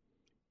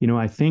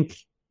 I think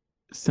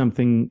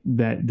something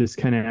that this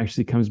kind of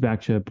actually comes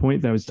back to a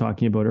point that I was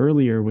talking about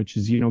earlier, which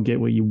is, you don't get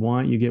what you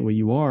want, you get what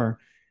you are.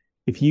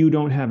 If you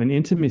don't have an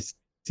intimacy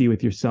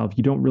with yourself,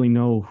 you don't really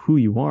know who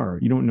you are.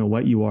 You don't know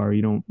what you are.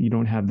 You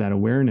don't have that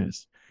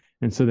awareness.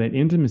 And so that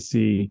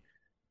intimacy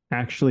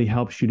actually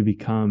helps you to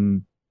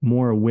become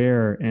more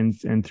aware,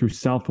 and through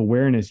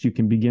self-awareness, you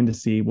can begin to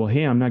see, well,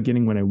 hey, I'm not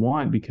getting what I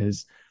want,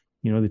 because,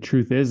 the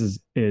truth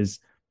is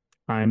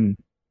I'm,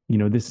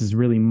 this is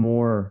really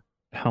more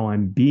how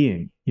I'm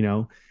being,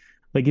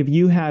 like if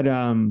you had,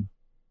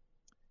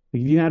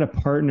 Like if you had a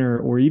partner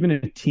or even a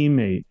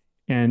teammate,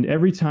 and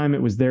every time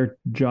it was their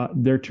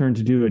turn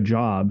to do a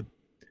job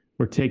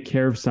or take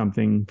care of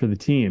something for the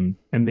team,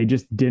 and they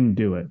just didn't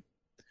do it,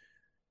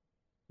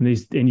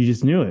 and you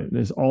just knew it.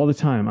 There's all the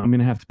time. I'm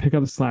gonna have to pick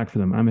up the slack for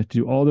them. I'm gonna have to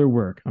do all their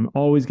work. I'm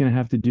always gonna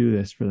have to do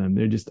this for them.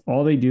 They're just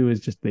all they do is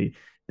just they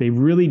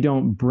really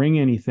don't bring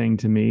anything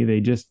to me. They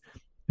just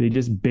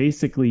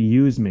basically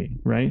use me,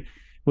 right?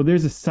 Well,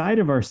 there's a side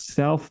of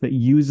ourself that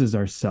uses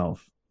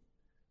ourself,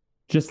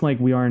 just like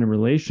we are in a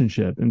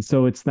relationship. And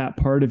so it's that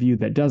part of you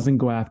that doesn't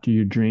go after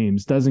your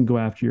dreams, doesn't go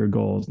after your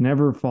goals,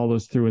 never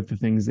follows through with the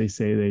things they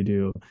say they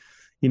do.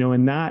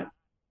 And that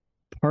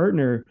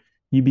partner,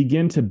 you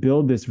begin to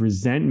build this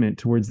resentment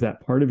towards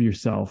that part of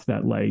yourself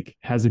that like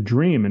has a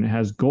dream and it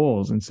has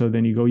goals. And so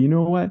then you go, you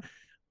know what?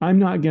 I'm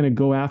not going to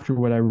go after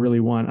what I really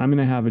want. I'm going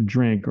to have a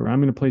drink, or I'm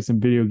going to play some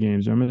video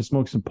games, or I'm going to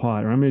smoke some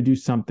pot, or I'm going to do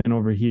something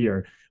over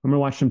here. I'm going to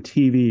watch some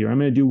TV, or I'm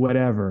going to do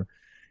whatever.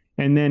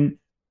 And then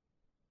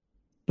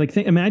like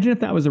imagine if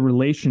that was a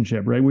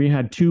relationship, right? Where you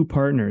had two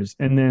partners,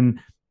 and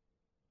then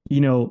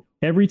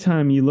every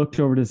time you looked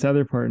over to this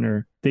other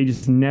partner, they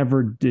just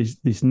never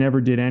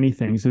did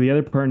anything. So the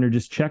other partner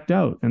just checked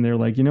out, and they're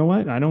like, you know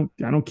what? I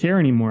don't care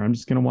anymore. I'm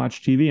just going to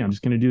watch TV. I'm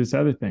just going to do this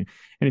other thing.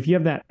 And if you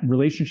have that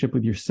relationship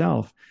with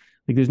yourself,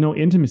 like there's no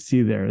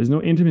intimacy there. There's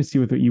no intimacy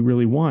with what you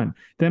really want.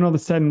 Then all of a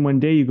sudden one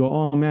day you go,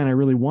 oh man, I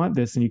really want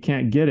this, and you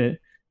can't get it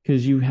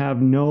because you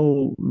have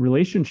no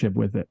relationship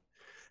with it.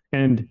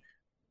 And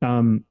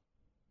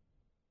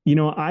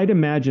I'd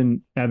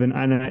imagine, Evan,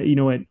 and you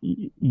know what,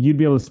 you'd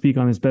be able to speak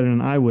on this better than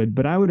I would,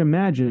 but I would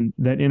imagine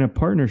that in a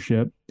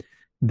partnership,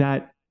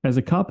 that as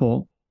a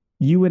couple,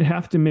 you would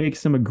have to make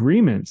some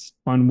agreements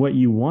on what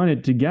you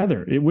wanted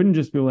together. It wouldn't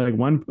just be like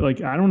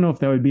I don't know if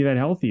that would be that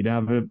healthy to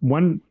have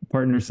one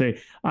partner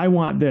say, I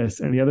want this,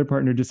 and the other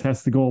partner just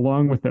has to go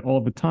along with it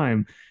all the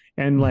time.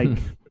 And like,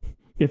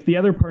 if the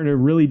other partner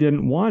really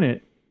didn't want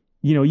it,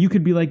 you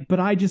could be like, but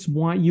I just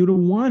want you to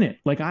want it.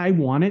 Like I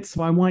want it,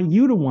 so I want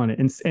you to want it.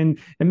 And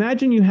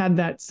imagine you had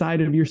that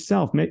side of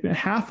yourself.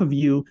 Half of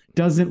you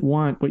doesn't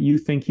want what you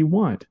think you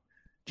want.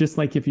 Just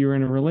like if you're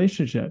in a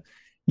relationship,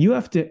 you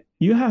have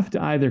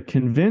to either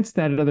convince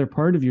that other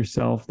part of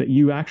yourself that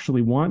you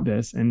actually want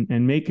this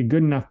and make a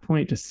good enough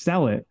point to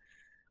sell it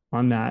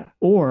on that,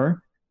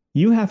 or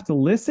you have to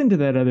listen to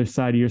that other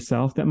side of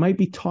yourself that might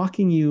be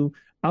talking you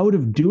out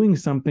of doing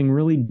something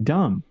really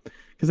dumb.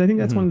 Because I think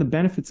that's one of the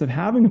benefits of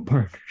having a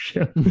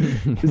partnership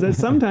is that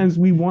sometimes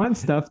we want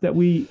stuff that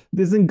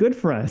isn't good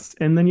for us.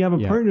 And then you have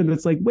a partner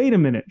that's like, wait a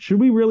minute, should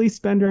we really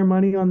spend our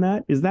money on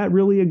that? Is that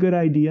really a good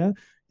idea?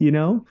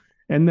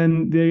 And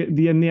then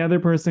the other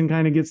person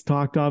kind of gets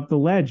talked off the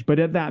ledge. But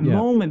at that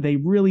moment, they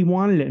really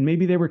wanted it. And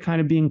maybe they were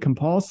kind of being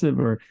compulsive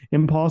or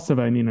impulsive,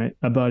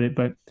 about it.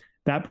 But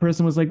that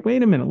person was like,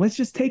 wait a minute, let's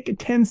just take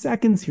 10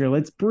 seconds here.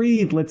 Let's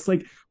breathe. Let's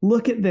like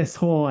look at this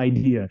whole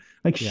idea.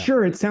 Like,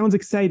 sure, it sounds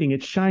exciting.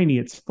 It's shiny.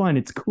 It's fun.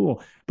 It's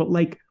cool. But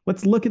like,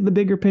 let's look at the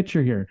bigger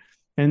picture here.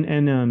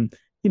 And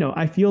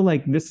I feel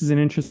like this is an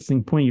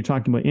interesting point. You're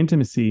talking about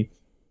intimacy.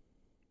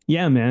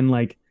 Yeah, man.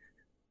 Like,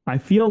 I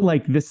feel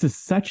like this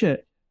is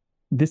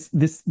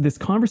this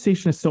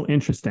conversation is so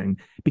interesting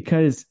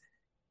because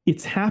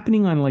it's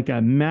happening on like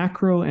a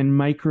macro and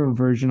micro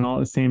version all at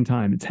the same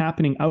time. It's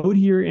happening out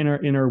here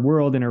in our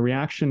world, in our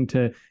reaction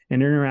to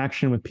an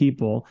interaction with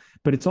people,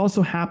 but it's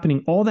also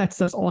happening, all that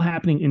stuff's all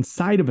happening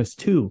inside of us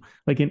too,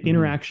 like an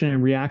interaction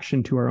and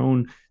reaction to our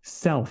own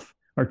self,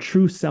 our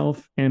true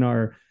self, and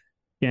our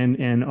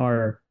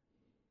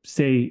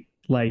say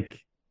like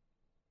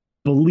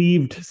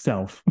believed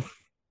self.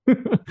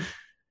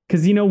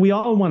 Because we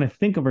all want to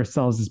think of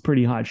ourselves as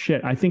pretty hot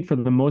shit. I think for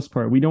the most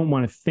part, we don't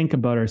want to think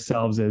about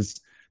ourselves as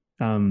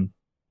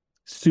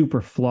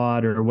super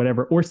flawed or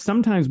whatever. Or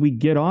sometimes we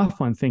get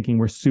off on thinking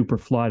we're super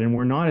flawed and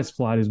we're not as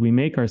flawed as we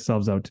make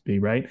ourselves out to be,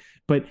 right?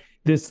 But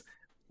this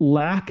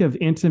lack of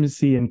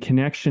intimacy and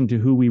connection to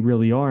who we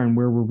really are and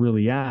where we're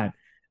really at,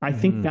 I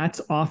think that's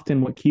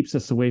often what keeps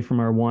us away from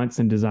our wants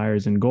and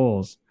desires and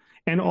goals,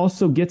 and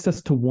also gets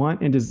us to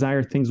want and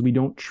desire things we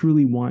don't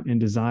truly want and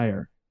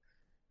desire.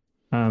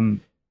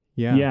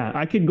 Yeah,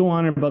 I could go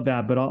on about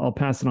that, but I'll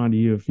pass it on to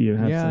you if you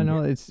have. Yeah,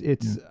 no, it's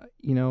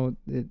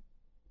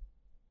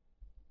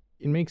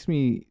it makes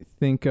me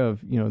think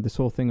of this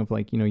whole thing of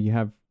like you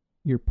have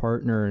your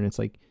partner, and it's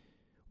like,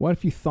 what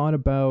if you thought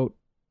about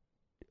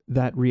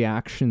that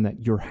reaction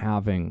that you're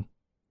having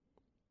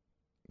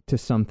to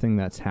something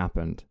that's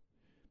happened?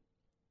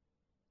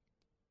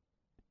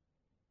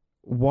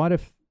 What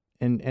if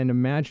and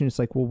imagine it's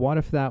like, well, what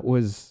if that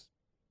was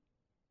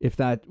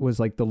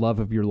like the love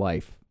of your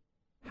life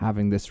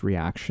having this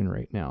reaction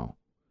right now,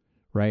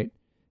 right?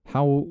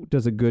 How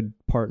does a good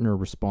partner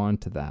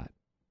respond to that?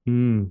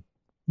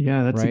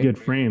 Yeah, that's right? A good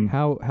frame.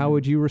 How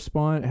would you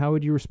respond? How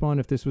would you respond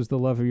if this was the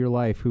love of your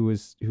life who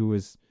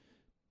was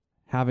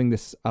having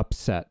this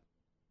upset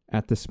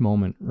at this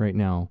moment right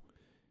now?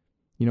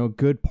 A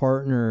good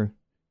partner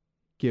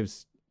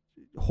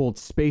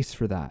holds space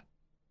for that,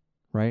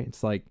 right?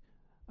 It's like,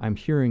 I'm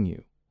hearing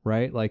you,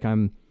 right? Like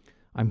I'm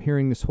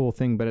hearing this whole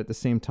thing, but at the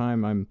same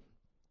time,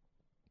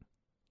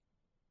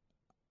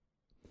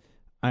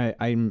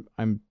 I'm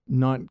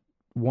not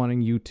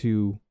wanting you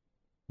to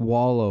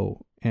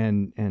wallow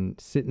and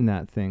sit in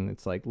that thing.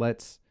 It's like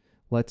let's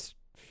let's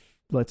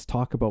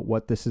talk about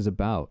what this is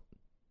about,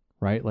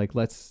 right? Like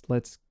let's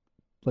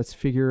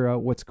figure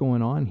out what's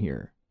going on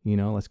here.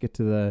 Let's get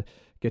to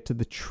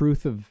the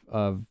truth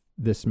of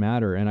this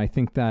matter. And I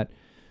think that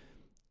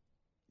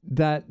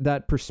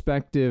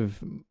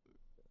perspective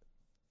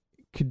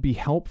could be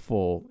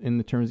helpful in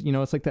the terms,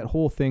 it's like that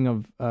whole thing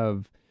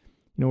of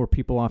where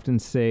people often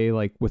say,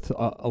 like, with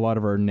a lot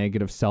of our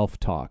negative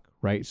self-talk,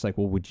 right? It's like,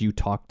 well, would you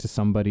talk to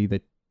somebody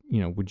that,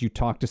 would you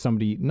talk to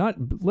somebody, not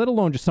let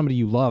alone just somebody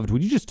you loved,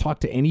 would you just talk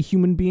to any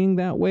human being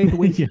that way, the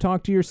way that you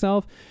talk to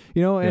yourself,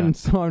 and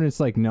so on? It's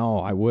like, no,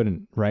 I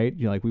wouldn't, right?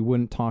 You're like, we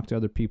wouldn't talk to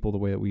other people the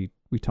way that we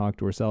talk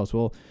to ourselves.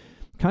 Well,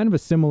 kind of a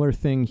similar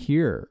thing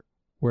here,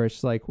 where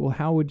it's like, well,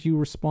 how would you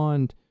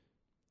respond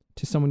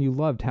to someone you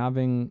loved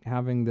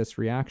having this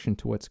reaction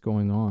to what's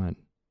going on,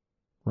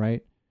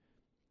 right?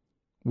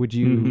 Would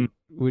you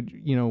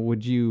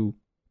would you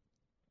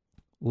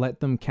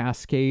let them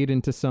cascade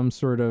into some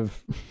sort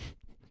of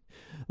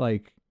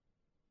like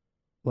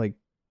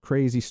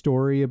crazy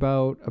story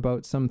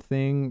about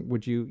something?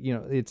 Would you,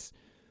 it's,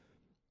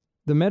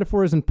 the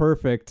metaphor isn't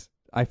perfect,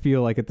 I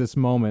feel like, at this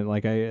moment.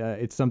 Like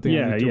it's something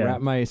I need to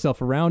wrap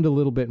myself around a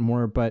little bit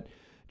more, but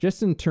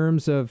just in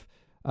terms of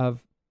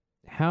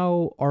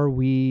how are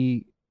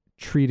we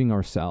treating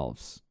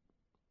ourselves?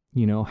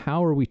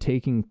 How are we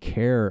taking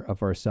care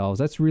of ourselves?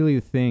 That's really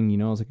the thing,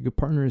 it's like a good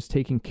partner is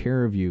taking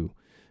care of you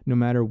no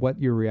matter what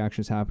your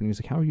reaction is happening.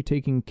 It's like, how are you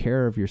taking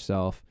care of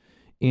yourself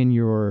in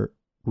your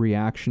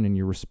reaction and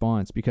your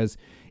response? Because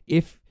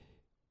if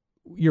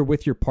you're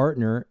with your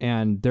partner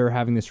and they're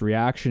having this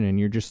reaction and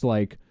you're just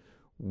like,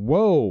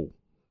 whoa,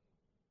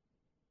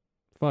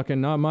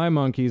 fucking not my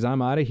monkeys,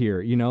 I'm out of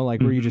here,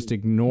 where you just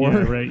ignore,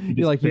 right.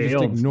 you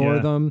just ignore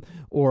them,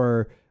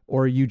 or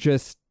you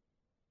just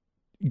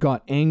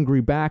got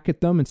angry back at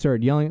them and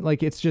started yelling.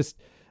 Like, it's just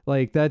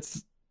like,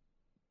 that's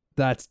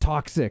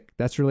toxic.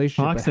 That's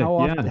relationship. Toxic,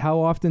 But how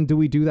often do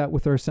we do that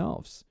with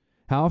ourselves?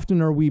 How often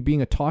are we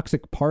being a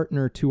toxic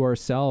partner to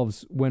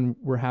ourselves when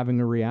we're having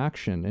a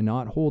reaction and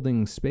not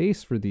holding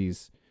space for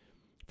these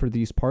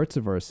parts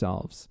of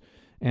ourselves?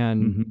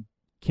 And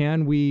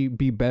can we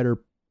be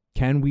better?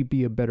 Can we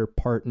be a better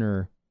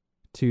partner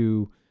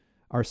to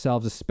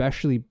ourselves,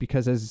 especially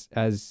because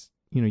as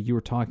you were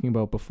talking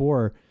about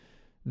before,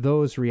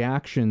 those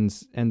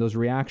reactions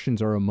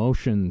are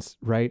emotions,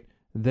 right?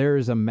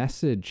 There's a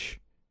message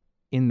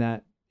in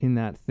that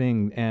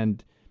thing,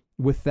 and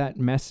with that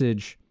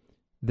message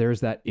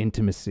there's that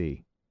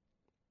intimacy,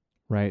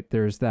 right?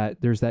 There's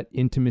that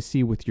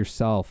intimacy with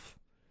yourself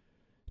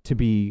to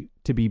be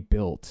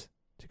built,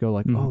 to go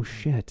like, oh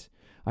shit,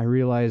 I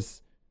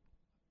realize,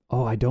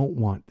 oh, I don't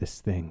want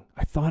this thing.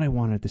 I thought I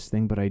wanted this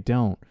thing, but I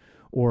don't.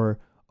 Or,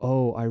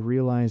 oh, I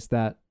realize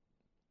that,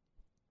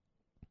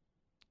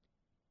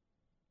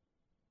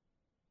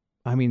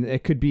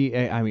 it could be,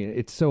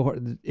 it's so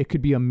hard. It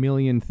could be a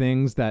million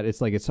things that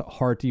it's like, it's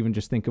hard to even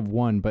just think of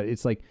one, but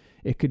it's like,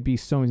 it could be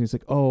so many. It's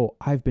like, oh,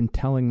 I've been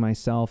telling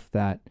myself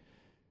that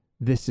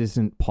this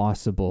isn't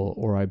possible,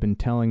 or I've been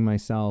telling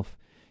myself,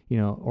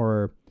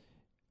 or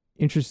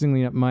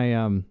interestingly,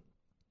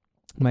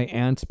 my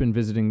aunt's been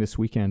visiting this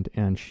weekend,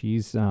 and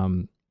she's,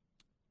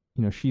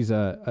 she's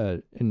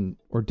an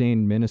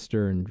ordained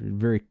minister and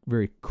very,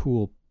 very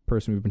cool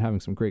person. We've been having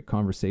some great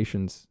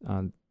conversations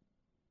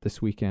this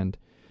weekend.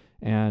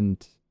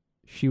 And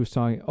she was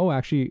talking,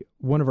 actually,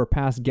 one of our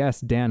past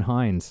guests, Dan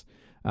Hines,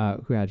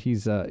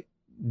 he's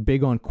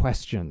big on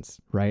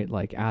questions, right?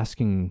 Like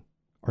asking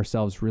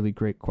ourselves really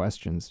great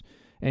questions.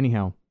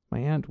 Anyhow, my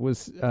aunt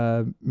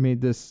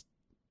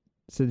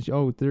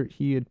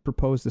he had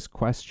proposed this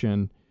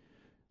question,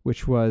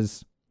 which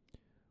was,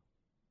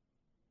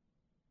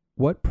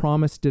 what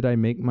promise did I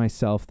make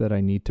myself that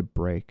I need to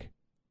break?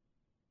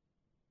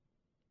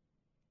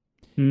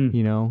 And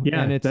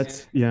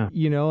it's,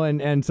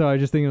 and so I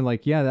was just thinking,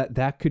 like,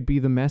 that could be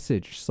the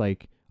message. It's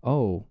like,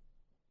 oh,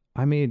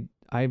 I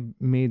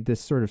made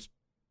this sort of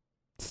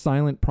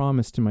silent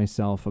promise to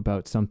myself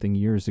about something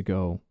years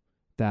ago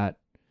that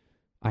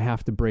I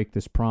have to break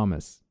this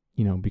promise,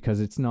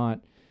 because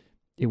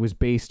it was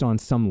based on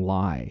some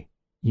lie,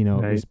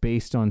 right. It was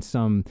based on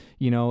some,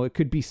 it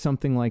could be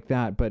something like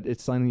that, but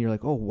it's something you're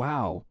like, oh,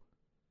 wow,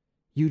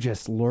 you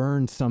just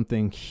learned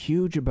something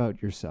huge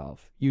about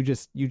yourself. You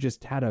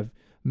just had a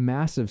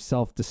massive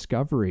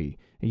self-discovery,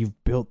 and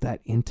you've built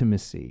that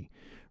intimacy,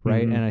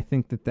 right? And I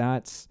think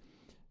that's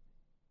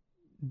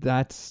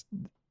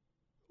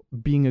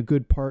being a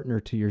good partner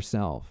to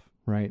yourself,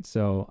 right?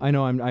 So I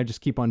know I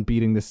just keep on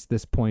beating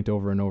this point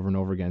over and over and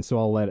over again, so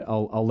I'll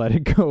let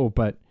it go.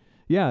 But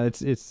yeah,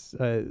 it's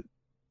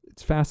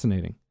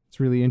fascinating. It's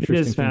really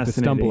interesting thing to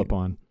stumble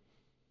upon.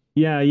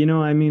 Yeah,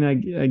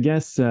 I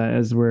guess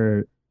as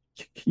we're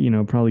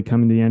probably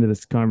coming to the end of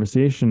this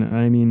conversation,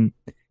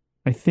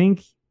 I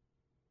think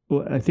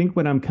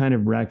what I'm kind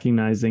of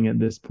recognizing at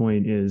this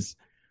point is,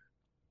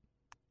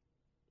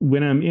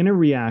 when I'm in a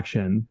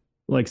reaction,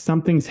 like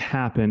something's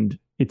happened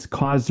it's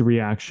caused a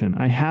reaction.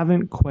 I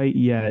haven't quite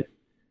yet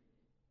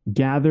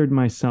gathered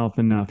myself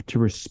enough to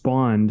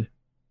respond.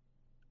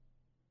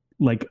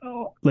 Like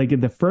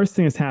the first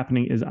thing that's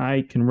happening is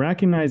I can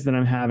recognize that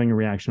I'm having a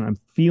reaction. I'm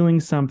feeling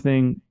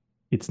something.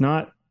 It's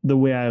not the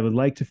way I would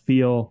like to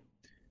feel.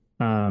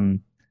 Um,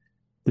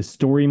 the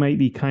story might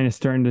be kind of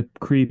starting to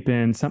creep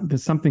in.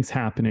 Something's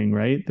happening,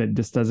 right? That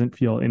just doesn't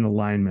feel in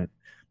alignment.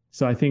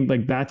 So I think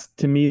like that's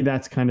to me,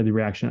 that's kind of the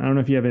reaction. I don't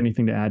know if you have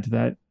anything to add to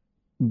that,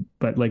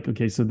 but like,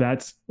 okay, so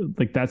that's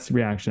the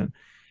reaction.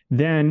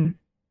 Then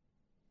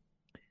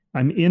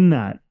I'm in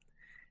that.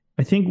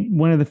 I think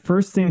one of the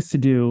first things to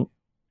do,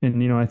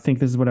 and I think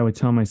this is what I would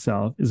tell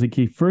myself, is like,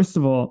 okay, first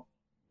of all,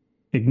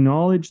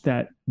 acknowledge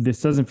that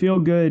this doesn't feel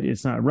good,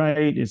 it's not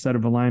right, it's out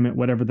of alignment,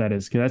 whatever that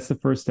is. Okay, that's the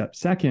first step.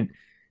 Second,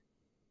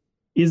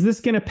 is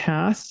this going to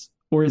pass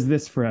or is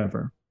this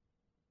forever?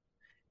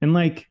 And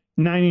like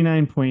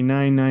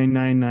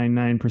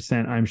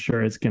 99.99999%, I'm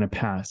sure it's going to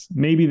pass.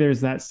 Maybe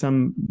there's that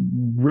some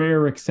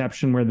rare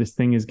exception where this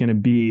thing is going to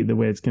be the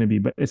way it's going to be.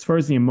 But as far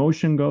as the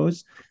emotion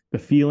goes, the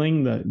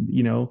feeling,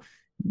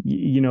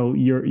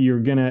 you're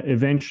going to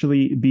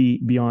eventually be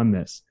beyond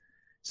this.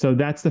 So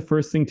that's the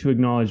first thing to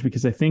acknowledge,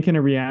 because I think in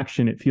a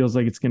reaction, it feels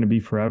like it's going to be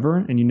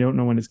forever and you don't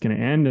know when it's going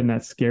to end. And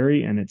that's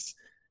scary. And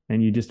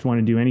you just want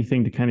to do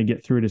anything to kind of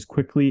get through it as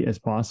quickly as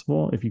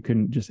possible. If you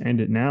couldn't just end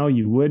it now,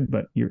 you would,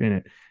 but you're in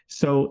it.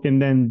 So, and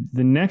then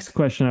the next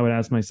question I would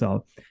ask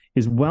myself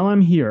is, while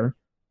I'm here,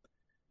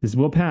 this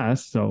will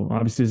pass. So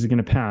obviously this is going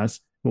to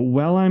pass, but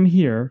while I'm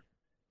here,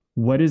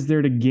 what is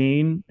there to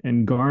gain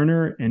and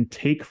garner and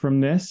take from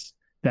this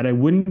that I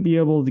wouldn't be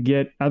able to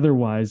get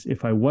otherwise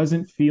if I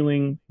wasn't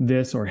feeling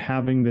this or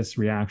having this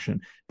reaction?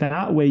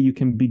 That way you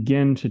can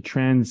begin to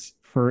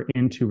transfer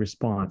into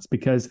response,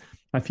 because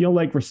I feel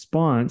like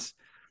response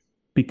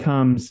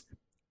becomes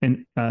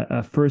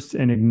first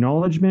an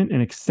acknowledgement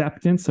and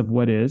acceptance of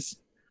what is,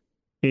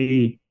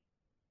 a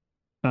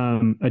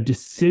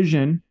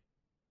decision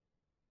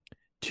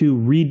to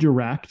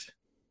redirect,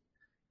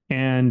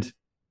 and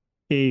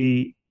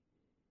maybe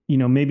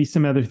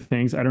some other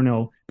things, I don't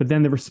know. But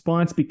then the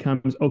response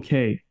becomes,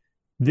 okay,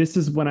 this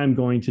is what I'm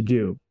going to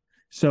do.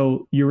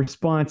 So your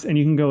response, and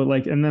you can go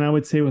like, and then I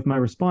would say with my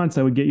response,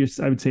 I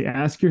would say,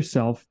 ask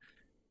yourself,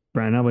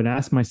 Brian, I would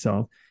ask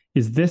myself,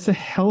 is this a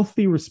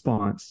healthy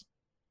response?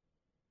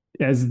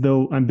 As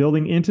though I'm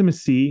building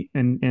intimacy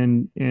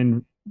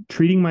and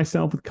treating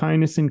myself with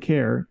kindness and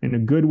care in a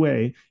good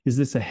way. Is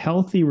this a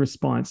healthy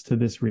response to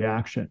this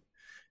reaction?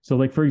 So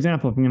like, for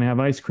example, if I'm going to have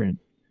ice cream,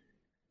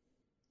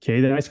 okay,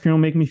 the ice cream will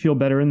make me feel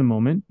better in the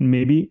moment.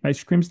 Maybe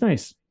ice cream's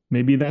nice.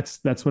 Maybe that's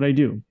what I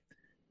do.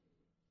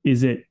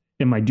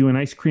 Am I doing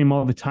ice cream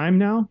all the time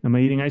now? Am I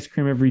eating ice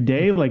cream every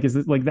day? Like, is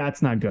it like,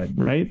 that's not good,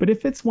 right? But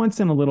if it's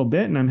once in a little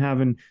bit and I'm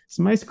having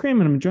some ice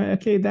cream and I'm enjoying,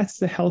 okay, that's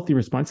the healthy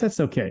response.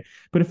 That's okay.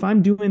 But if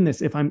I'm doing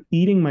this, if I'm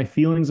eating my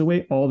feelings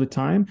away all the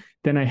time,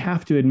 then I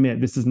have to admit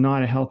this is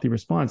not a healthy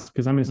response,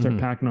 because I'm going to start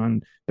packing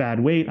on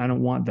bad weight. I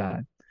don't want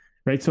that.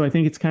 Right. So I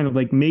think it's kind of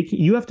like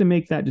you have to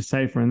make that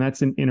decipher, and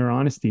that's an inner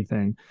honesty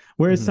thing.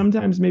 Whereas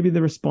sometimes maybe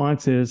the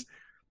response is,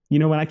 you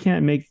know what, I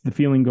can't make the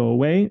feeling go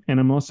away, and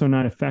I'm also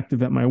not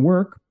effective at my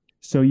work.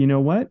 So you know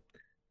what?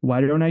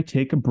 Why don't I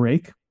take a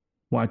break,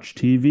 watch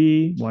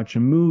TV, watch a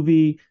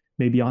movie,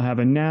 maybe I'll have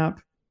a nap.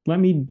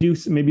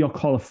 Maybe I'll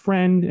call a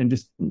friend and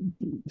just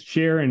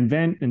share and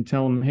vent and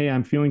tell them, hey,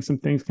 I'm feeling some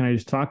things. Can I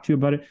just talk to you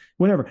about it?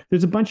 Whatever.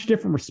 There's a bunch of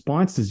different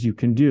responses you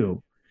can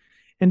do.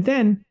 And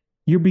then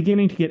you're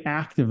beginning to get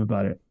active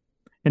about it.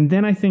 And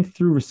then I think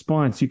through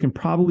response, you can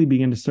probably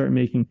begin to start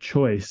making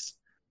choice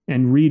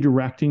and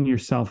redirecting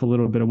yourself a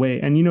little bit away.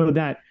 And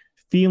that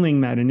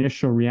feeling, that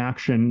initial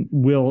reaction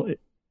will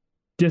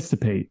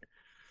dissipate.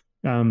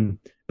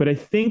 But I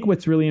think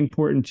what's really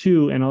important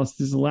too, and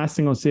this is the last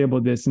thing I'll say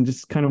about this, and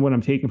just kind of what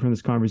I'm taking from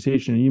this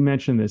conversation, and you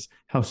mentioned this,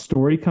 how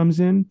story comes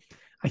in.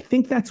 I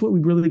think that's what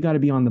we really got to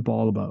be on the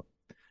ball about.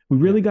 We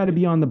really got to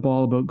be on the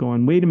ball about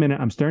going, wait a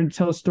minute, I'm starting to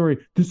tell a story.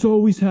 This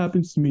always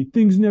happens to me.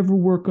 Things never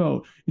work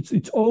out.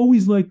 It's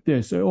always like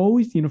this. I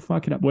always,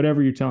 fuck it up,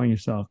 whatever you're telling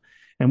yourself.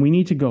 And we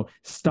need to go,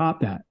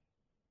 stop that.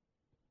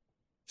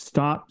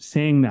 Stop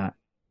saying that.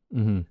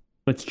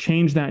 Let's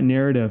change that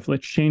narrative.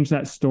 Let's change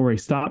that story.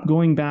 Stop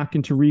going back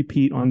into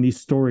repeat on these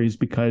stories,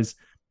 because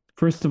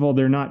first of all,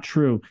 they're not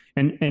true.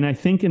 And I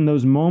think in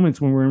those moments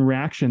when we're in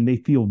reaction, they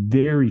feel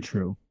very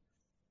true.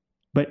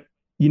 But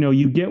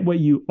you get what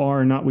you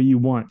are, not what you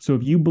want. So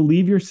if you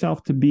believe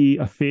yourself to be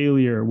a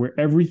failure where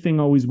everything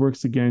always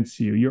works against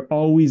you, you're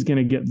always going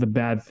to get the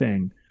bad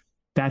thing.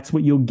 That's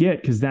what you'll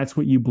get, because that's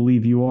what you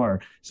believe you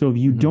are. So if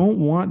you don't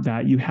want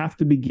that, you have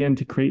to begin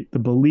to create the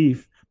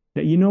belief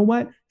that, you know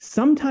what,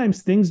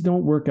 sometimes things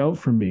don't work out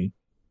for me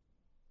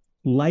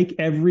like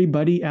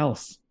everybody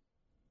else.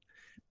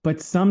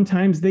 But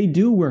sometimes they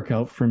do work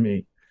out for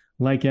me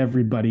like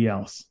everybody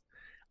else.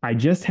 I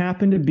just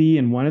happen to be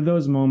in one of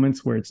those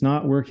moments where it's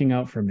not working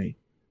out for me.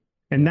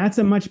 And that's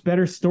a much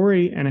better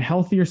story and a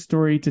healthier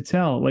story to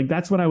tell. Like,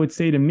 that's what I would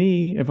say to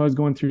me if I was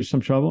going through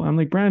some trouble. I'm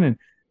like, Brandon,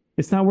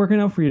 it's not working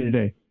out for you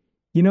today.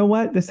 You know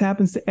what? This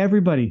happens to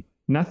everybody.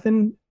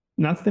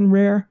 nothing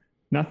rare,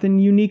 nothing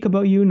unique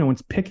about you. No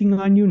one's picking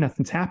on you.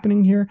 Nothing's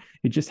happening here.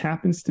 It just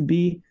happens to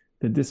be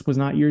that this was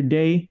not your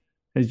day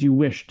as you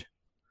wished.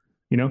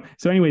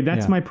 So anyway,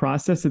 that's Yeah. my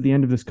process at the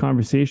end of this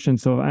conversation.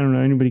 So I don't know,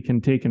 anybody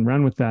can take and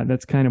run with that.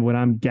 That's kind of what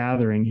I'm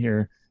gathering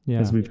here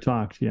as Yeah. we've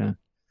talked. Yeah.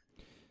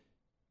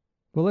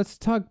 Well, let's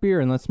talk beer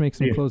and let's make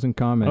some Yeah. closing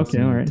comments.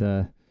 Okay. All And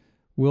right.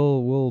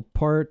 we'll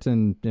part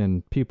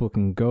and people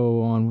can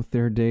go on with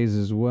their days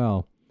as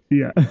well.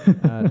 Yeah.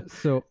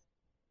 So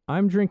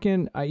I'm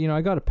drinking.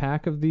 I got a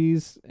pack of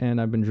these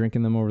and I've been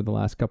drinking them over the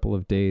last couple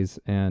of days,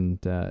 and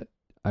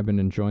I've been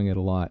enjoying it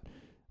a lot.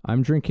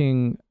 I'm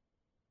drinking.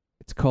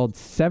 It's called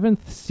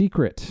Seventh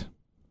Secret.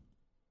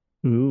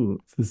 Ooh,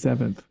 it's the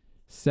seventh.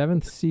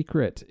 Seventh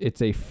Secret.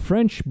 It's a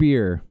French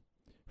beer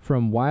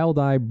from Wild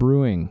Eye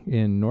Brewing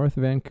in North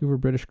Vancouver,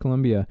 British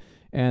Columbia.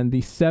 And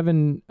the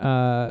Seventh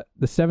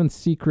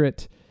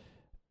Secret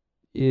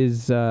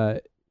is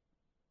it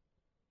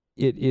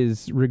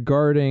is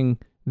regarding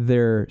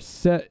their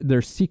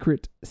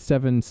secret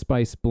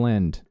 7-spice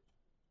blend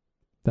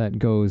that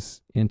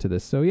goes into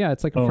this. So yeah,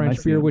 it's like a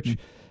French beer, which,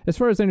 as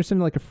far as I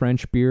understand, like a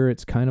French beer,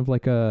 it's kind of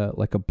like a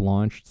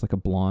blanche. It's like a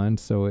blonde,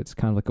 so it's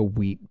kind of like a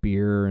wheat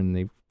beer, and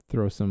they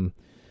throw some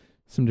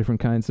different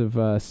kinds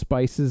of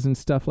spices and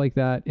stuff like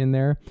that in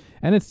there,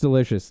 and it's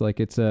delicious. Like,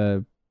 it's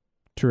a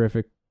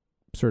terrific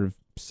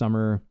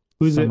summery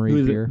Who's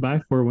beer. it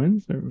by? Four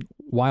Winds? Or?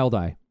 Wild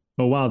Eye.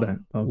 Oh, Wild Eye.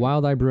 Okay.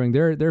 Wild Eye Brewing.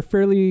 They're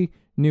fairly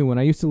new. When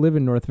I used to live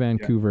in North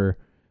Vancouver,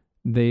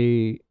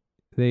 they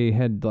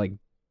had like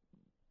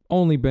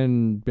only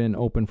been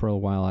open for a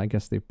while. I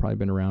guess they've probably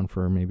been around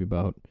for maybe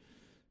about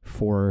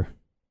 4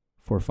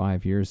 or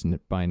 5 years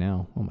by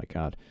now. Oh my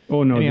God.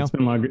 Oh no, Anyhow. it's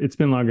been longer. It's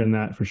been longer than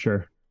that for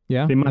sure.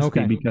 Yeah. They must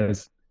be,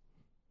 because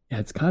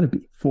it's got to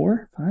be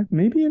 4, 5.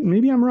 Maybe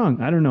I'm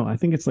wrong. I don't know. I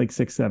think it's like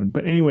 6, 7.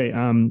 But anyway,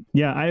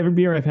 yeah, every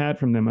beer I've had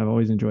from them, I've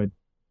always enjoyed.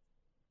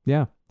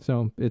 Yeah.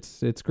 So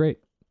it's great.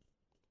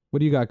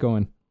 What do you got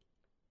going?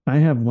 I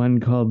have one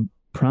called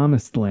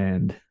Promised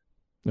Land.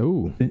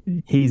 Oh,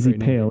 Hazy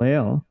Pale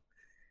Ale.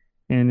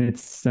 And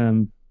it's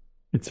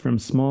from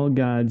Small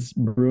Gods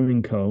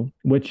Brewing Co.,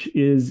 which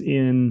is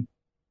in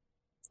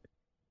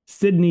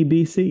Sydney,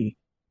 BC.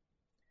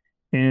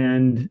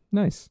 And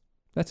nice.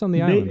 That's on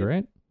the island,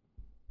 right?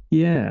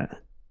 Yeah.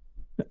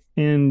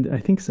 And I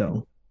think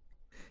so.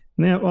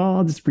 Now,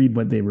 I'll just read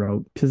what they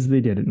wrote because they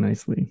did it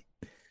nicely.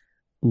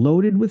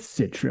 Loaded with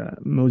Citra,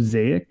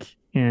 Mosaic,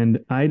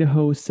 and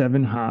Idaho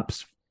 7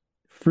 hops,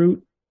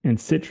 fruit and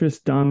citrus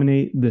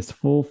dominate this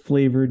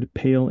full-flavored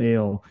pale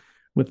ale.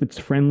 With its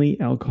friendly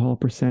alcohol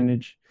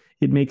percentage,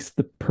 it makes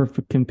the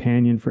perfect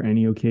companion for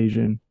any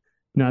occasion.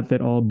 Not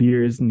that all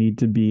beers need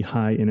to be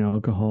high in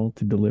alcohol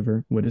to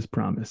deliver what is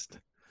promised.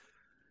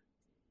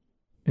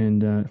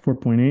 And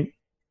 4.8,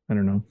 I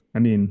don't know. I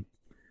mean,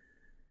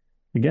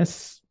 I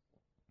guess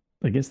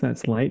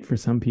that's light for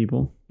some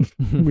people.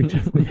 We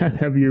definitely had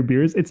heavier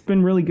beers. It's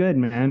been really good,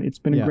 man. It's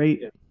been a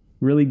great,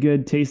 really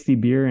good, tasty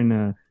beer,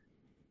 and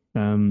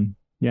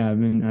yeah,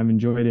 I've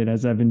enjoyed it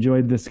as I've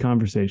enjoyed this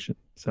conversation.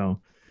 So.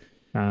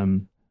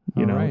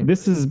 Right.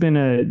 This has been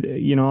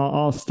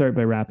I'll start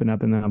by wrapping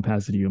up and then I'll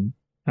pass it to you.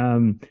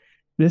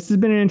 This has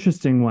been an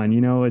interesting one.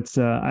 It's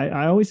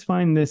I always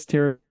find this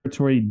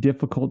territory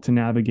difficult to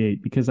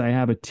navigate because I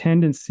have a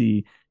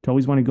tendency to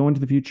always want to go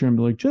into the future and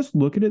be like, just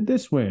look at it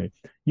this way,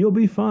 you'll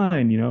be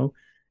fine,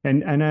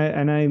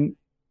 and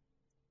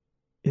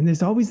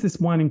there's always this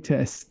wanting to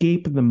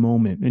escape the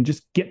moment and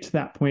just get to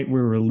that point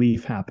where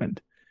relief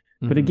happened.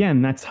 Mm-hmm. But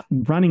again, that's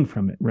running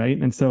from it, right?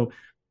 And so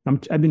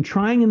I've been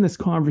trying in this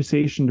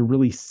conversation to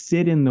really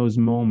sit in those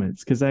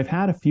moments because I've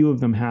had a few of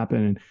them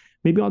happen, and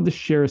maybe I'll just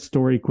share a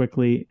story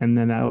quickly and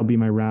then that will be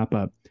my wrap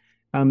up.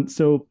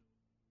 So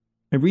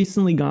I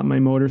recently got my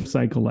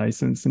motorcycle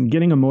license, and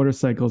getting a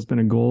motorcycle has been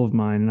a goal of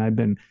mine. And I've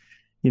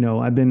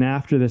been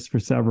after this for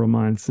several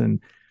months, and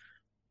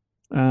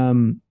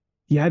I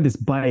had this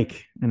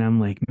bike and I'm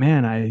like,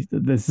 man,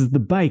 this is the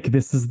bike.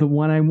 This is the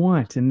one I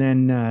want. And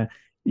then,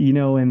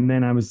 and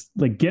then I was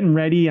like getting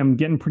ready. I'm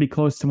getting pretty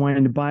close to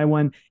wanting to buy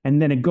one.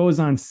 And then it goes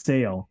on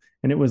sale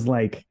and it was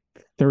like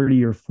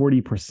 30 or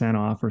 40%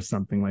 off or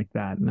something like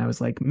that. And I was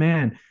like,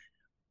 man,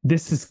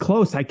 this is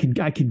close. I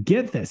could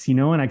get this,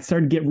 and I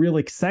started to get real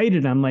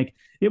excited. I'm like,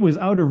 it was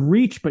out of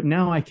reach, but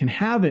now I can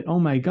have it. Oh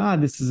my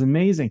God, this is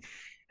amazing.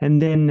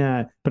 And then,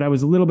 but I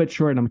was a little bit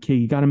short. I'm okay.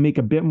 You got to make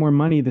a bit more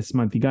money this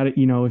month. You got to,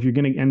 if you're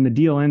going to, and the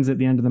deal ends at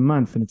the end of the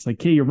month, and it's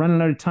like, hey, you're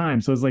running out of time.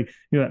 So it's like,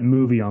 that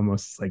movie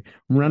almost. It's like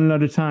running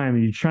out of time.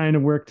 And you're trying to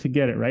work to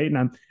get it right.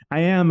 And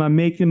I'm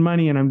making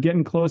money, and I'm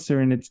getting closer,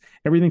 and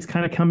everything's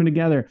kind of coming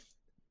together.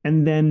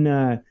 And then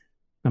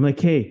I'm like,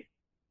 hey,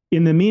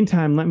 in the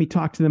meantime, let me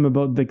talk to them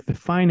about the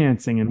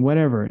financing and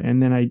whatever.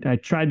 And then I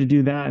tried to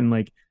do that, and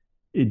like,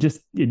 it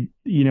just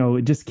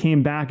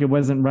came back. It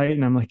wasn't right.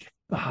 And I'm like,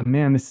 oh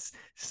man, this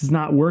is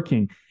not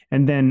working.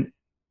 And then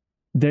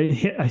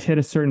I hit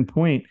a certain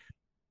point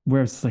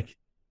where it's like,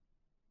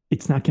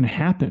 it's not going to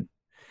happen.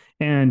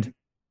 And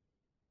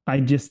I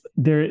just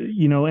there,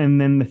 and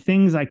then the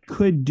things I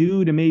could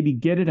do to maybe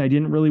get it, I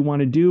didn't really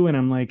want to do. And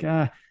I'm like,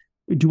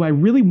 do I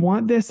really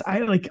want this?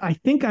 I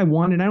think I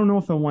want it. I don't know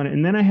if I want it.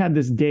 And then I had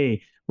this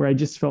day where I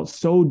just felt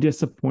so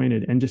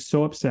disappointed and just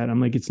so upset.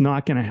 I'm like, it's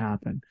not going to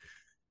happen.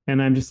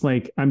 And I'm just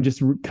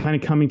kind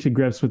of coming to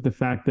grips with the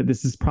fact that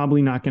this is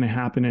probably not going to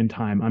happen in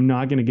time. I'm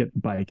not going to get the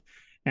bike.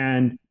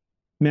 And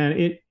man,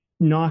 it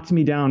knocked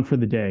me down for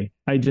the day.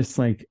 I just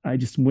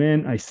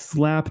went, I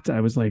slept.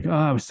 I was like, oh,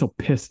 I was so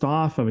pissed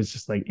off. I was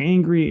just like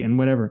angry and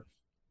whatever.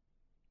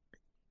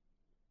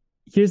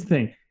 Here's the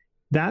thing,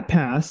 that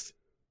passed.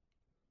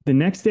 The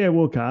next day I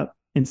woke up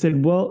and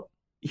said, well,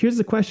 here's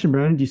the question,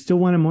 Brian. Do you still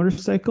want a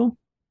motorcycle?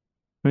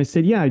 And I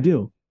said, yeah, I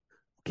do.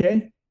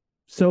 Okay.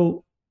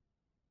 So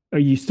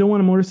you still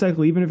want a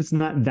motorcycle, even if it's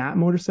not that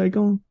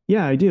motorcycle?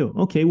 Yeah, I do.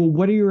 Okay, well,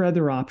 what are your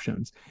other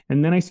options?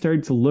 And then I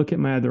started to look at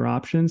my other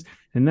options.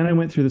 And then I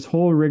went through this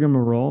whole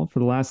rigmarole for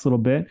the last little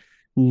bit,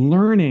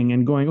 learning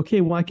and going, okay,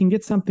 well, I can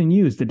get something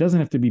used. It doesn't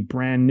have to be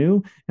brand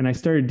new. And I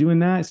started doing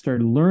that. I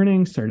started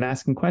learning, started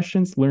asking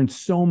questions, learned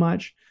so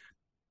much.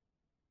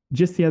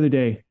 Just the other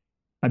day,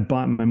 I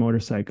bought my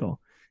motorcycle.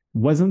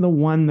 Wasn't the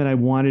one that I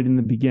wanted in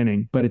the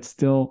beginning, but it's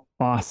still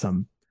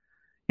awesome.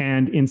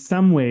 And in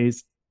some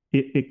ways,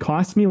 it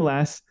costs me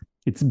less.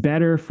 It's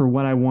better for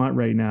what I want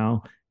right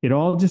now. It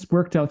all just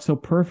worked out so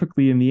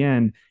perfectly in the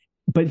end.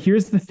 But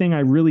here's the thing I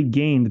really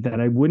gained that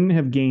I wouldn't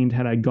have gained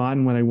had I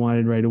gotten what I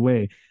wanted right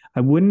away.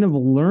 I wouldn't have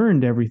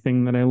learned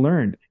everything that I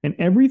learned. And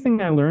everything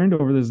I learned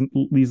over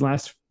these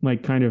last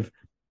like kind of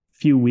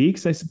few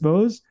weeks, I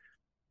suppose,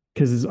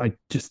 because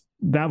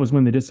that was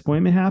when the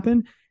disappointment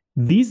happened.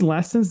 These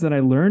lessons that I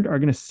learned are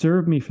going to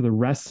serve me for the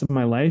rest of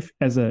my life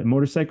as a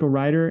motorcycle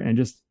rider and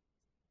just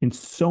in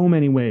so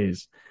many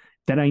ways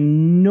that I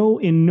know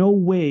in no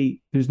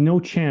way, there's no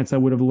chance I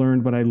would have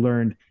learned what I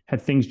learned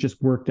had things just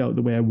worked out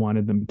the way I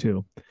wanted them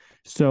to.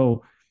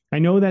 So I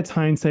know that's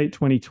hindsight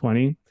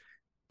 2020,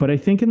 but I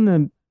think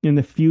in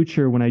the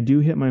future, when I do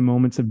hit my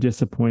moments of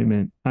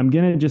disappointment, I'm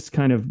gonna just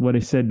kind of what I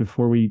said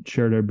before we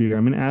shared our beer.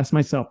 I'm gonna ask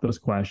myself those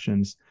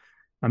questions.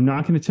 I'm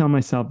not gonna tell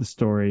myself the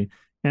story,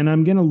 and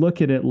I'm gonna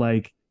look at it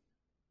like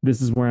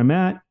this is where I'm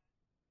at.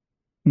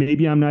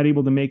 Maybe I'm not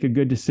able to make a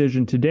good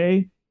decision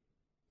today.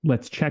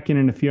 Let's check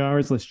in a few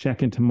hours. Let's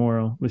check in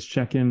tomorrow. Let's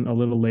check in a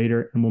little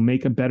later and we'll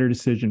make a better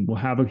decision. We'll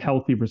have a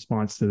healthy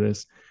response to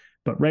this.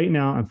 But right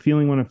now, I'm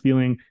feeling what I'm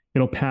feeling.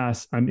 It'll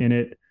pass. I'm in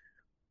it.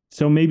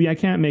 So maybe I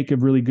can't make a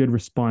really good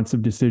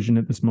responsive decision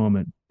at this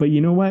moment. But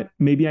you know what?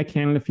 Maybe I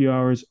can in a few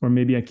hours, or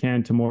maybe I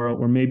can tomorrow,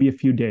 or maybe a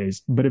few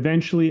days. But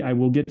eventually, I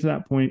will get to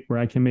that point where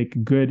I can make a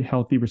good,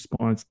 healthy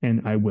response,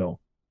 and I will.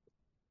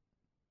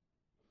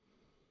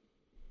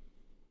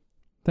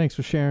 Thanks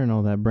for sharing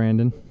all that,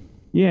 Brandon.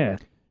 Yeah.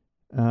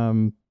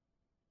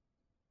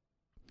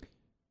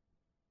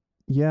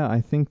 Yeah,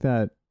 I think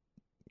that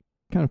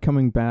kind of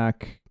coming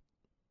back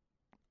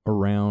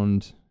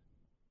around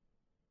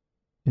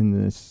in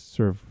this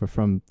sort of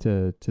from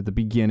to the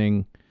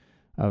beginning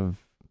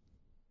of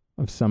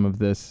some of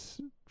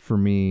this for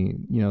me,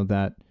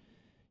 that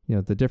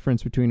the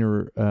difference between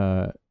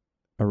a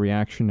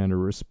reaction and a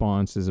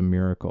response is a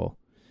miracle.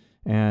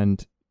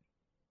 And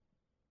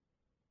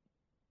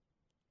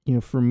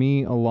for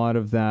me, a lot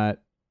of that,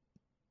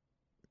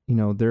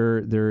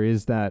 there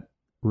is that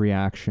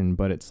reaction,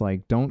 but it's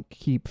like, don't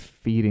keep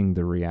feeding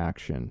the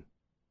reaction.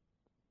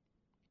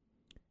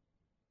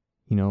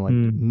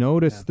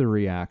 Notice the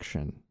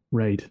reaction.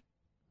 Right.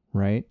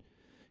 Right?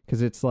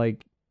 Because it's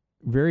like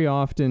very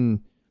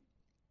often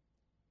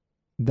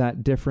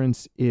that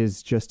difference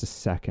is just a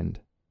second.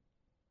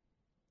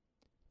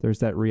 There's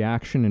that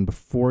reaction, and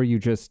before you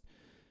just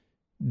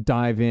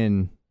dive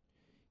in,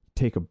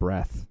 take a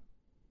breath.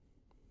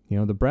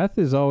 The breath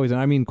is always, and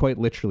I mean quite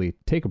literally,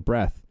 take a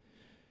breath.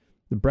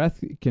 The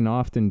breath can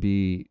often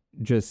be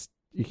just,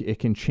 it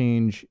can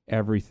change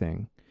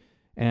everything.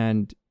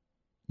 And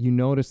you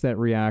notice that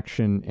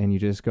reaction and you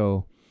just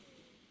go,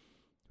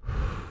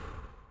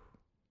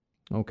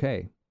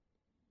 okay,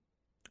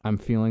 I'm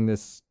feeling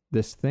this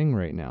thing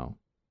right now.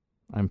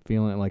 I'm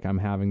feeling like I'm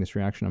having this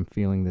reaction. I'm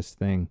feeling this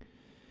thing.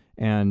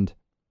 And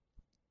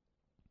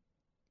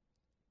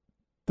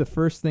the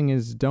first thing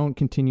is, don't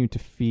continue to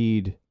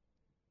feed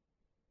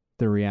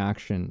the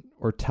reaction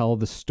or tell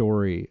the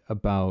story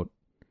about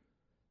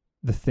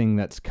the thing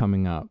that's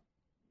coming up,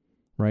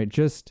 right?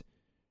 Just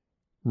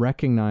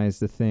recognize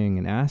the thing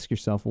and ask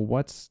yourself, well,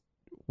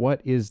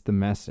 what is the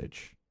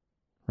message,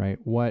 right?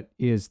 What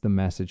is the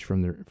message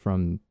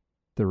from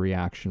the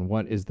reaction?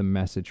 What is the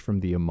message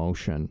from the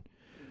emotion,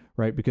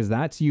 right? Because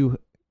that's you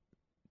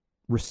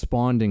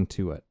responding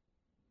to it.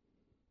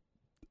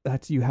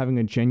 That's you having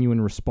a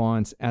genuine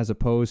response, as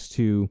opposed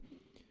to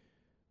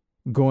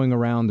going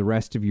around the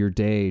rest of your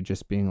day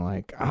just being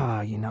like,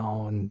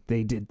 and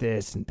they did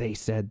this and they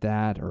said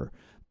that, or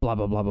blah,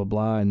 blah, blah, blah,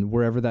 blah. And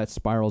wherever that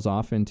spirals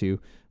off into,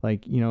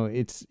 like,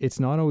 it's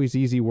not always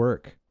easy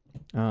work.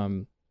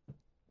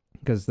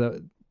 Because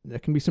there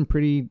can be some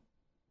pretty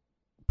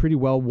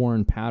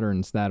well-worn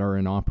patterns that are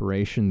in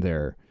operation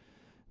there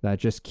that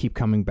just keep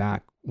coming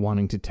back,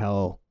 wanting to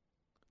tell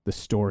the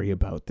story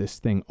about this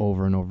thing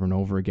over and over and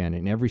over again.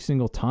 And every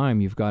single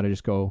time you've got to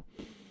just go,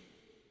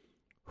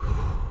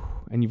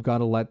 and you've got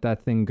to let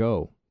that thing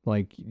go.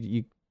 Like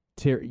you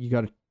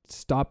got to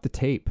stop the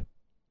tape.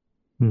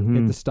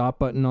 Hit the stop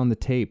button on the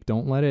tape.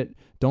 Don't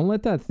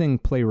let that thing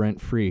play rent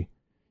free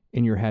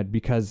in your head,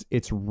 because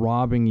it's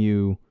robbing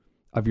you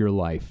of your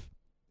life.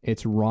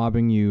 It's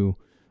robbing you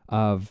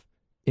of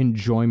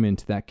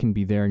enjoyment that can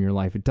be there in your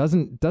life. It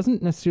doesn't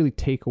necessarily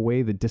take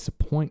away the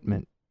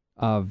disappointment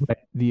of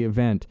the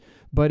event,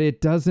 but you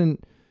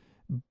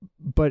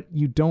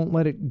don't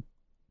let it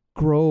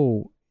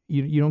grow.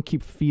 You don't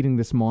keep feeding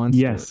this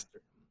monster. Yes.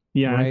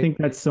 Yeah. Right? I think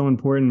that's so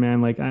important,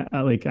 man. Like,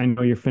 I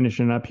know you're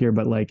finishing up here,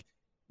 but like,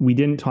 we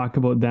didn't talk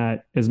about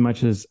that as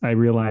much as I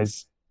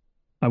realize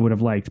I would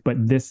have liked, but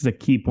this is a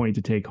key point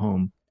to take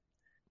home.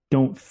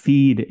 Don't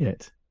feed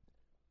it.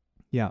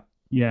 Yeah.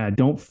 Yeah.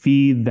 Don't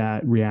feed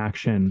that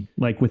reaction,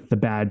 like with the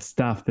bad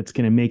stuff that's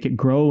going to make it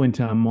grow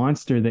into a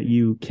monster that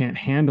you can't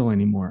handle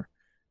anymore.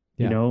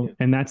 Yeah. You know? Yeah.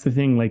 And that's the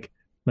thing, like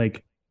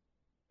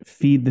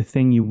feed the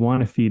thing you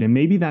want to feed. And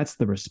maybe that's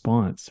the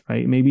response,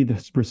 right? Maybe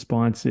the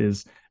response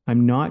is,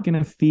 I'm not going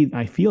to feed,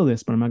 I feel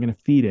this, but I'm not going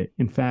to feed it.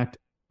 In fact,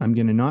 I'm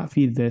going to not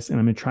feed this, and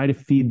I'm going to try to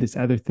feed this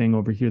other thing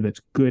over here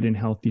that's good and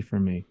healthy for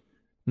me.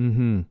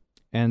 Mm-hmm.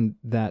 And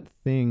that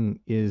thing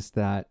is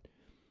that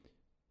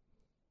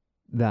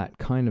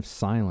kind of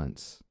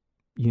silence,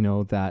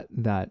 that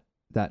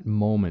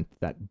moment,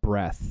 that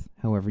breath,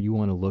 however you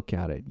want to look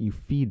at it. You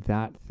feed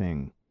that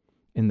thing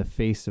in the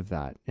face of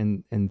that,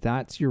 and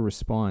that's your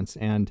response.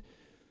 And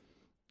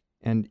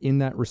in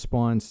that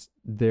response,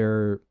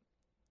 there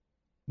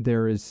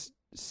is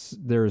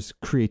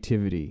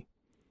creativity.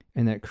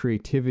 And that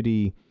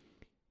creativity,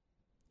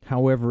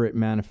 however it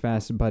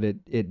manifests, but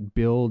it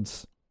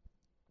builds,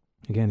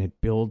 again, it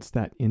builds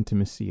that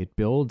intimacy. It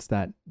builds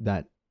that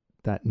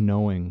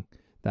knowing,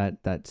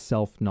 that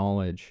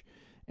self-knowledge,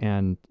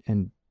 and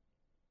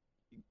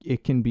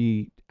it can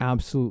be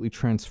absolutely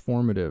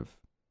transformative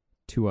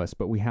to us,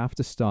 but we have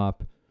to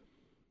stop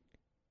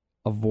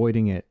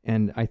avoiding it.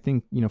 And I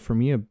think, for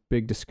me, a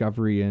big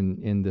discovery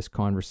in this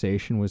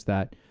conversation was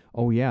that,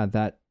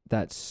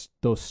 that's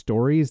those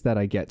stories that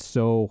I get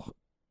so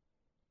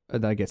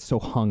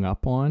hung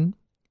up on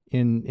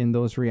in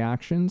those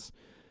reactions.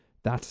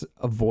 That's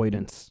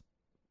avoidance.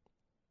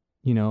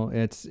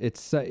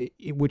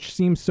 Which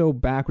seems so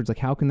backwards. Like,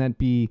 how can that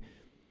be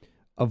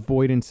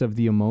avoidance of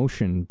the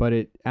emotion? But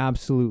it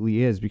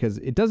absolutely is, because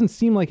it doesn't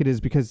seem like it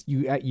is, because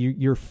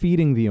you're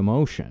feeding the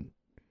emotion,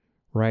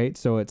 right?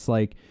 So it's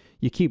like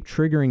you keep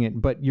triggering it,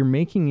 but you're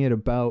making it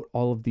about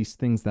all of these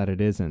things that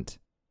it isn't.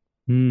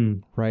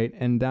 Right.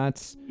 And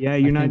that's,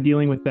 you're not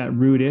dealing with that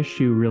root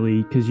issue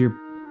really, because you're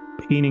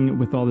painting it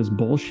with all this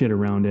bullshit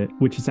around it,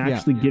 which is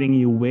actually getting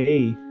you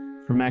away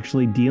from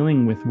actually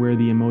dealing with where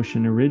the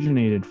emotion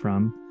originated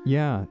from.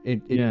 Yeah.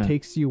 It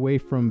takes you away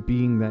from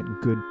being that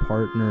good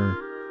partner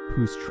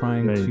who's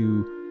trying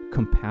to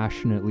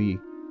compassionately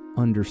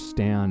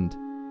understand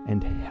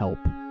and help.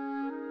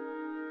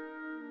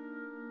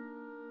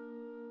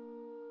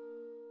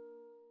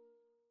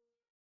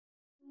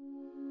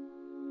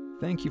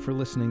 Thank you for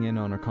listening in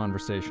on our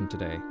conversation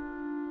today.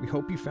 We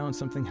hope you found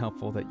something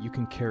helpful that you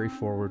can carry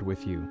forward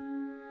with you.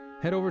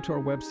 Head over to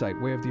our website,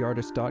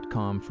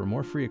 wayoftheartist.com, for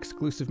more free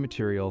exclusive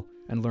material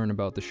and learn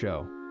about the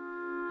show.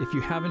 If you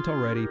haven't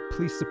already,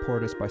 please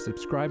support us by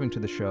subscribing to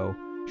the show,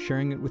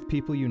 sharing it with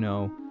people you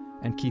know,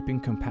 and keeping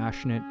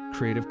compassionate,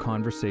 creative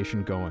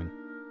conversation going.